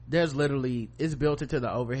 but there's literally, it's built into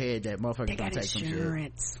the overhead that motherfuckers don't take some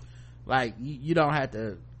shit. Like, you don't have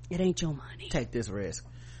to, it ain't your money, take this risk.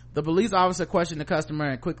 The police officer questioned the customer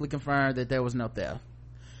and quickly confirmed that there was no theft.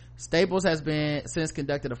 Staples has been since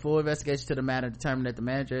conducted a full investigation to the matter, determined that the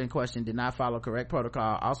manager in question did not follow correct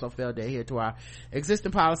protocol, also failed to adhere to our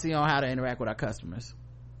existing policy on how to interact with our customers.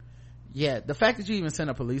 Yeah, the fact that you even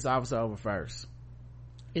sent a police officer over first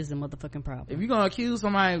is the motherfucking problem. If you're gonna accuse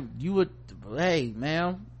somebody, you would, hey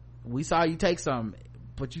ma'am, we saw you take something,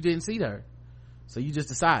 but you didn't see her, so you just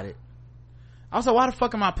decided. Also, why the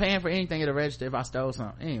fuck am I paying for anything at a register if I stole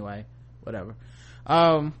something? Anyway, whatever.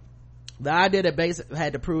 The idea that Bates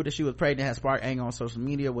had to prove that she was pregnant has sparked anger on social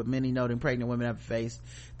media, with many noting pregnant women have faced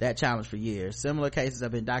that challenge for years. Similar cases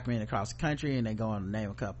have been documented across the country, and they go on to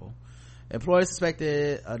name a couple. Employees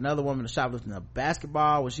suspected another woman of shoplifting a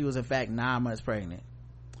basketball when she was in fact 9 months pregnant.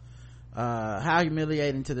 How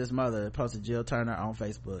humiliating to this mother, posted Jill Turner on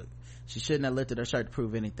Facebook. She shouldn't have lifted her shirt to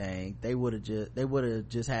prove anything. They would have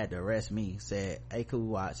just had to arrest me, said Aku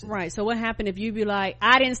Watson. Right, so what happened if you be like,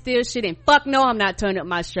 I didn't steal shit and fuck no, I'm not turning up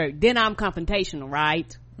my shirt. Then I'm confrontational,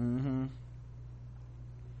 right? Mm-hmm.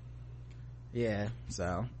 Yeah,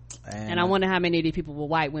 so. And I wonder how many of these people were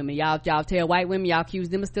white women. Y'all tell white women, y'all accuse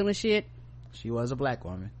them of stealing shit? She was a black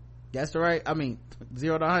woman. That's the right, 0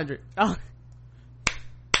 to 100. Oh.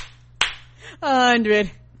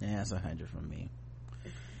 100. Yeah, that's 100 from me.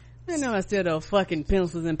 I know I still those fucking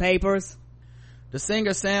pencils and papers. The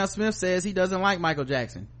singer Sam Smith says he doesn't like Michael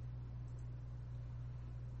Jackson.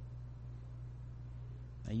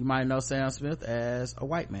 And you might know Sam Smith as a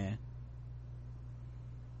white man.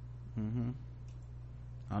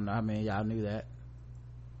 I don't know how many of y'all knew that,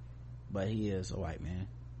 but he is a white man.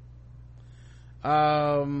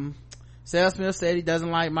 Sam Smith said he doesn't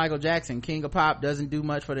like Michael Jackson. King of Pop doesn't do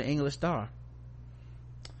much for the English star.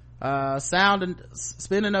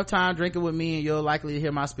 Spend enough time drinking with me and you'll likely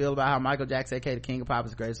hear my spiel about how Michael Jackson, aka the King of Pop,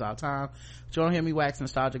 is the greatest of all time. But you won't hear me wax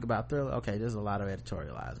nostalgic about Thriller. Okay, there's a lot of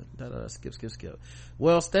editorializing. Skip.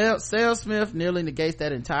 Well, Sam Smith nearly negates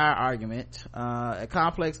that entire argument. As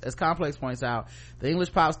Complex points out, the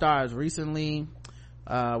English pop star was recently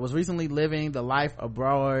living the life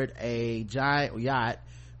aboard a giant yacht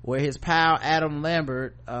where his pal Adam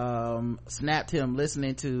Lambert snapped him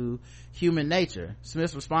listening to Human Nature.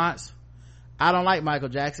 Smith's response: I don't like Michael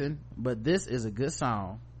Jackson, but this is a good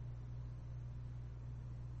song.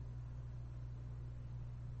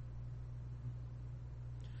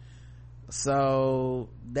 So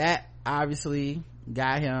that obviously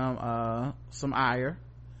got him some ire,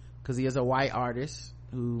 because he is a white artist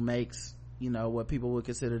who makes, you know, what people would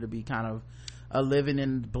consider to be kind of a living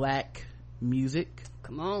in black music.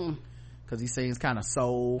 Come on. Because he sings kind of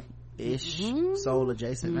soul-ish, soul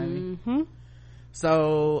adjacent maybe.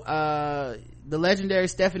 So the legendary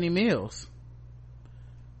Stephanie Mills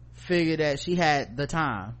figured that she had the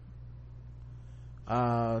time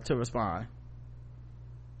to respond.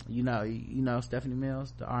 You know Stephanie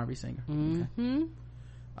Mills, the R&B singer. Okay.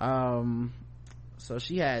 So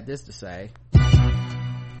she had this to say.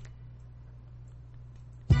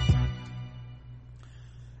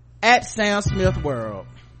 At Sam Smith World,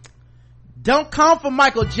 don't come for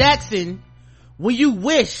Michael Jackson when you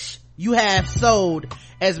wish you have sold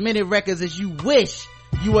as many records as you wish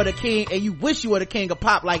you were the king, and you wish you were the king of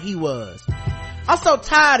pop like he was. I'm so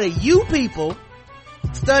tired of you people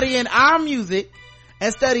studying our music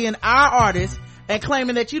and studying our artists and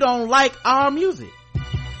claiming that you don't like our music.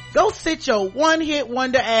 Go sit your one-hit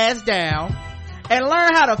wonder ass down and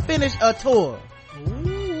learn how to finish a tour.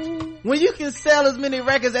 When you can sell as many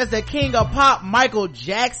records as the king of pop, Michael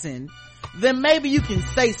Jackson, then maybe you can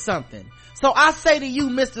say something. So I say to you,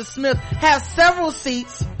 Mr. Smith, have several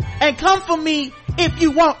seats and come for me if you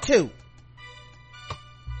want to.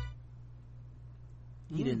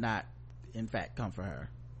 He did not, in fact, come for her,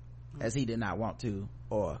 as he did not want to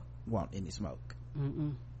or want any smoke.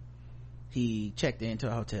 He checked into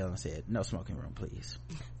a hotel and said, no smoking room, please.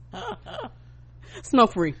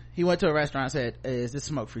 Smoke free. He went to a restaurant and said, is this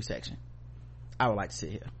smoke free section? I would like to sit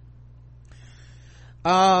here.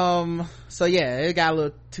 So yeah, it got a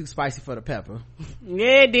little too spicy for the pepper.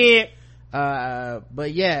 Yeah, it did.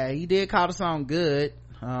 But yeah, he did call the song good.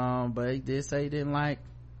 But he did say he didn't like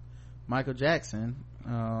Michael Jackson.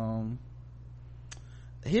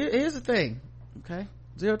 Here's the thing. Okay.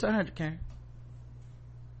 0 to 100, Karen.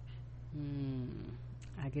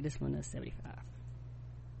 I give this one a 75.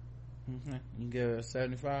 You give it a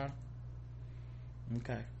 75?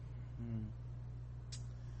 Okay.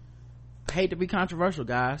 I hate to be controversial,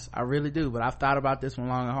 guys. I really do, but I've thought about this one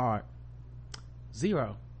long and hard.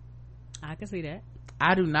 0. I can see that.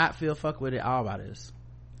 I do not feel fuck with it all by this.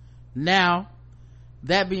 Now,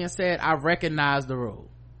 that being said, I recognize the rule.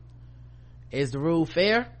 Is the rule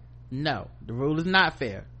fair? No, the rule is not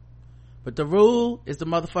fair. But the rule is the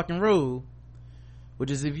motherfucking rule,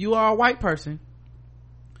 which is if you are a white person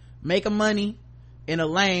making money in a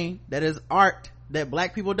lane that is art that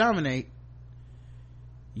black people dominate,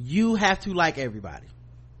 you have to like everybody.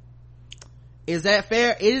 Is that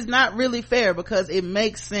fair? It is not really fair, because it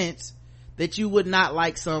makes sense that you would not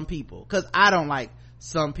like some people, because I don't like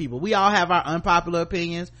some people. We all have our unpopular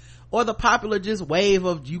opinions, or the popular just wave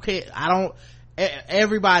of you can't, I don't,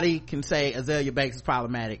 everybody can say Azalea Banks is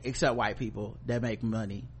problematic except white people that make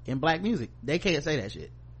money in black music. They can't say that shit.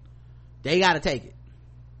 They gotta take it.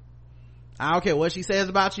 I don't care what she says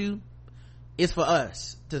about you. It's for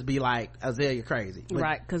us to be like, Azalea crazy.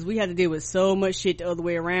 Right, because we had to deal with so much shit the other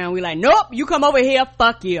way around. We like, nope, you come over here,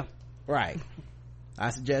 fuck you. Right. I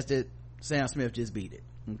suggested Sam Smith just beat it.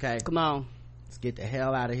 Okay, come on, let's get the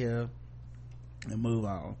hell out of here and move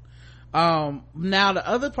on. Now the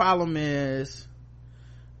other problem is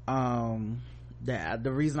that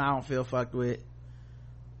the reason I don't feel fucked with,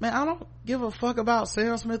 man, I don't give a fuck about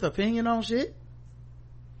Sam Smith's opinion on shit.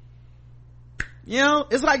 You know,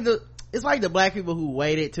 it's like the black people who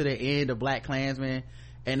waited to the end of Black Klansman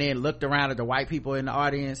and then looked around at the white people in the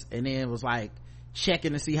audience and then was like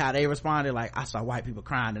checking to see how they responded. Like, I saw white people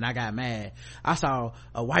crying and I got mad. I saw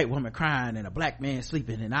a white woman crying and a black man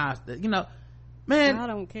sleeping, and man, I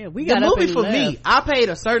don't care. We got the movie for me. I paid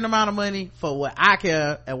a certain amount of money for what I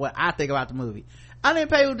care and what I think about the movie. I didn't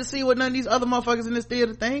pay to see what none of these other motherfuckers in this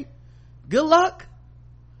theater think. Good luck.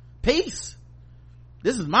 Peace.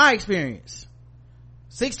 This is my experience.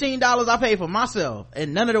 $16 I pay for myself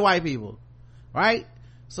and none of the white people, right?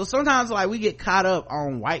 So sometimes like we get caught up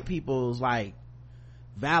on white people's like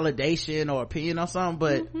validation or opinion or something,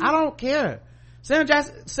 but I don't care. Sam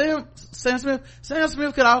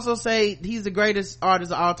Smith could also say he's the greatest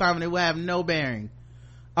artist of all time and it will have no bearing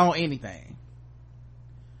on anything.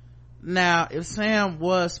 Now, if Sam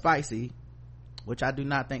was spicy, which I do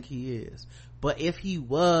not think he is, but if he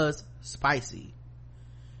was spicy,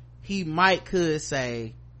 he could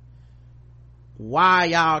say, why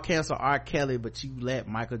y'all cancel R. Kelly but you let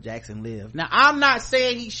Michael Jackson live? Now, I'm not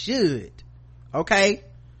saying he should, okay?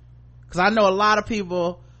 Because I know a lot of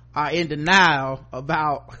people are in denial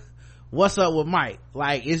about what's up with Mike?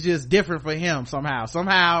 Like, it's just different for him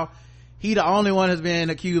somehow he the only one has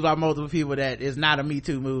been accused by multiple people that it's not a Me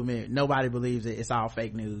Too movement. Nobody believes it. It's all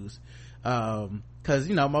fake news. Cause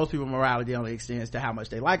most people morality only extends to how much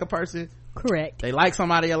they like a person. Correct. They like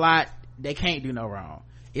somebody a lot, they can't do no wrong.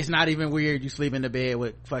 It's not even weird you sleep in the bed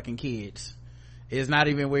with fucking kids. It's not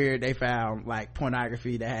even weird they found like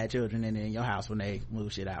pornography that had children in it in your house when they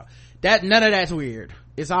moved shit out. None of that's weird.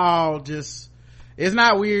 It's all just, it's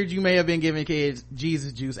not weird you may have been giving kids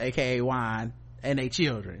Jesus juice, aka wine, and they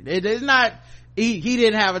children. It's not, he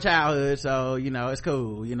didn't have a childhood, so it's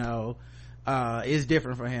cool. It's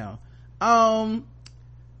different for him.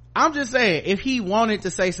 I'm just saying, if he wanted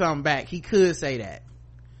to say something back, he could say that.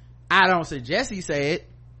 I don't suggest he say it,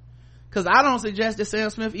 cause I don't suggest that Sam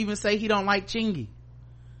Smith even say he don't like Chingy.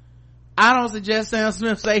 I don't suggest Sam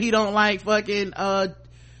Smith say he don't like fucking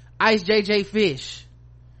Ice JJ Fish.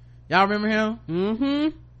 Y'all remember him?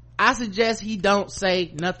 Mm-hmm. I suggest he don't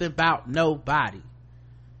say nothing about nobody.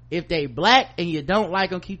 If they black and you don't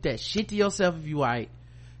like them, keep that shit to yourself if you white,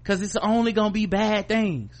 cause it's only gonna be bad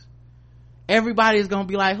things. Everybody is gonna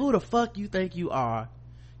be like, who the fuck you think you are?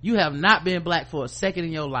 You have not been black for a second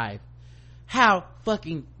in your life. How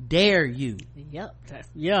fucking dare you? Yep.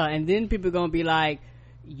 Yeah, and then people are gonna be like,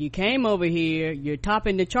 you came over here, you're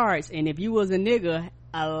topping the charts, and if you was a nigga,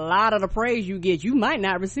 a lot of the praise you get, you might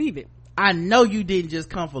not receive it. I know you didn't just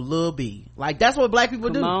come for Lil B. Like, that's what black people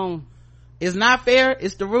do. Come on. It's not fair,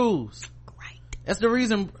 it's the rules. Right. That's the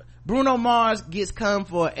reason Bruno Mars gets come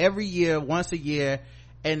for every year, once a year,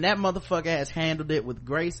 and that motherfucker has handled it with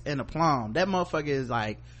grace and aplomb. That motherfucker is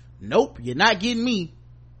like, nope, you're not getting me.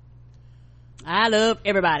 I love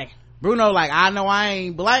everybody. Bruno like, I know I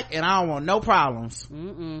ain't black and I don't want no problems.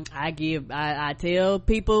 I tell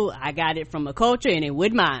people I got it from a culture and it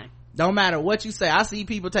would mine. Don't matter what you say. I see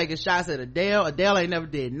people taking shots at Adele ain't never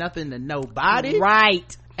did nothing to nobody,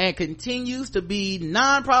 right, and continues to be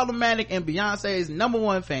non-problematic and Beyonce's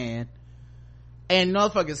 #1 fan, and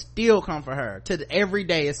motherfuckers still come for her. Every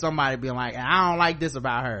day is somebody being like, I don't like this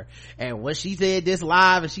about her, and what she said this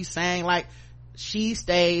live, and she sang like, she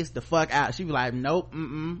stays the fuck out. She be like, nope,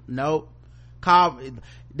 nope. Adele,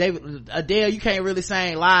 you can't really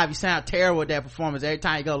sing live. You sound terrible with that performance. Every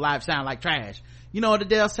time you go live, you sound like trash. You know what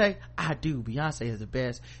Adele say? I do. Beyonce is the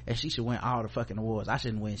best and she should win all the fucking awards. I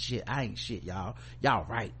shouldn't win shit. I ain't shit, y'all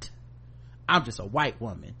right. I'm just a white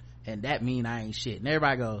woman and that mean I ain't shit. And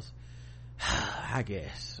everybody goes, I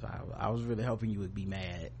guess I was really hoping you would be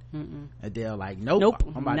mad. Adele like, nope,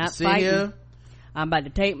 I'm about to sit fighting here. I'm about to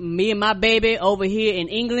take me and my baby over here in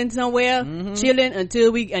England somewhere, chilling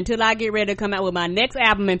until I get ready to come out with my next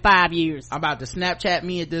album in 5 years. I'm about to Snapchat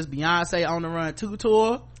me at this Beyonce on the Run 2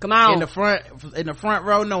 tour. Come on. In the front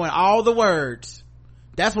row knowing all the words.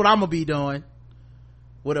 That's what I'm gonna be doing.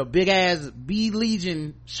 With a big ass B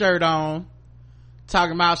Legion shirt on.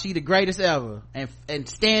 Talking about she the greatest ever. And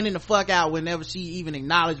standing the fuck out whenever she even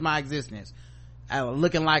acknowledged my existence.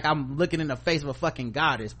 Looking like I'm looking in the face of a fucking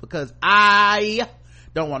goddess, because I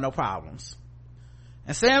don't want no problems.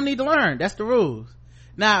 And Sam need to learn. That's the rules.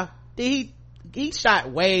 Now, he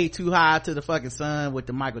shot way too high to the fucking sun with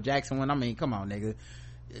the Michael Jackson one. I mean, come on, nigga.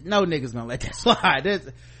 No nigga's gonna let that slide.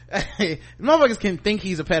 Motherfuckers can think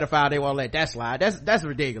he's a pedophile, they won't let that slide. That's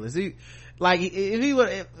ridiculous.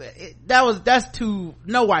 That's too,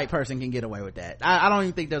 no white person can get away with that. I don't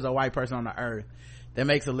even think there's a white person on the earth that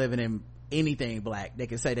makes a living in anything black they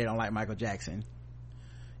can say they don't like Michael Jackson.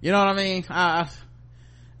 You know what I mean? I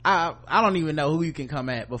don't even know who you can come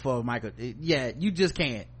at before Michael. Yeah, you just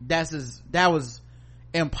can't. That was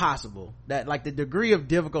impossible. That, like, the degree of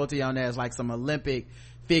difficulty on that is like some Olympic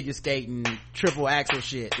figure skating triple axel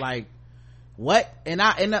shit. Like, what? And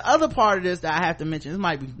the other part of this that I have to mention, this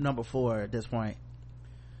might be number 4 at this point.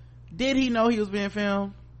 Did he know he was being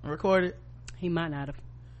filmed and recorded? He might not have.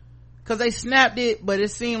 Cause they snapped it, but it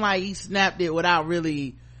seemed like he snapped it without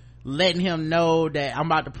really letting him know that I'm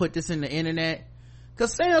about to put this in the internet.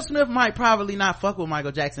 Cause Sam Smith might privately not fuck with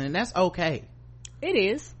Michael Jackson, and that's okay. It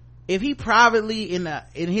is. If he privately in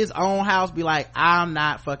his own house be like, I'm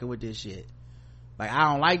not fucking with this shit. Like,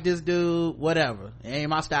 I don't like this dude, whatever. It ain't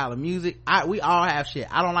my style of music. We all have shit.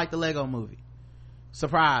 I don't like the Lego movie.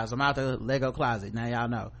 Surprise, I'm out the Lego closet. Now y'all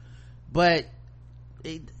know. But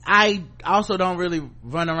I also don't really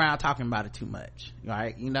run around talking about it too much,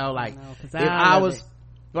 right? You know, like, if I was,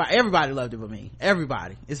 well, everybody loved it but me.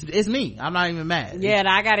 Everybody. It's me. I'm not even mad. Yeah, and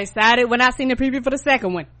I got excited when I seen the preview for the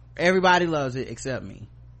second one. Everybody loves it except me.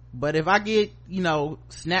 But if I get,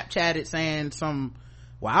 Snapchatted saying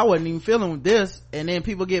well, I wasn't even feeling this, and then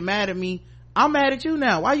people get mad at me, I'm mad at you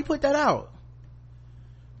now. Why you put that out?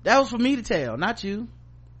 That was for me to tell, not you.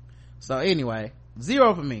 So anyway,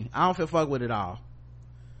 0 for me. I don't feel fuck with it all,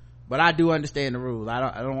 but I do understand the rules.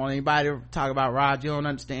 I don't want anybody to talk about Rod. You don't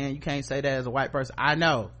understand. You can't say that as a white person. I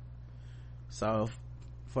know. So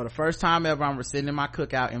for the first time ever, I'm rescinding my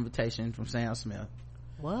cookout invitation from Sam Smith.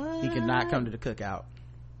 What? He cannot come to the cookout.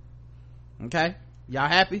 Okay, y'all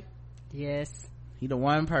happy? Yes. He the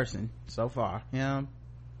one person so far. Him,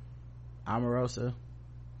 Omarosa,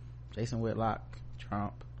 Jason Whitlock,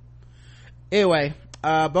 Trump. Anyway,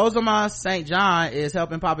 Bozoma St. John is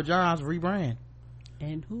helping Papa John's rebrand.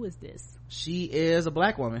 And who is this? She is a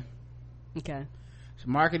black woman. Okay. She's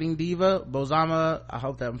marketing diva Bozoma. I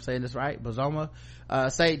hope that I'm saying this right. Bozoma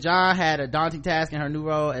St. John had a daunting task in her new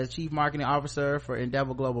role as chief marketing officer for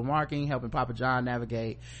Endeavor Global Marketing, helping Papa John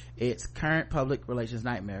navigate its current public relations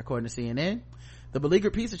nightmare. According to CNN, the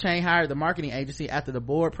beleaguered pizza chain hired the marketing agency after the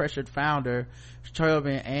board pressured founder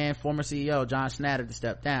Chobin and former CEO John Schnatter to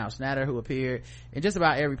step down. Schnatter, who appeared in just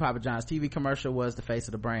about every Papa John's TV commercial, was the face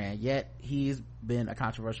of the brand, yet he's been a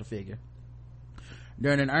controversial figure.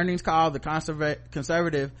 During an earnings call, the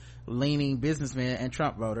conservative leaning businessman and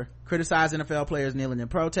Trump voter criticized NFL players kneeling in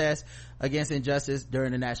protest against injustice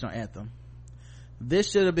during the national anthem.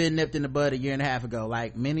 This should have been nipped in the bud a year and a half ago.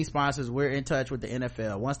 Like many sponsors, we're in touch with the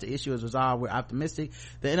NFL. Once the issue is resolved, we're optimistic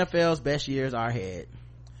the NFL's best years are ahead.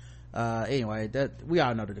 Anyway, that we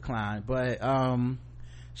all know the decline, but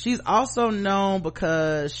she's also known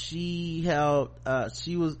because she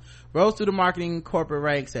rose through the marketing corporate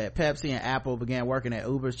ranks at Pepsi and Apple, began working at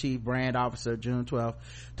Uber's chief brand officer June 12,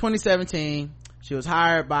 2017. She was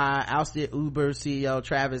hired by ousted Uber CEO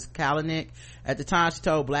Travis Kalanick. At the time, she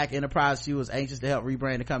told Black Enterprise she was anxious to help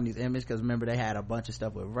rebrand the company's image because remember they had a bunch of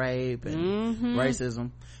stuff with rape and racism.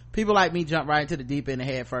 People like me jump right into the deep end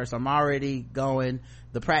head first. I'm already going.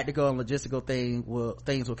 The practical and logistical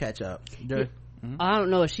things will catch up. I don't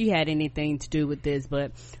know if she had anything to do with this,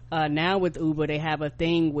 but now with Uber they have a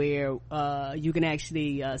thing where you can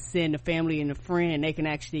actually send a family and a friend and they can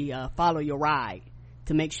actually follow your ride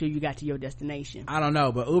to make sure you got to your destination. I don't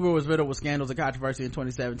know, but Uber was riddled with scandals and controversy in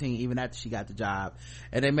 2017 even after she got the job,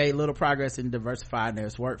 and they made little progress in diversifying their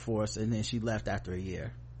workforce, and then she left after a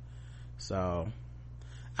year. So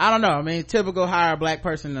I don't know. I mean, typical hire a black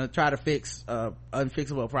person to try to fix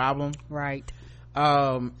unfixable problem, right?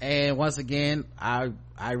 And once again I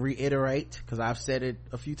reiterate, because I've said it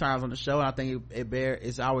a few times on the show and I think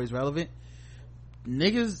it's always relevant.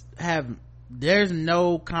 Niggas there's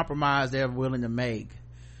no compromise they're willing to make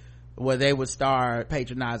where they would start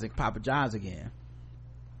patronizing Papa John's again.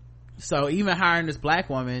 So even hiring this black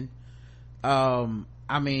woman,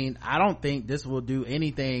 I mean, I don't think this will do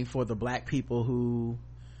anything for the black people who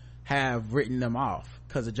have written them off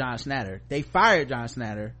because of John Schnatter. They fired John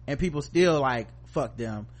Schnatter and people still like fuck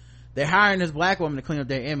them. They're hiring this black woman to clean up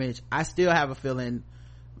their image. I still have a feeling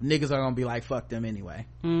niggas are gonna be like fuck them anyway.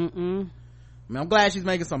 I mean, I'm glad she's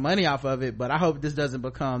making some money off of it, but I hope this doesn't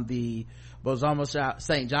become the Bozoma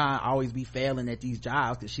St. John always be failing at these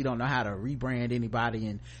jobs because she don't know how to rebrand anybody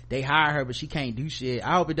and they hire her but she can't do shit.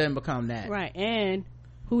 I hope it doesn't become that. Right. And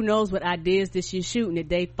who knows what ideas that she's shooting that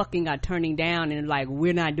they fucking are turning down and like,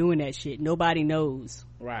 we're not doing that shit. Nobody knows.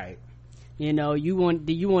 Right. You know, you want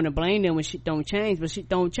to blame them when shit don't change, but shit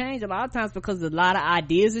don't change a lot of times because of a lot of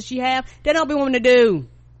ideas that she have they don't be wanting to do.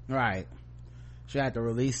 Right. She had to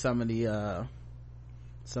release some of the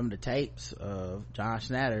tapes of John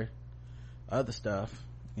Schnatter, other stuff,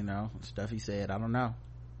 you know, stuff he said. I don't know.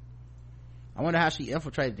 I wonder how she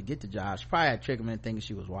infiltrated to get the job. She probably had tricked him into thinking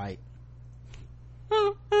she was white.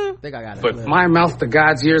 I think I got it. But my mouth to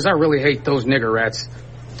God's ears, I really hate those nigger rats.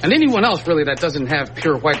 And anyone else, really, that doesn't have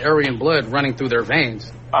pure white Aryan blood running through their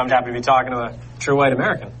veins. I'm happy to be talking to a true white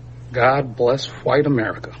American. God bless white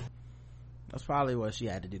America. That's probably what she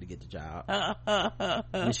had to do to get the job.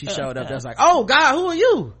 When she showed up, that's like, oh God, who are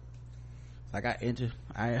you? Like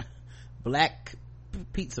I black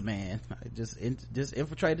pizza man. I just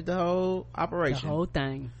infiltrated the whole operation, the whole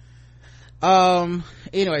thing.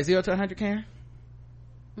 Anyway, 0 to 100, Karen.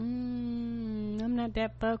 I'm not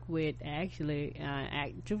that fuck with actually.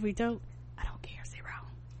 Truth be told, I don't care. 0.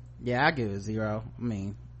 Yeah, I give it 0. I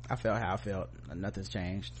mean, I felt how I felt. Nothing's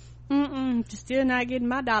changed. Just still not getting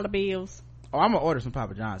my dollar bills. Oh, I'm gonna order some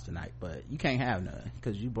Papa John's tonight, but you can't have none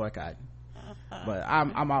because you boycott. But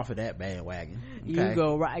I'm off of that bandwagon. Okay? You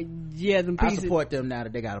go right. Yeah, them pieces. I support them now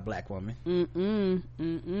that they got a black woman.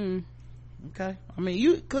 Okay. I mean,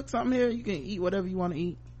 you cook something here, you can eat whatever you want to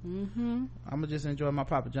eat. I'm gonna just enjoy my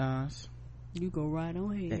Papa John's. You go right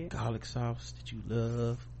on ahead. That garlic sauce that you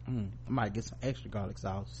love. I might get some extra garlic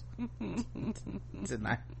sauce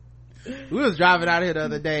tonight. We was driving out here the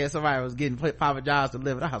other day and somebody was getting Papa John's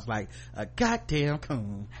delivered. I was like, a goddamn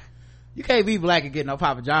coon. You can't be black and get no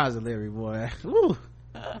Papa John's delivery, boy. Woo.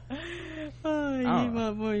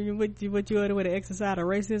 What you order with an exercise of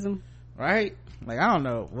racism? Right? Like, I don't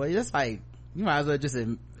know. Well, it's like, you might as well just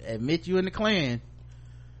admit you in the Klan.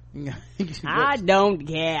 I don't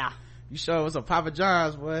care. You show us a Papa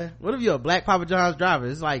John's, boy. What if you're a black Papa John's driver?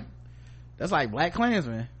 It's like, that's like black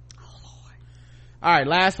Klansmen. Oh, Lord. All right,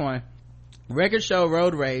 last one. Records show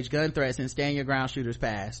road rage, gun threats, and stand your ground shooters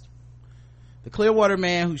passed. The Clearwater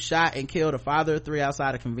man who shot and killed a father of 3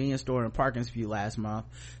 outside a convenience store in Parkinsville last month,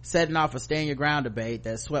 setting off a stand your ground debate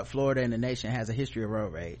that swept Florida and the nation, has a history of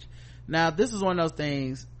road rage. Now, this is one of those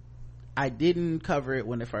things, I didn't cover it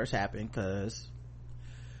when it first happened because,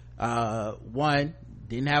 one,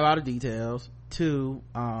 didn't have all the details. Two,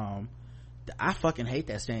 I fucking hate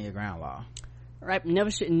that stand your ground law. Right,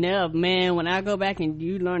 never, man, when I go back and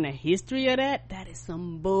you learn the history of that is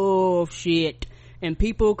some bullshit. And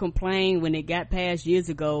people complain when it got passed years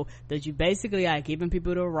ago that you basically are giving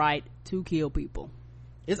people the right to kill people.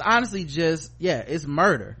 It's honestly just, it's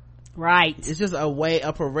murder. Right. It's just a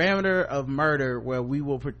parameter of murder where we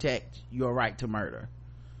will protect your right to murder.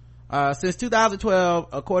 Since 2012,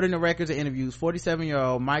 according to records and interviews,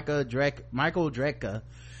 47-year-old Michael Drecka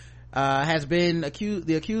has been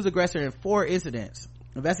the accused aggressor in 4 incidents.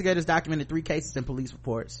 Investigators documented 3 cases in police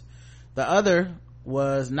reports. The other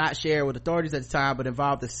was not shared with authorities at the time, but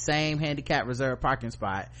involved the same handicap reserve parking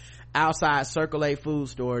spot outside Circle A food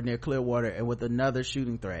store near Clearwater, and with another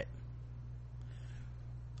shooting threat.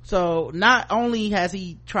 So not only has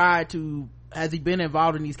he been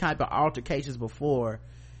involved in these kind of altercations before,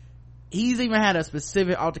 he's even had a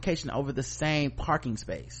specific altercation over the same parking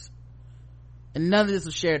space, and none of this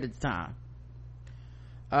was shared at the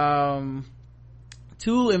time.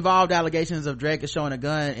 2 involved allegations of Drake showing a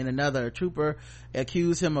gun in another. A trooper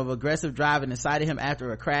accused him of aggressive driving and cited him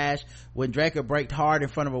after a crash when Drake braked hard in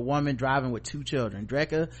front of a woman driving with 2 children.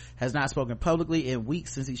 Drake has not spoken publicly in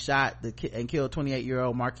weeks since he shot and killed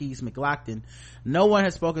 28-year-old Marquise McLaughlin. No one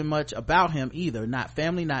has spoken much about him either. Not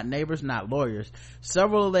family, not neighbors, not lawyers.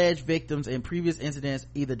 Several alleged victims in previous incidents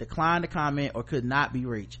either declined to comment or could not be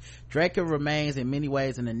reached. Drake remains in many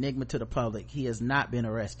ways an enigma to the public. He has not been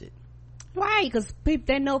arrested. Right, because people,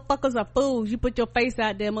 they know fuckers are fools. You put your face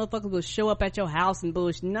out there, motherfuckers will show up at your house and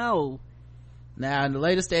bullshit. No. Now, in the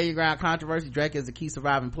latest stand your ground controversy, Drake is the key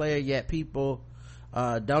surviving player, yet people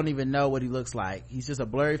don't even know what he looks like. He's just a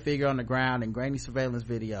blurry figure on the ground in grainy surveillance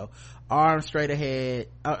video, arms straight, head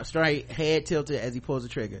tilted as he pulls the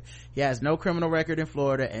trigger. He has no criminal record in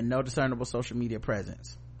Florida and no discernible social media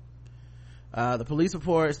presence. The police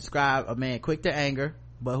reports describe a man quick to anger,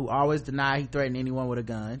 but who always denied he threatened anyone with a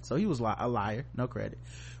gun. So he was a liar. No credit.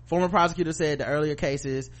 Former prosecutor said the earlier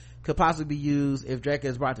cases could possibly be used if Drake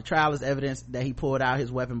is brought to trial as evidence that he pulled out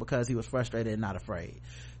his weapon because he was frustrated and not afraid.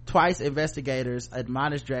 Twice investigators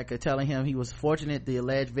admonished Drake, telling him he was fortunate the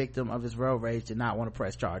alleged victim of his road rage did not want to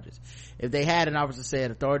press charges. If they had, an officer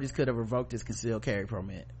said, authorities could have revoked his concealed carry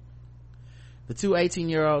permit. The 2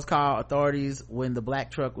 18-year-olds called authorities when the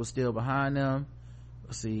black truck was still behind them.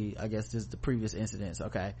 See, I guess this is the previous incidents.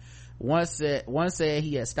 Okay. One said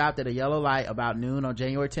he had stopped at a yellow light about noon on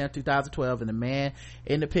January 10th, 2012, and the man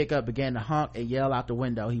in the pickup began to honk and yell out the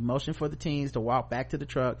window. He motioned for the teens to walk back to the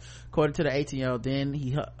truck. According to the 18-year-old, then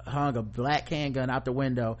he hung a black handgun out the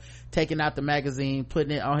window, taking out the magazine,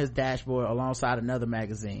 putting it on his dashboard alongside another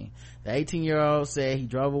magazine. The 18-year-old said he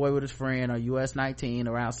drove away with his friend on US 19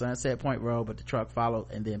 around Sunset Point Road, but the truck followed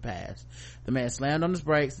and then passed. The man slammed on his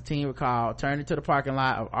brakes, the teen recalled, turned into the parking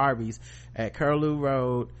lot of Arby's at Curlew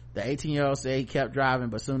Road. The 18-year-old said he kept driving,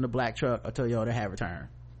 but soon the black truck, a Toyota, had returned.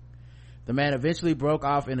 The man eventually broke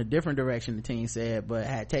off in a different direction, the teen said, but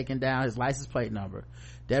had taken down his license plate number.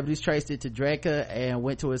 Deputies traced it to Dreka and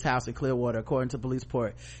went to his house in Clearwater. According to police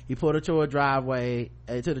report, he pulled it to the driveway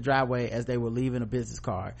as they were leaving a business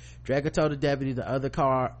card. Dreka told the deputy the other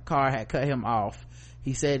car had cut him off.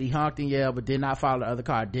 He said he honked and yelled, but did not follow the other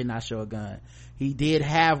car, did not show a gun. He did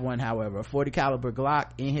have one, however, a 40 caliber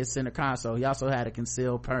Glock in his center console. He also had a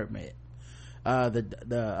concealed permit.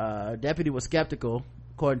 The deputy was skeptical,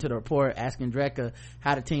 according to the report, asking Dreka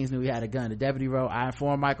how the teens knew he had a gun. The deputy wrote, I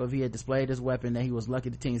informed Michael if he had displayed his weapon that he was lucky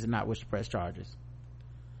the teens did not wish to press charges.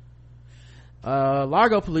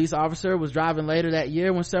 Largo police officer was driving later that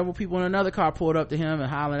year when several people in another car pulled up to him in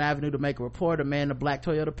Highland Avenue to make a report. A man in a black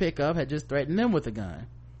Toyota pickup had just threatened them with a gun.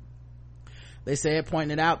 They said,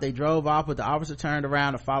 pointing it out, they drove off, but the officer turned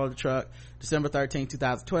around and followed the truck. December 13,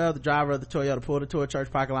 2012, the driver of the Toyota pulled into a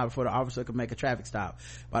church parking lot before the officer could make a traffic stop.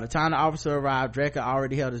 By the time the officer arrived, Dreka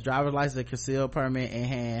already held his driver's license and concealed permit in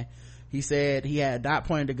hand. He said he had not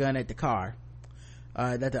pointed the gun at the car,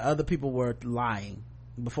 that the other people were lying.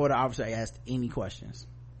 before the officer asked any questions.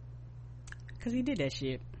 Because he did that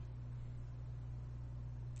shit.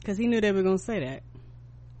 Because he knew they were gonna say that.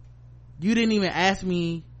 You didn't even ask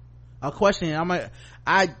me a question. I'm like,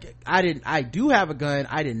 I do have a gun.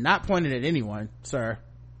 I did not point it at anyone, sir.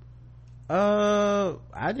 I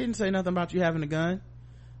didn't say nothing about you having a gun.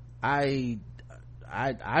 I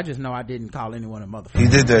just know I didn't call anyone a motherfucker. He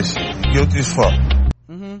did that shit. Guilty as fuck.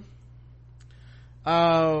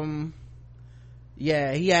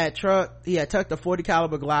 Yeah, he had tucked a 40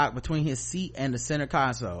 caliber Glock between his seat and the center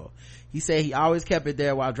console. He said he always kept it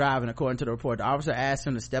there while driving, according to the report. The officer asked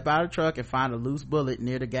him to step out of the truck and find a loose bullet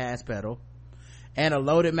near the gas pedal and a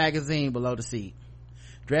loaded magazine below the seat.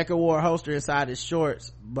 Drecker wore a holster inside his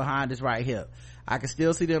shorts behind his right hip. I could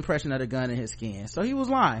still see the impression of the gun in his skin. So he was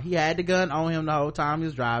lying. He had the gun on him the whole time he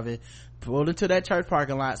was driving, pulled into that church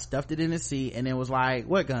parking lot, stuffed it in his seat, and then was like,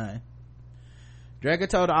 what gun? Drecker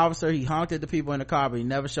told the officer he honked at the people in the car, but he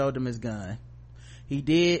never showed them his gun.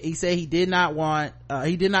 He said he did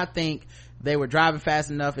not think they were driving fast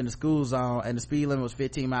enough in the school zone, and the speed limit was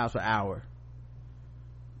 15 miles per hour.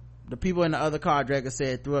 The people in the other car, Drecker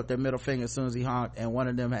said, threw up their middle finger as soon as he honked, and one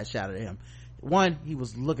of them had shouted at him. One, he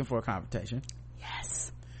was looking for a confrontation. Yes.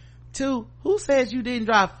 Two, who says you didn't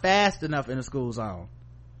drive fast enough in the school zone?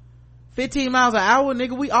 15 miles an hour,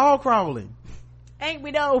 nigga, we all crawling. Ain't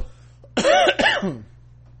we though?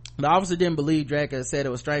 The officer didn't believe Drecker, said it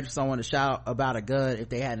was strange for someone to shout about a gun if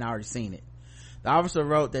they hadn't already seen it. The officer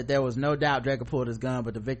wrote that there was no doubt Drecker pulled his gun,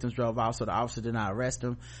 but the victims drove off, so the officer did not arrest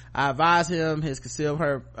him. I advised him his concealed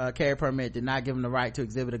carry permit did not give him the right to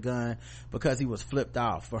exhibit a gun because he was flipped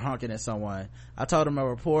off for honking at someone. I told him a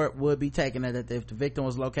report would be taken that if the victim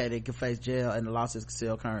was located, he could face jail and lost his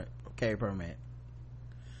concealed carry permit.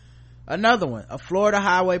 Another one, a Florida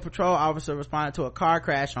Highway Patrol officer responded to a car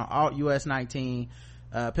crash on Alt US 19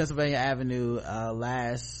 Pennsylvania Avenue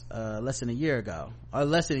less than a year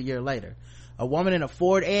later. A woman in a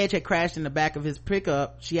Ford Edge had crashed in the back of his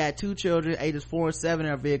pickup. She had 2 children, ages 4 and 7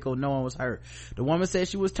 in her vehicle. No one was hurt. The woman said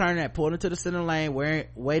she was turning and pulled into the center lane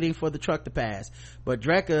waiting for the truck to pass. But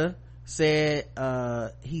Drecker said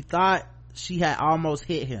he thought she had almost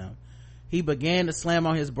hit him. He began to slam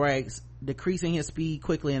on his brakes, decreasing his speed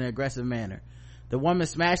quickly in an aggressive manner. The woman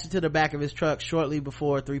smashed into the back of his truck shortly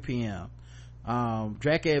before 3 p.m.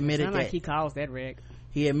 Drecker admitted that like he caused that wreck.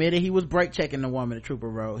 He admitted he was brake checking the woman, the trooper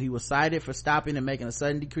wrote. He was cited for stopping and making a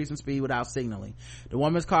sudden decrease in speed without signaling. The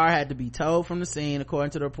woman's car had to be towed from the scene,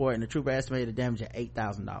 according to the report, and the trooper estimated the damage at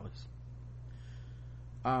 $8,000.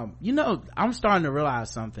 I'm starting to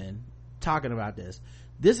realize something talking about this.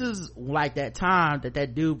 This is like that time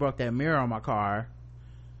that dude broke that mirror on my car,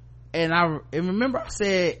 and remember I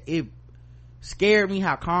said it scared me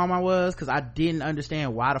how calm I was because I didn't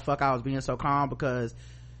understand why the fuck I was being so calm, because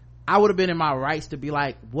I would have been in my rights to be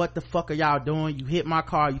like, what the fuck are y'all doing? You hit my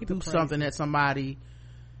car, you threw something at somebody,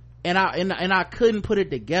 and I couldn't put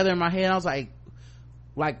it together in my head. I was like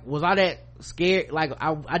was I that scared? Like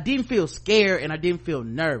I didn't feel scared and I didn't feel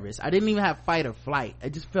nervous. I didn't even have fight or flight. I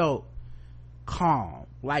just felt calm,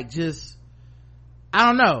 like just I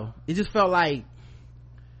don't know, it just felt like,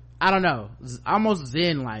 I don't know, almost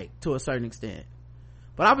zen like to a certain extent.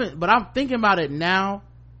 But I'm thinking about it now.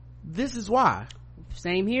 This is why.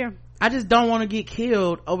 Same here. I just don't want to get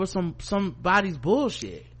killed over somebody's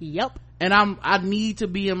bullshit. Yep. And I need to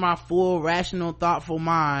be in my full rational thoughtful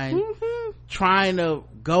mind, trying to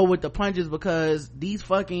go with the punches, because these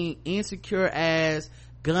fucking insecure ass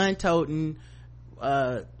gun toting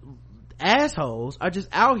assholes are just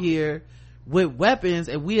out here with weapons,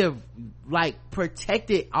 and we have like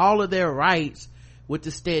protected all of their rights with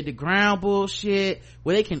the stand the ground bullshit,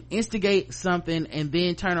 where they can instigate something and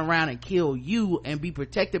then turn around and kill you and be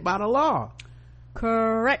protected by the law.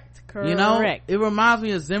 Correct. You know, it reminds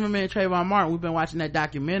me of Zimmerman and Trayvon Martin. We've been watching that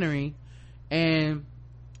documentary, and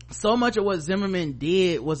so much of what Zimmerman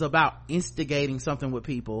did was about instigating something with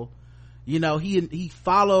people. You know, he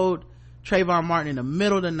followed Trayvon Martin in the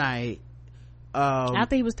middle of the night,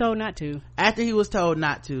 after he was told not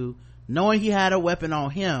to, knowing he had a weapon on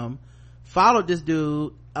him, followed this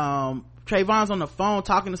dude. Trayvon's on the phone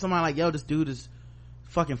talking to somebody like, yo, this dude is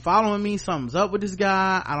fucking following me, something's up with this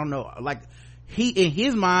guy, I don't know. Like, he, in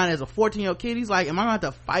his mind as a 14-year-old kid, he's like, am I gonna have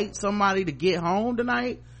to fight somebody to get home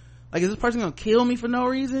tonight? Like, is this person gonna kill me for no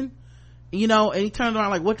reason? You know, and he turns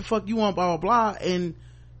around like, what the fuck you want, blah blah blah. And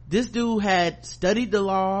this dude had studied the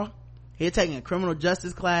law, he had taken a criminal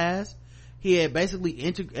justice class, he had basically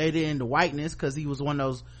integrated into whiteness because he was one of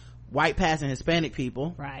those white passing Hispanic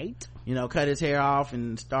people, right? You know, cut his hair off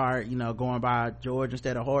and start, you know, going by George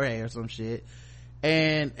instead of Jorge or some shit,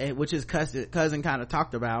 and which his cousin kind of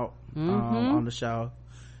talked about on the show.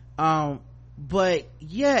 But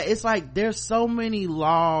yeah, it's like there's so many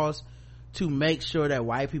laws to make sure that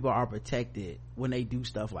white people are protected when they do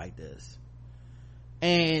stuff like this,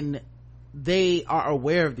 and they are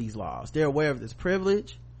aware of these laws. They're aware of this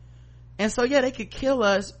privilege, and so yeah, they could kill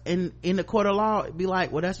us, and in the court of law it'd be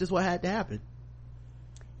like, well, that's just what had to happen.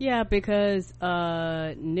 Yeah, because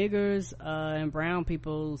niggers and brown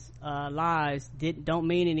people's lives don't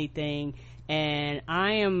mean anything. And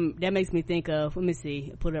that makes me think of, let me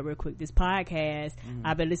see, put it up real quick, this podcast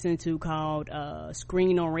I've been listening to called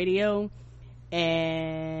Screen on Radio,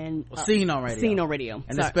 and Scene on Radio,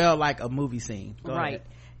 and it's spelled like a movie scene. Go ahead.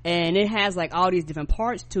 And it has like all these different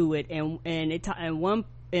parts to it, and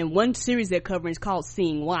one series they're covering is called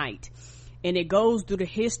Seeing White, and it goes through the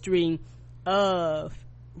history of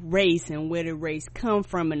race and where the race come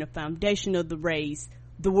from and the foundation of the race,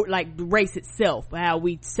 the race itself, how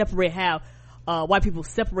we separate, how white people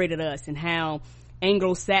separated us, and how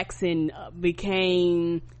Anglo-Saxon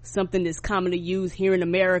became something that's commonly used here in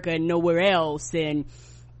America and nowhere else, and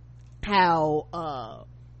how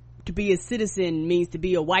to be a citizen means to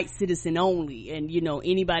be a white citizen only, and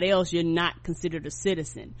anybody else, you're not considered a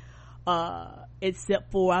citizen, except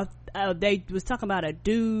for they was talking about a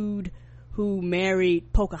dude who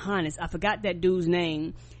married Pocahontas. I forgot that dude's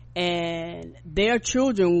name, and their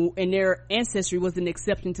children and their ancestry was an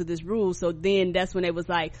exception to this rule. So then that's when it was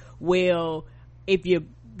like, well, if you're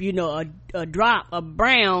a drop of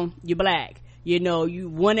brown, you're black, you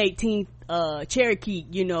 1/18 Cherokee,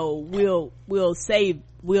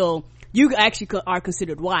 you actually are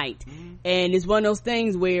considered white. And it's one of those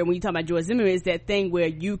things where when you talk about George Zimmerman, it's that thing where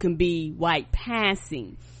you can be white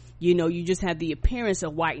passing. You just have the appearance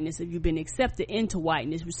of whiteness if you've been accepted into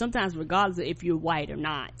whiteness, sometimes regardless of if you're white or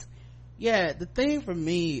not. Yeah, the thing for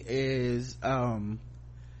me is, I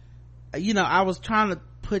was trying to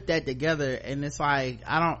put that together, and it's like,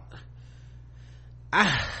 I don't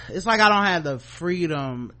have the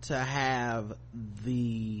freedom to have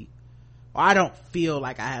I don't feel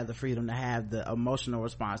like I have the freedom to have the emotional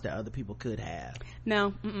response that other people could have.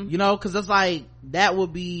 No. Cause it's like, that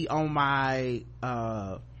would be on my,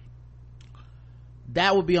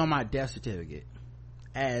 death certificate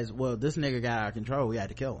as well. This nigga got out of control, we had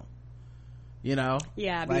to kill him, yeah,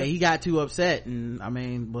 like he got too upset, and I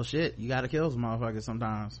mean, well, shit, you gotta kill some motherfuckers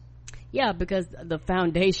sometimes. Yeah, because the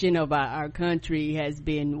foundation of our country has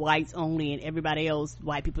been whites only, and everybody else,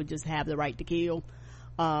 white people just have the right to kill,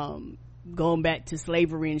 going back to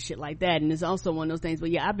slavery and shit like that. And it's also one of those things,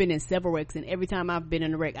 but yeah, I've been in several wrecks, and every time I've been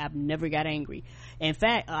in a wreck, I've never got angry. In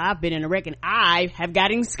fact, I've been in a wreck and I have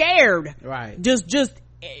gotten scared, right?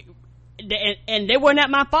 And they were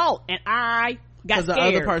not my fault, and I got scared. Because the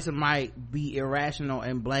other person might be irrational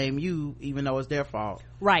and blame you even though it's their fault.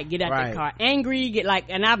 Right, get out the car angry,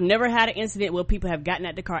 and I've never had an incident where people have gotten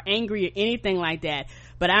out the car angry or anything like that.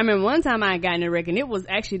 But I remember one time I got in a wreck, and it was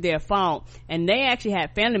actually their fault, and they actually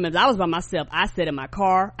had family members. I was by myself. I sat in my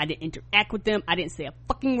car. I didn't interact with them. I didn't say a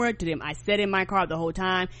fucking word to them. I sat in my car the whole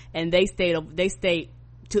time, and they stayed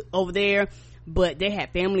over there. But they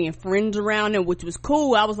had family and friends around them, which was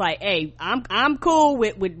cool. I was like, hey, I'm cool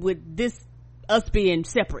with this, us being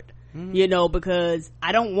separate, because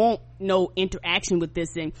I don't want no interaction with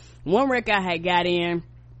this thing. One wreck I had got in,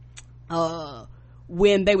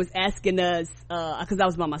 when they was asking us, cause I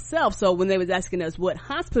was by myself, so when they was asking us what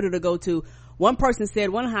hospital to go to, one person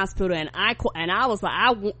said one hospital, and I was like,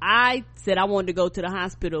 I said I wanted to go to the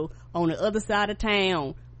hospital on the other side of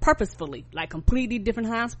town, purposefully, like completely different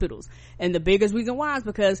hospitals. And the biggest reason why is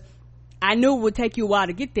because I knew it would take you a while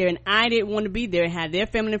to get there, and I didn't want to be there and have their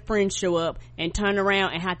family and friends show up and turn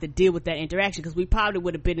around and have to deal with that interaction, because we probably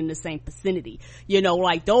would have been in the same vicinity.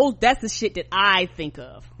 That's the shit that I think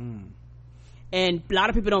of. And a lot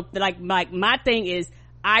of people don't, like my thing is,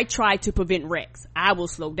 I try to prevent wrecks. I will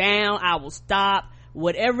slow down, I will stop,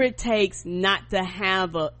 whatever it takes not to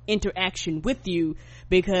have a interaction with you,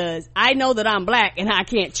 because I know that I'm black and I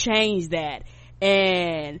can't change that.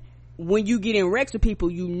 And when you get in wrecks with people,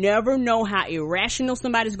 you never know how irrational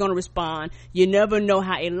somebody's going to respond. You never know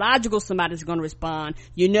how illogical somebody's going to respond.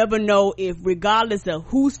 You never know if, regardless of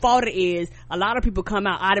whose fault it is, a lot of people come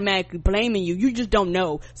out automatically blaming you. You just don't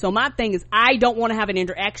know. So my thing is, I don't want to have an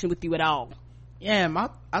interaction with you at all. Yeah,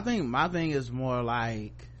 I think my thing is more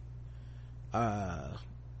like,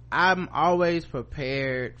 I'm always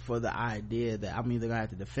prepared for the idea that I'm either gonna have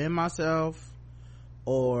to defend myself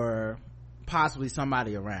or possibly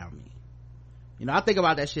somebody around me. I think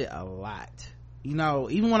about that shit a lot,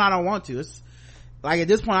 even when I don't want to. It's like, at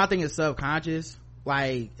this point I think it's subconscious.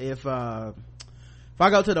 Like if if I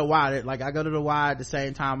go to the Y, like I go to the Y at the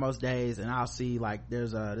same time most days, and I'll see like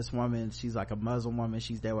there's this woman, she's like a Muslim woman,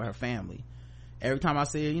 she's there with her family. Every time I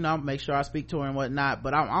see her, you know, I'll make sure I speak to her and whatnot.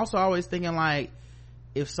 But I'm also always thinking like,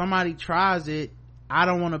 if somebody tries it, I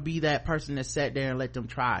don't want to be that person that sat there and let them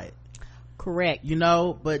try it. Correct. You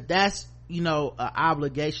know, but that's, you know, an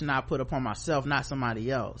obligation I put upon myself, not somebody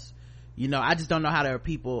else. You know, I just don't know how there are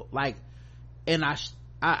people like, and I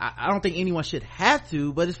don't think anyone should have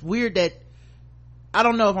to, but it's weird that I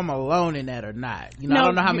don't know if I'm alone in that or not. You know, I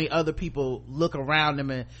don't know how many other people look around them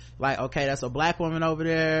and like, okay, that's a black woman over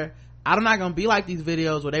there. I'm not gonna be like these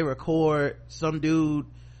videos where they record some dude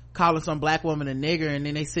calling some black woman a nigger and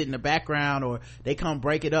then they sit in the background, or they come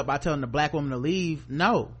break it up by telling the black woman to leave.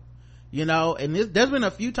 No, you know. And there's been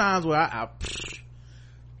a few times where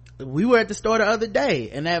we were at the store the other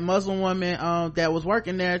day, and that Muslim woman that was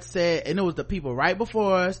working there said, and it was the people right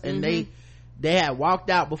before us, and they had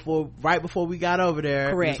walked out right before we got over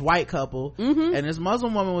there. Correct. This white couple, and this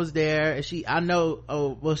Muslim woman was there, and I don't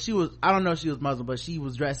know if she was Muslim, but she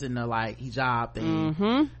was dressed in the like hijab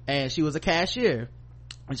thing, and she was a cashier,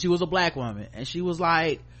 and she was a black woman, and she was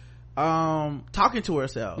like talking to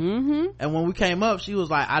herself, and when we came up, she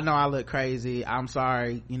was like, I know I look crazy, I'm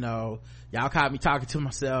sorry, you know, y'all caught me talking to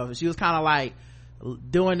myself. And she was kind of like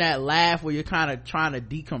doing that laugh where you're kind of trying to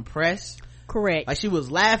decompress. Correct. Like she was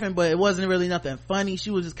laughing, but it wasn't really nothing funny. She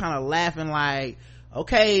was just kind of laughing like,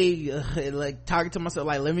 okay, like talking to myself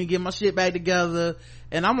like, let me get my shit back together.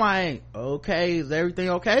 And I'm like, okay, is everything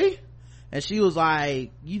okay? And she was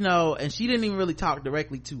like, you know, and she didn't even really talk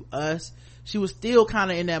directly to us. She was still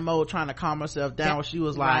kind of in that mode trying to calm herself down, where she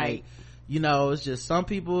was like, you know, it's just some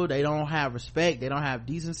people, they don't have respect, they don't have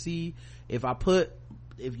decency. If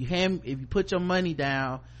you put your money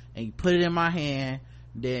down and you put it in my hand,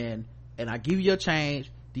 then and I give you your change,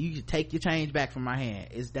 then you can take your change back from my hand.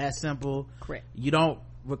 It's that simple. Correct. You don't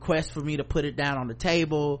request for me to put it down on the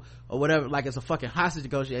table or whatever, like it's a fucking hostage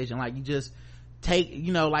negotiation. Like you just take,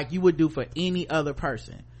 you know, like you would do for any other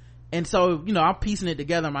person. And so, you know, I'm piecing it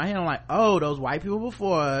together in my head. I'm like, oh, those white people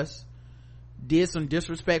before us did some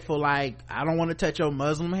disrespectful, like, I don't want to touch your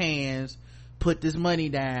Muslim hands, put this money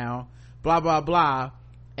down, blah blah blah.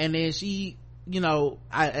 And then she, you know,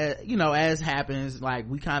 as happens, like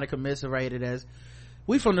we kind of commiserated, as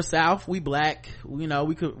we from the South, we black, you know,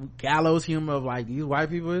 we could gallows humor of like, these white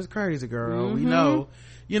people is crazy, girl, we know,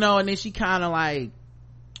 you know. And then she kind of like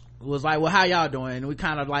was like, well, how y'all doing? And we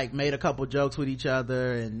kind of like made a couple jokes with each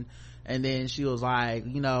other, and then she was like,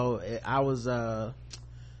 you know, I was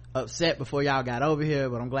upset before y'all got over here,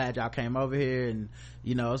 but I'm glad y'all came over here. And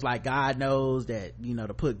you know, it's like God knows that, you know,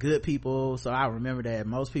 to put good people, so I remember that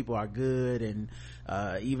most people are good, and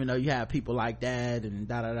even though you have people like that and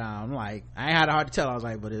da da da. I'm like, I ain't had a hard to tell. I was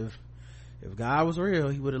like, but if God was real,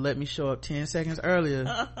 he would have let me show up 10 seconds earlier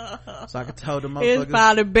so I could tell the motherfuckers. It's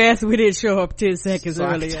probably best we didn't show up 10 seconds so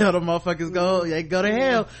earlier. I could tell the motherfuckers go to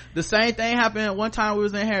hell. The same thing happened one time. We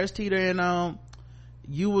was in Harris Teeter, and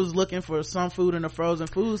you was looking for some food in the frozen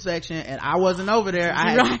food section, and I wasn't over there.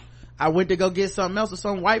 I went to go get something else, and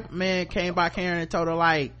some white man came by Karen and told her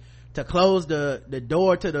like to close the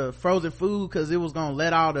door to the frozen food because it was gonna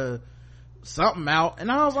let all the something out.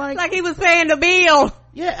 And I was like he was paying the bill.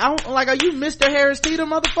 Yeah, I'm like, are you Mr. Harris Teeter,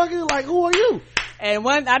 motherfucker? Like, who are you? And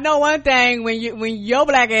I know one thing, when your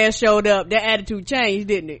black ass showed up, that attitude changed,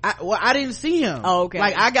 didn't it? I didn't see him. Oh, okay.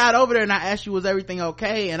 Like, I got over there and I asked you, was everything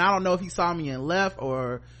okay? And I don't know if he saw me and left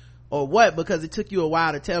or what, because it took you a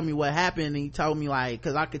while to tell me what happened. And he told me like,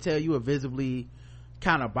 cause I could tell you were visibly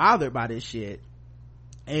kind of bothered by this shit.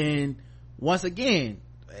 And once again,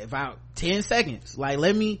 about 10 seconds, like,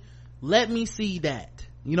 let me see that.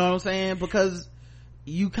 You know what I'm saying? Because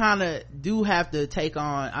you kind of do have to take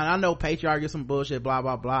on, and I know patriarchy is some bullshit, blah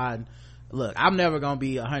blah blah. And look, I'm never gonna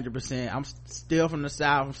be 100%. I'm still from the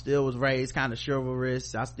South. I still was raised kind of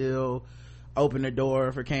chivalrous. I still open the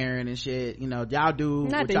door for Karen and shit. You know, y'all do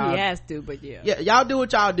not what that y'all he has to, but yeah, y'all do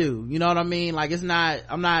what y'all do. You know what I mean? Like,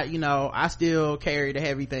 I'm not, you know, I still carry the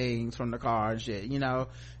heavy things from the car and shit. You know,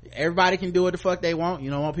 everybody can do what the fuck they want. You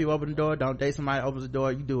don't want people open the door, don't date somebody opens the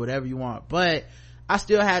door. You do whatever you want. But I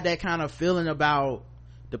still had that kind of feeling about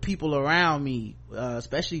the people around me,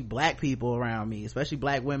 especially black people around me, especially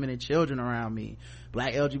black women and children around me,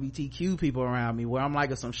 black LGBTQ people around me, where I'm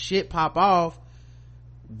like, if some shit pop off,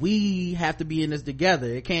 we have to be in this together.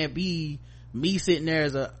 It can't be me sitting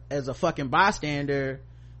there as a fucking bystander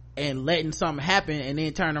and letting something happen and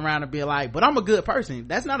then turn around and be like, but I'm a good person.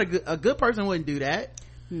 That's not a good person wouldn't do that.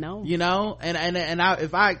 No. You know, and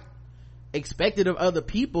if I expect it of other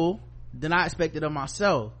people, then I expect it of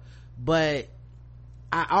myself. But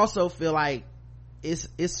I also feel like it's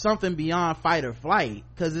something beyond fight or flight,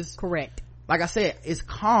 because it's correct. Like I said, it's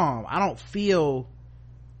calm. I don't feel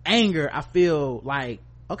anger. I feel like,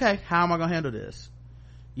 okay, how am I gonna handle this?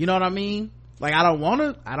 You know what I mean? Like, I don't want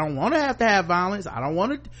to have violence. I don't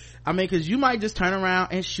want to, because you might just turn around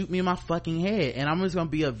and shoot me in my fucking head, and I'm just gonna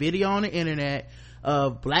be a video on the internet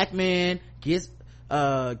of black man gets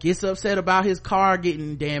upset about his car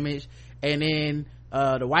getting damaged, and then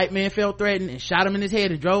the white man felt threatened and shot him in his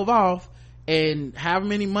head and drove off, and however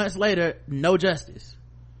many months later, no justice.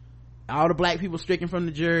 All the black people stricken from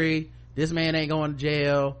the jury. This man ain't going to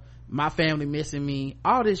jail. My family missing me.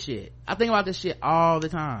 All this shit. I think about this shit all the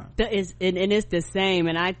time. And it's the same.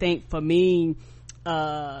 And I think for me,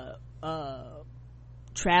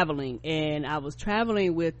 traveling, and I was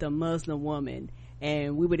traveling with a Muslim woman,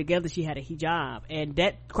 and we were together. She had a hijab, and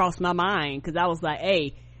that crossed my mind, because I was like,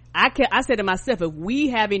 hey, I said to myself, if we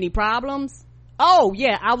have any problems, oh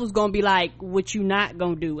yeah, I was gonna be like, what you not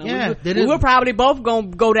gonna do? And we were probably both gonna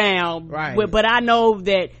go down, right? But I know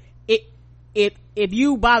that if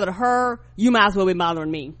you bothered her, you might as well be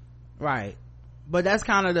bothering me, right? But that's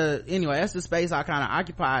kind of that's the space I kind of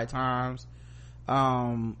occupy at times,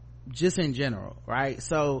 just in general, right?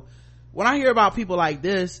 So when I hear about people like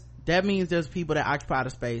this, that means there's people that occupy the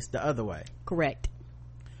space the other way. Correct.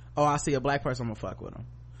 Oh, I see a black person, I'm gonna fuck with them.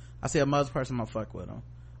 I see a Muslim person, I'm gonna fuck with them.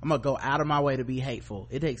 I'm gonna go out of my way to be hateful.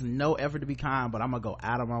 It takes no effort to be kind, but I'm gonna go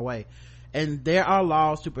out of my way. And there are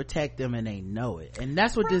laws to protect them, and they know it. And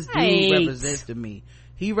that's what this dude represents to me.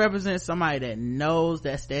 He represents somebody that knows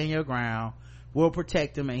that stand your ground will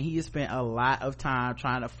protect him, and he has spent a lot of time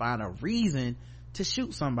trying to find a reason to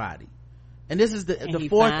shoot somebody. And this is the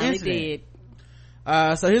fourth incident.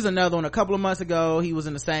 So here's another one. A couple of months ago, he was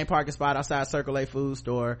in the same parking spot outside Circle A food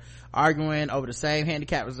store, arguing over the same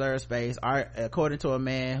handicap reserve space, according to a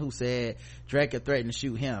man who said Drake had threatened to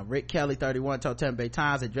shoot him. Rick Kelly, 31, told Tampa Bay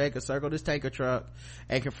Times that Drake had circled his tanker truck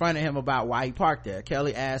and confronted him about why he parked there.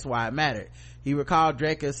 Kelly asked why it mattered. He recalled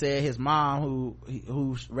Drake said his mom,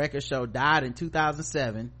 whose record show died in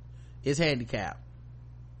 2007, is handicapped.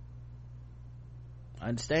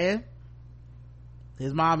 Understand?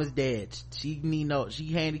 His mom is dead. She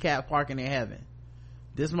handicapped parking in heaven.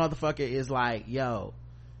 This motherfucker is like, yo,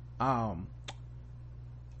 that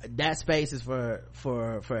space is for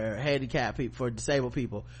handicapped people, for disabled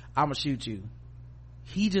people. I'ma shoot you.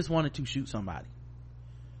 He just wanted to shoot somebody.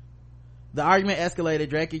 The argument escalated.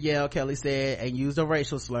 Drake yelled, Kelly said, and used a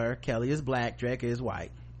racial slur. Kelly is black, Drake is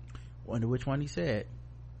white. Wonder which one he said.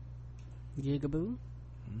 Jigaboo.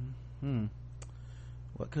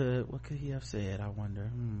 What could he have said? I wonder.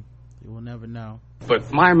 You will never know.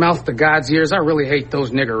 But my mouth to God's ears, I really hate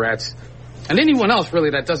those nigger rats. And anyone else,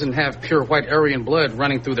 really, that doesn't have pure white Aryan blood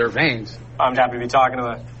running through their veins. I'm happy to be talking to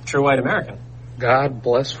a true white American. God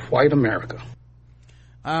bless white America.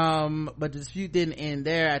 But the dispute didn't end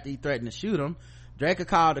there after he threatened to shoot him. Drake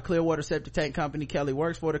called the Clearwater septic tank company Kelly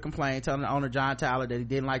works for to complain, telling the owner John Tyler that he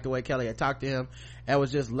didn't like the way Kelly had talked to him and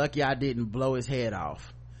was just lucky I didn't blow his head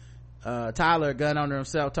off. Tyler, a gun owner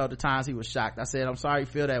himself, told the Times he was shocked. I said, I'm sorry you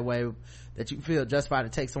feel that way, that you feel justified to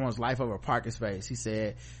take someone's life over a parking space. He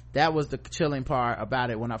said, that was the chilling part about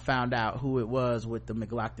it when I found out who it was with the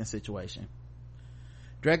McLaughlin situation.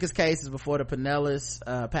 Drake's case is before the Pinellas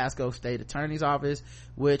Pasco State Attorney's Office,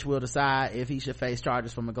 which will decide if he should face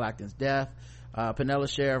charges for McLaughlin's death. Pinellas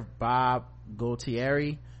Sheriff Bob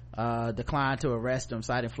Gualtieri declined to arrest him,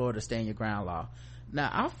 citing Florida stand your ground law.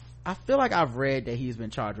 Now, I feel like I've read that he's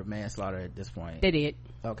been charged with manslaughter at this point. They did.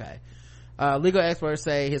 Okay. Legal experts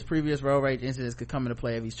say his previous road rage incidents could come into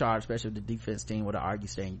play if he's charged, especially if the defense team would argue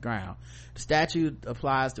stand your ground. The statute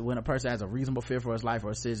applies to when a person has a reasonable fear for his life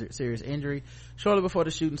or a serious injury. Shortly before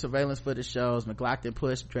the shooting, surveillance footage shows McLaughlin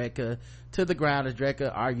pushed Drake to the ground as Drake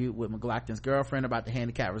argued with McLaughlin's girlfriend about the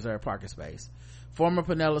handicap reserve parking space. Former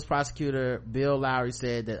Pinellas prosecutor Bill Lowry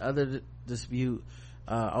said that other dispute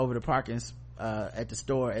over the parking at the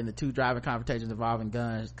store and the two driving confrontations involving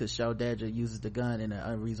guns could show Dedra uses the gun in an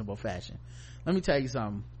unreasonable fashion. Let me tell you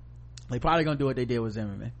something. They probably gonna do what they did with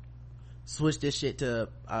Zimmerman. Switch this shit to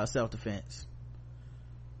self-defense.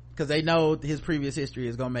 Because they know his previous history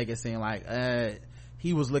is gonna make it seem like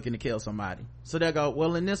he was looking to kill somebody. So they'll go,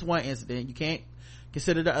 well, in this one incident, you can't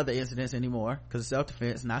consider the other incidents anymore because it's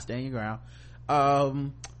self-defense, not standing your ground.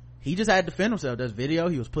 He just had to defend himself. There's video.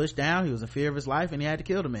 He was pushed down. He was in fear of his life, and he had to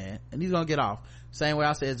kill the man. And he's gonna get off. Same way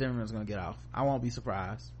I said Zimmerman's gonna get off. I won't be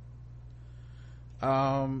surprised.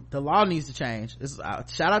 The law needs to change.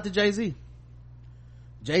 Shout out to Jay-Z.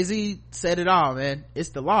 Jay-Z said it all, man. It's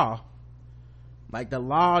the law. Like, the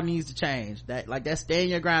law needs to change. That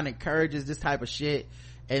stand your ground encourages this type of shit,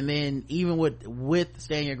 And then even with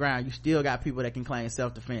stand your ground, you still got people that can claim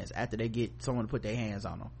self-defense after they get someone to put their hands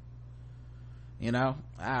on them, you know.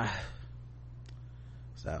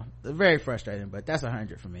 So it's very frustrating, but that's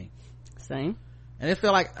 100 for me. Same. And it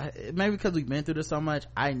felt like maybe because we've been through this so much,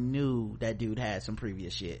 I knew that dude had some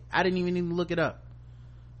previous shit. I didn't even need to look it up.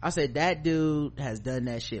 I said that dude has done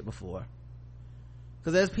that shit before,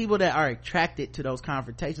 because there's people that are attracted to those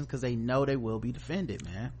confrontations because they know they will be defended,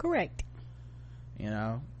 man. Correct. You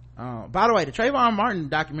know. By the way, the Trayvon Martin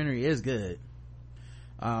documentary is good.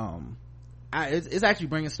 It's actually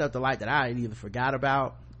bringing stuff to light that I either forgot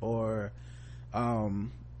about or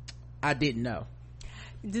I didn't know.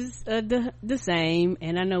 Just the same,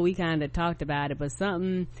 and I know we kind of talked about it, but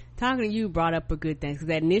talking to you brought up a good thing, because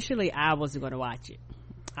initially I wasn't going to watch it.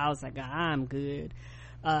 I was like, I'm good,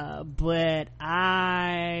 but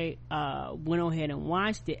I went ahead and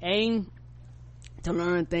watched it. A, to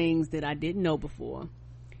learn things that I didn't know before.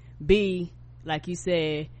 B, like you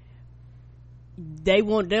said, they'll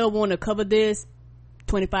want to cover this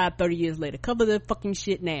 25-30 years later. Cover the fucking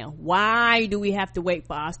shit now. Why do we have to wait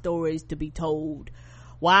for our stories to be told?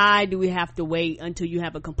 Why do we have to wait until you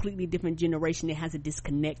have a completely different generation that has a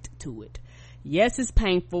disconnect to it? Yes, it's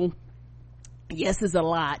painful. Yes, it's a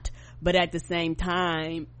lot. But at the same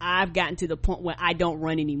time, I've gotten to the point where I don't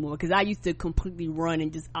run anymore, because I used to completely run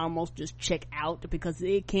and just almost just check out, because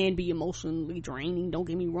it can be emotionally draining, don't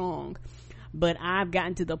get me wrong. But I've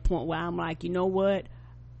gotten to the point where I'm like, you know what?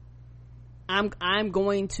 I'm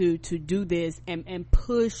going to do this and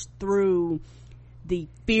push through the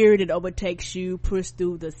fear that overtakes you, push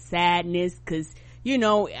through the sadness, because you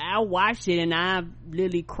know, I watched it and I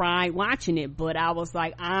literally cried watching it, but I was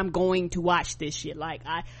like, I'm going to watch this shit. Like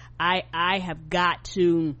I have got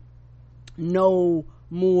to know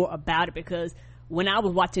more about it, because when I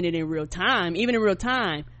was watching it in real time, even in real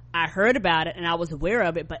time, I heard about it and I was aware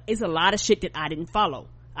of it, but it's a lot of shit that I didn't follow.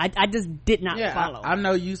 I just did not follow. I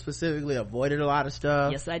know you specifically avoided a lot of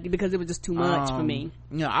stuff. Yes, I did, because it was just too much for me.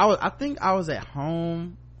 You know, I think I was at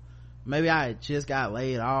home. Maybe I had just got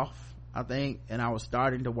laid off, I think, and I was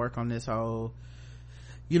starting to work on this whole,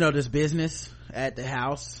 you know, this business at the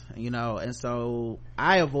house, you know, and so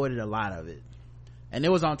I avoided a lot of it. And it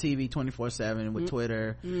was on TV 24/7 with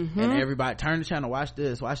Twitter, and everybody turn the channel, watch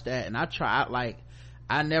this, watch that, and I tried, like,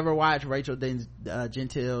 I never watched Rachel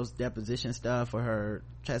Gentile's deposition stuff or her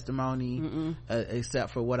testimony,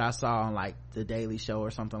 except for what I saw on like the Daily Show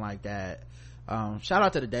or something like that. Shout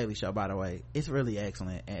out to the Daily Show, by the way. It's really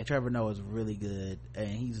excellent, and Trevor Noah is really good, and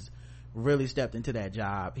he's really stepped into that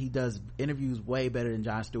job. He does interviews way better than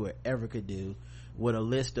Jon Stewart ever could do, with a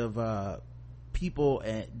list of people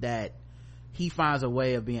that he finds a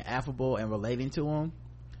way of being affable and relating to them,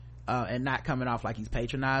 and not coming off like he's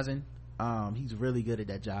patronizing. He's really good at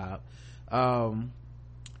that job.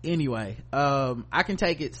 Anyway, I can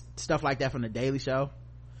take it stuff like that from the Daily Show.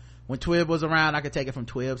 When Twib was around, I could take it from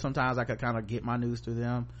Twib. Sometimes I could kind of get my news through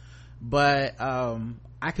them, but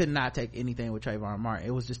I could not take anything with Trayvon Martin.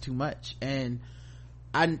 It was just too much. And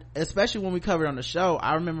especially when we covered on the show,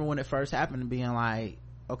 I remember when it first happened, being like,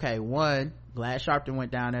 okay, one, Glad Sharpton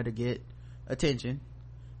went down there to get attention.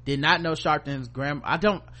 Did not know Sharpton's grandma. I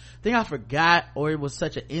don't think I forgot, or it was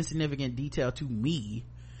such an insignificant detail to me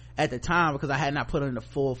at the time because I had not put it into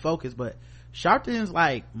full focus, but Sharpton's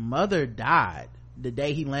like mother died the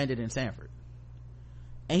day he landed in Sanford,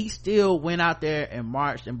 and he still went out there and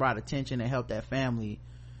marched and brought attention and helped that family.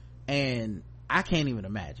 And I can't even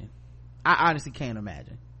imagine. I honestly can't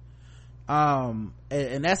imagine.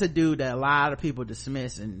 And that's a dude that a lot of people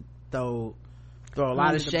dismiss and throw a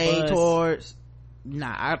lot of shade towards.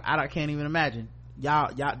 Nah, I can't even imagine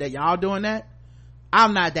y'all doing that.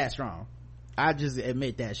 I'm not that strong. I just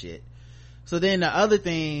admit that shit. So then the other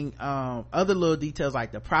thing, other little details,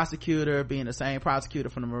 like the prosecutor being the same prosecutor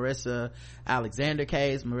from the Marissa Alexander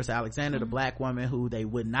case. Marissa Alexander, the black woman who they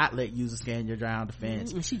would not let use a stand your ground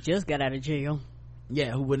defense. She just got out of jail.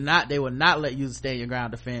 Yeah, they would not let use a stand your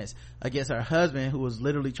ground defense against her husband, who was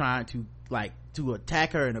literally trying to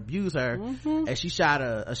attack her and abuse her, and she shot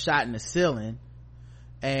a shot in the ceiling.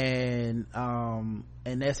 And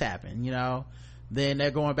this happened, you know. Then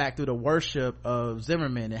they're going back through the worship of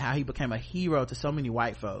Zimmerman and how he became a hero to so many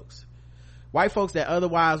white folks that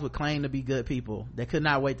otherwise would claim to be good people. They could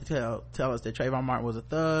not wait to tell us that Trayvon Martin was a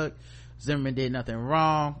thug. Zimmerman did nothing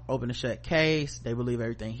wrong. Open and shut case. They believe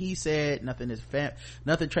everything he said. Nothing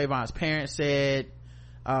Trayvon's parents said.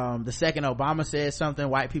 The second Obama said something,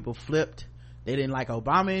 white people flipped. They didn't like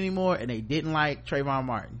Obama anymore, and they didn't like Trayvon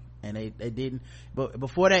Martin. And they didn't, but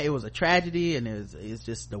before that it was a tragedy, and it's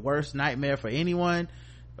just the worst nightmare for anyone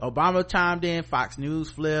Obama chimed in, Fox News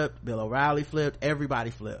flipped, Bill O'Reilly flipped,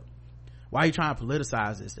 everybody flipped. Why are you trying to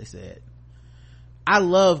politicize this? They said. I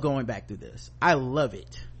love going back through this. I love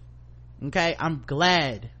it. Okay, I'm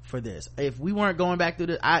glad for this. If we weren't going back through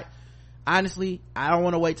this, honestly, I don't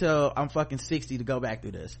want to wait till I'm fucking 60 to go back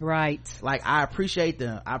through this. Right. Like, I appreciate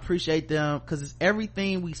them because it's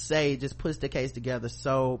everything we say just puts the case together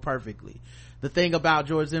so perfectly. The thing about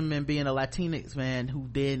George Zimmerman being a Latinx man who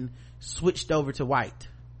then switched over to white,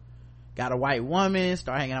 got a white woman,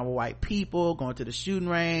 started hanging out with white people, going to the shooting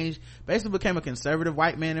range, basically became a conservative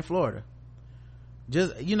white man in Florida.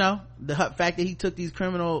 Just, the fact that he took these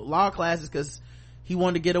criminal law classes because he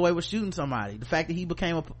wanted to get away with shooting somebody. The fact that he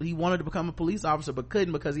wanted to become a police officer but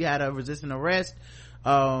couldn't because he had a resisting arrest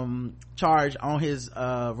charge on his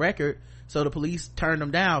record, so the police turned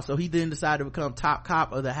him down. So he then decided to become top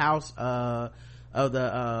cop of the house of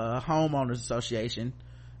the homeowners association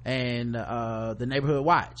and the neighborhood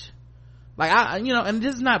watch. Like, and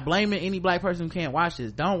this is not blaming any black person who can't watch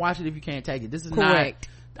this. Don't watch it if you can't take it. This is correct.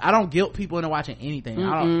 I don't guilt people into watching anything.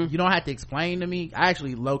 You don't have to explain to me. I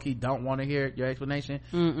actually low-key don't want to hear your explanation.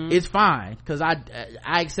 It's fine because I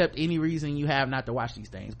accept any reason you have not to watch these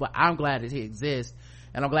things, but I'm glad that it exists,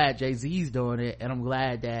 and I'm glad Jay-Z's doing it, and I'm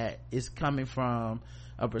glad that it's coming from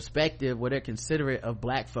a perspective where they're considerate of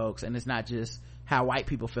black folks, and it's not just how white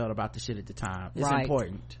people felt about the shit at the time. It's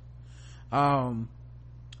important. And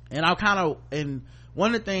I'll and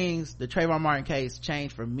one of the things the Trayvon Martin case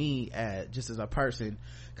changed for me just as a person,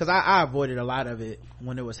 because I avoided a lot of it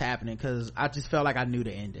when it was happening because I just felt like I knew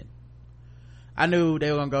the ending. I knew they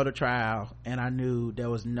were gonna go to trial, and I knew there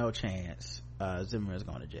was no chance Zimmerman was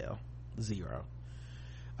going to jail. 0.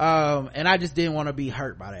 And I just didn't want to be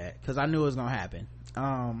hurt by that because I knew it was gonna happen.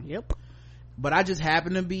 Yep. But I just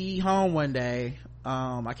happened to be home one day,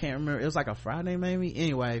 I can't remember, it was like a Friday maybe,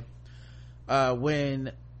 anyway,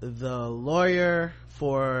 when the lawyer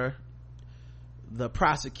for the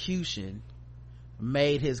prosecution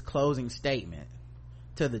made his closing statement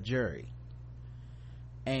to the jury,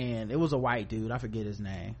 and it was a white dude, I forget his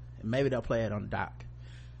name, maybe they'll play it on the doc,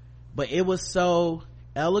 but it was so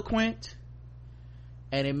eloquent,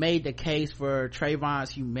 and it made the case for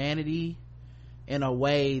Trayvon's humanity in a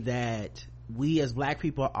way that we as black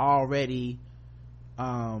people already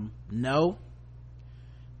know,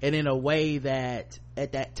 and in a way that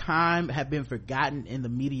at that time had been forgotten in the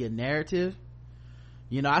media narrative.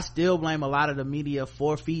 I still blame a lot of the media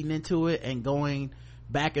for feeding into it and going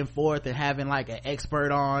back and forth and having like an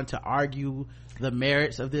expert on to argue the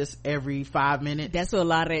merits of this every 5 minutes. That's what a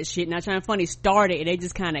lot of that shit, not trying to funny, started, and they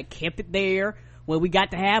just kind of kept it there where we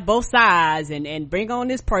got to have both sides and bring on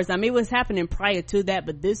this person. I mean, it was happening prior to that,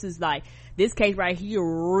 but this is like, this case right here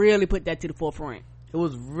really put that to the forefront. It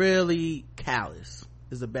was really callous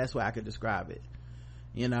is the best way I could describe it.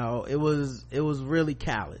 It was really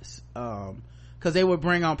callous, because they would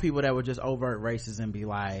bring on people that were just overt racist and be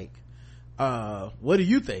like, what do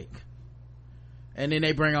you think? And then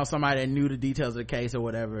they bring on somebody that knew the details of the case or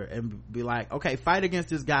whatever and be like, okay, fight against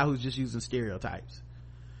this guy who's just using stereotypes.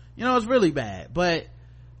 It's really bad. But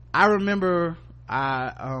I remember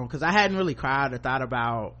because I hadn't really cried or thought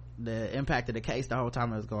about the impact of the case the whole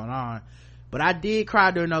time it was going on, but I did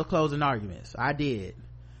cry during those closing arguments. I did.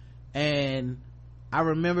 And I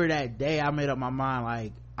remember that day I made up my mind,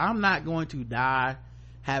 like, I'm not going to die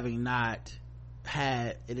having not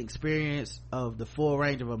had an experience of the full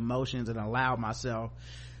range of emotions and allowed myself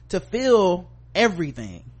to feel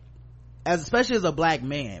everything, especially as a black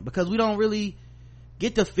man, because we don't really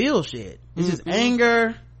get to feel shit. It's just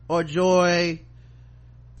anger or joy,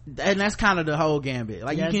 and that's kind of the whole gambit.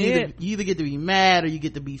 Like, you either get to be mad or you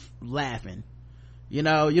get to be laughing. You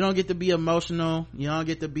don't get to be emotional, you don't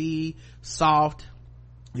get to be soft,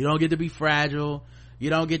 you don't get to be fragile, you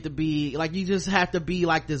don't get to be like, you just have to be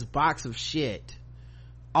like this box of shit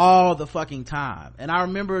all the fucking time. And I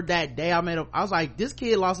remember that day I was like, this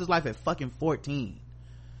kid lost his life at fucking 14,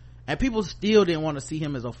 and people still didn't want to see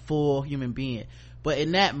him as a full human being. But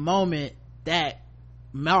in that moment, that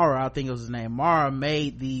Mara, I think it was his name, Mara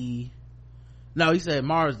made he said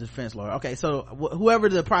Mara's defense lawyer. Okay, so whoever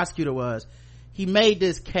the prosecutor was, he made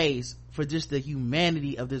this case for just the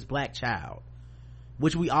humanity of this black child,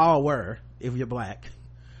 which we all were if you're black.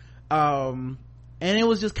 And it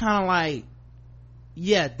was just kind of like,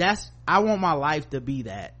 yeah, I want my life to be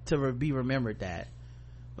that, to be remembered that.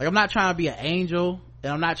 Like, I'm not trying to be an angel,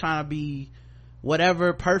 and I'm not trying to be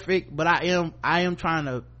whatever perfect, but I am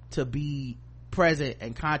trying to be present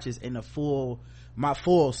and conscious in my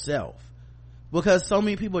full self, because so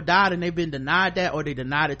many people died and they've been denied that, or they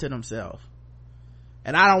denied it to themselves.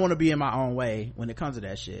 And I don't want to be in my own way when it comes to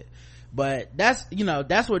that shit. But that's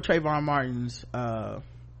what Trayvon Martin's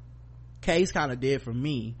case kind of did for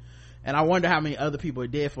me, and I wonder how many other people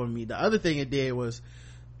it did for me. The other thing it did was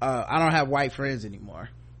I don't have white friends anymore.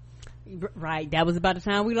 Right, that was about the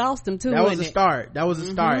time we lost them too. That was a start.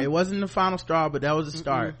 It wasn't the final straw, but that was a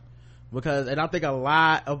start. Because, and I think a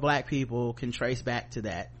lot of black people can trace back to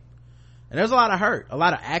that. And there's a lot of hurt. A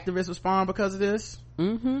lot of activists respond because of this.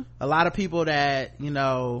 A lot of people that,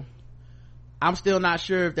 I'm still not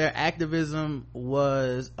sure if their activism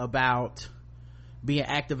was about being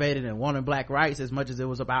activated and wanting black rights as much as it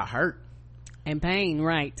was about hurt and pain.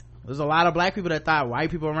 Right, there's a lot of black people that thought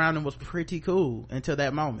white people around them was pretty cool until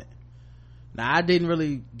that moment. Now I didn't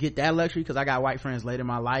really get that luxury because I got white friends late in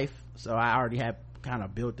my life, so I already had kind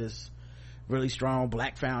of built this really strong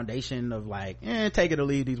black foundation of like, take it or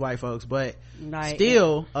leave these white folks. But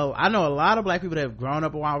still, I know a lot of black people that have grown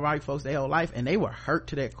up around white folks their whole life and they were hurt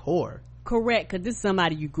to their core. Correct, because this is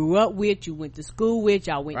somebody you grew up with, you went to school with,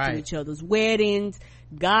 y'all went to each other's weddings,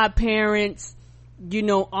 godparents,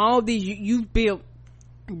 all these, you've built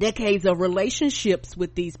decades of relationships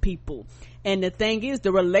with these people. And the thing is,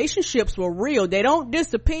 the relationships were real. They don't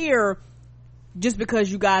disappear just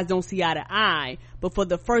because you guys don't see eye to eye. But for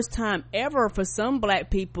the first time ever, for some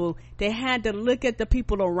black people, they had to look at the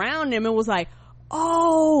people around them and was like,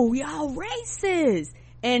 oh, y'all racist.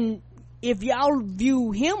 And if y'all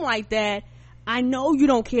view him like that, I know you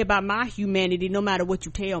don't care about my humanity no matter what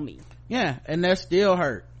you tell me. Yeah, and they're still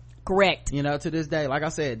hurt. Correct. To this day, like I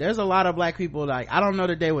said, there's a lot of black people, like, I don't know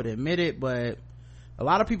that they would admit it, but a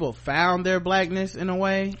lot of people found their blackness in a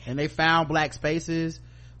way, and they found black spaces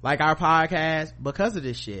like our podcast because of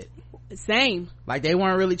this shit. Same. Like, they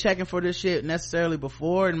weren't really checking for this shit necessarily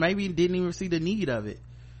before, and maybe didn't even see the need of it.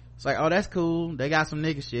 It's like, oh, that's cool, they got some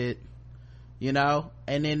nigga shit,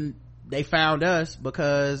 and then they found us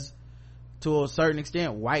because to a certain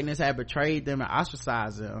extent whiteness had betrayed them and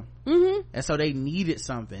ostracized them. And so they needed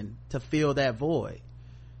something to fill that void.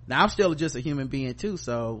 Now I'm still just a human being too,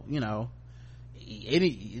 so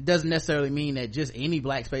it doesn't necessarily mean that just any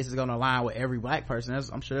black space is going to align with every black person.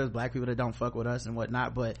 I'm sure there's black people that don't fuck with us and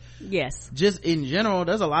whatnot, but yes, just in general,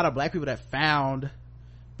 there's a lot of black people that found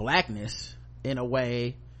blackness in a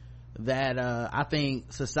way that I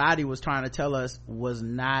think society was trying to tell us was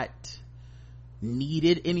not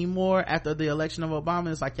needed anymore after the election of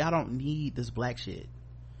Obama. It's like, y'all don't need this black shit,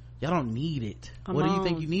 y'all don't need it. What do you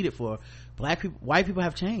think you need it for? White people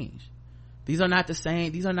have changed. These are not the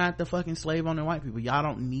same. These are not the fucking slave owning white people. Y'all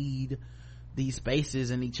don't need these spaces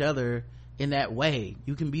and each other in that way.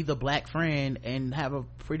 You can be the black friend and have a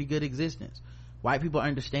pretty good existence. White people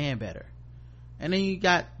understand better. And then you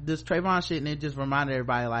got this Trayvon shit, and it just reminded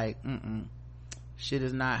everybody like, shit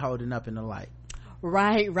is not holding up in the light.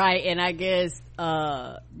 Right. And I guess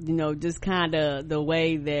just kind of the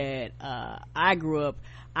way that I grew up,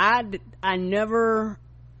 I never,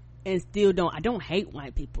 and still don't, I don't hate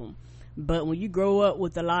white people, but when you grow up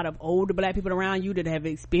with a lot of older black people around you that have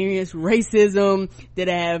experienced racism, that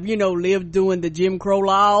have lived doing the Jim Crow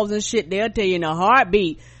laws and shit, they'll tell you in a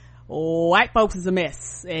heartbeat, white folks is a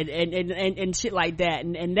mess, and shit like that,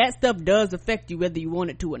 and that stuff does affect you whether you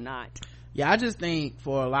want it to or not. Yeah, I just think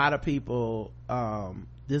for a lot of people,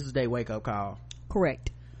 this is their wake-up call.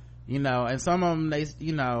 Correct. And some of them,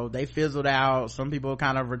 they fizzled out. Some people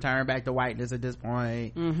kind of return back to whiteness at this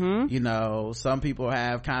point. Some people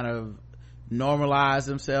have kind of normalized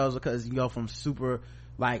themselves because you go from super,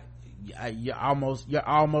 like, you're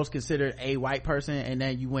almost considered a white person, and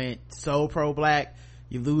then you went so pro-black,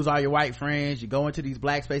 you lose all your white friends, you go into these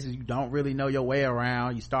black spaces you don't really know your way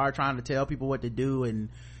around, you start trying to tell people what to do and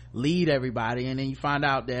lead everybody, and then you find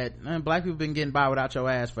out that black people been getting by without your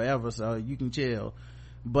ass forever, so you can chill.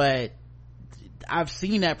 But I've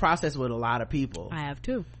seen that process with a lot of people. I have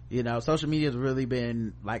too. Social media has really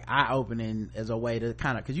been like eye-opening as a way to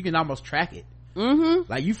kind of, because you can almost track it.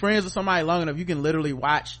 Like, you friends with somebody long enough, you can literally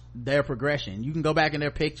watch their progression. You can go back in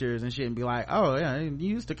their pictures and shit and be like, oh yeah, you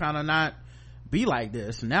used to kind of not be like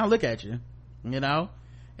this, now look at you.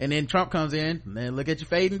 And then Trump comes in and then look at you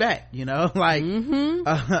fading back, like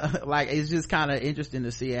like it's just kind of interesting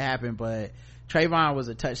to see it happen. But Trayvon was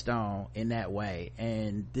a touchstone in that way,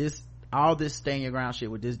 and all this stand your ground shit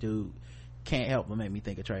with this dude can't help but make me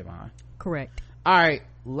think of Trayvon. Correct. All right,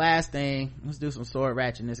 last thing, let's do some sword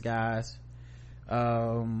ratchetness, guys.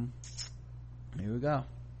 Here we go.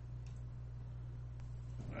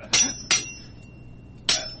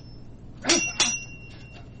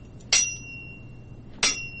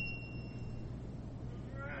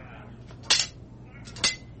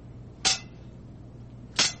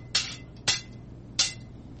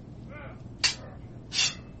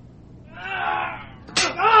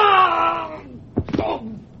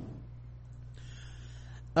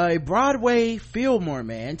 A Broadway Fillmore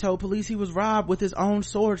man told police he was robbed with his own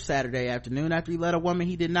sword Saturday afternoon after he let a woman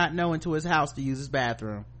he did not know into his house to use his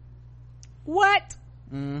bathroom. What?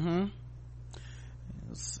 His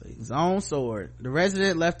own sword. The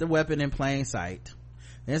resident left the weapon in plain sight.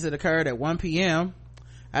 The incident occurred at 1 p.m.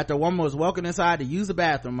 after a woman was welcomed inside to use the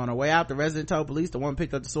bathroom. On her way out, the resident told police the woman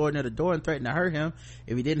picked up the sword near the door and threatened to hurt him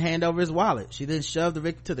if he didn't hand over his wallet. She then shoved the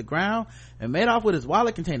victim to the ground and made off with his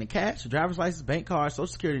wallet containing cash, a driver's license, bank card, social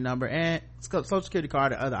security number, and social security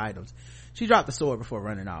card and other items. She dropped the sword before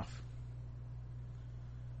running off.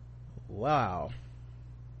 Wow.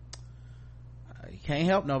 You can't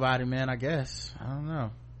help nobody, man, I guess. I don't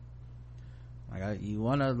know. Like, you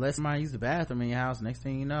want to let somebody use the bathroom in your house, next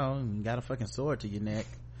thing you know, you got a fucking sword to your neck.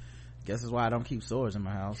 Guess that's why I don't keep swords in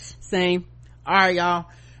my house. Same. All right, y'all.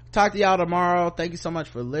 Talk to y'all tomorrow. Thank you so much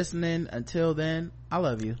for listening. Until then, I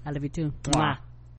love you. I love you too. Mwah.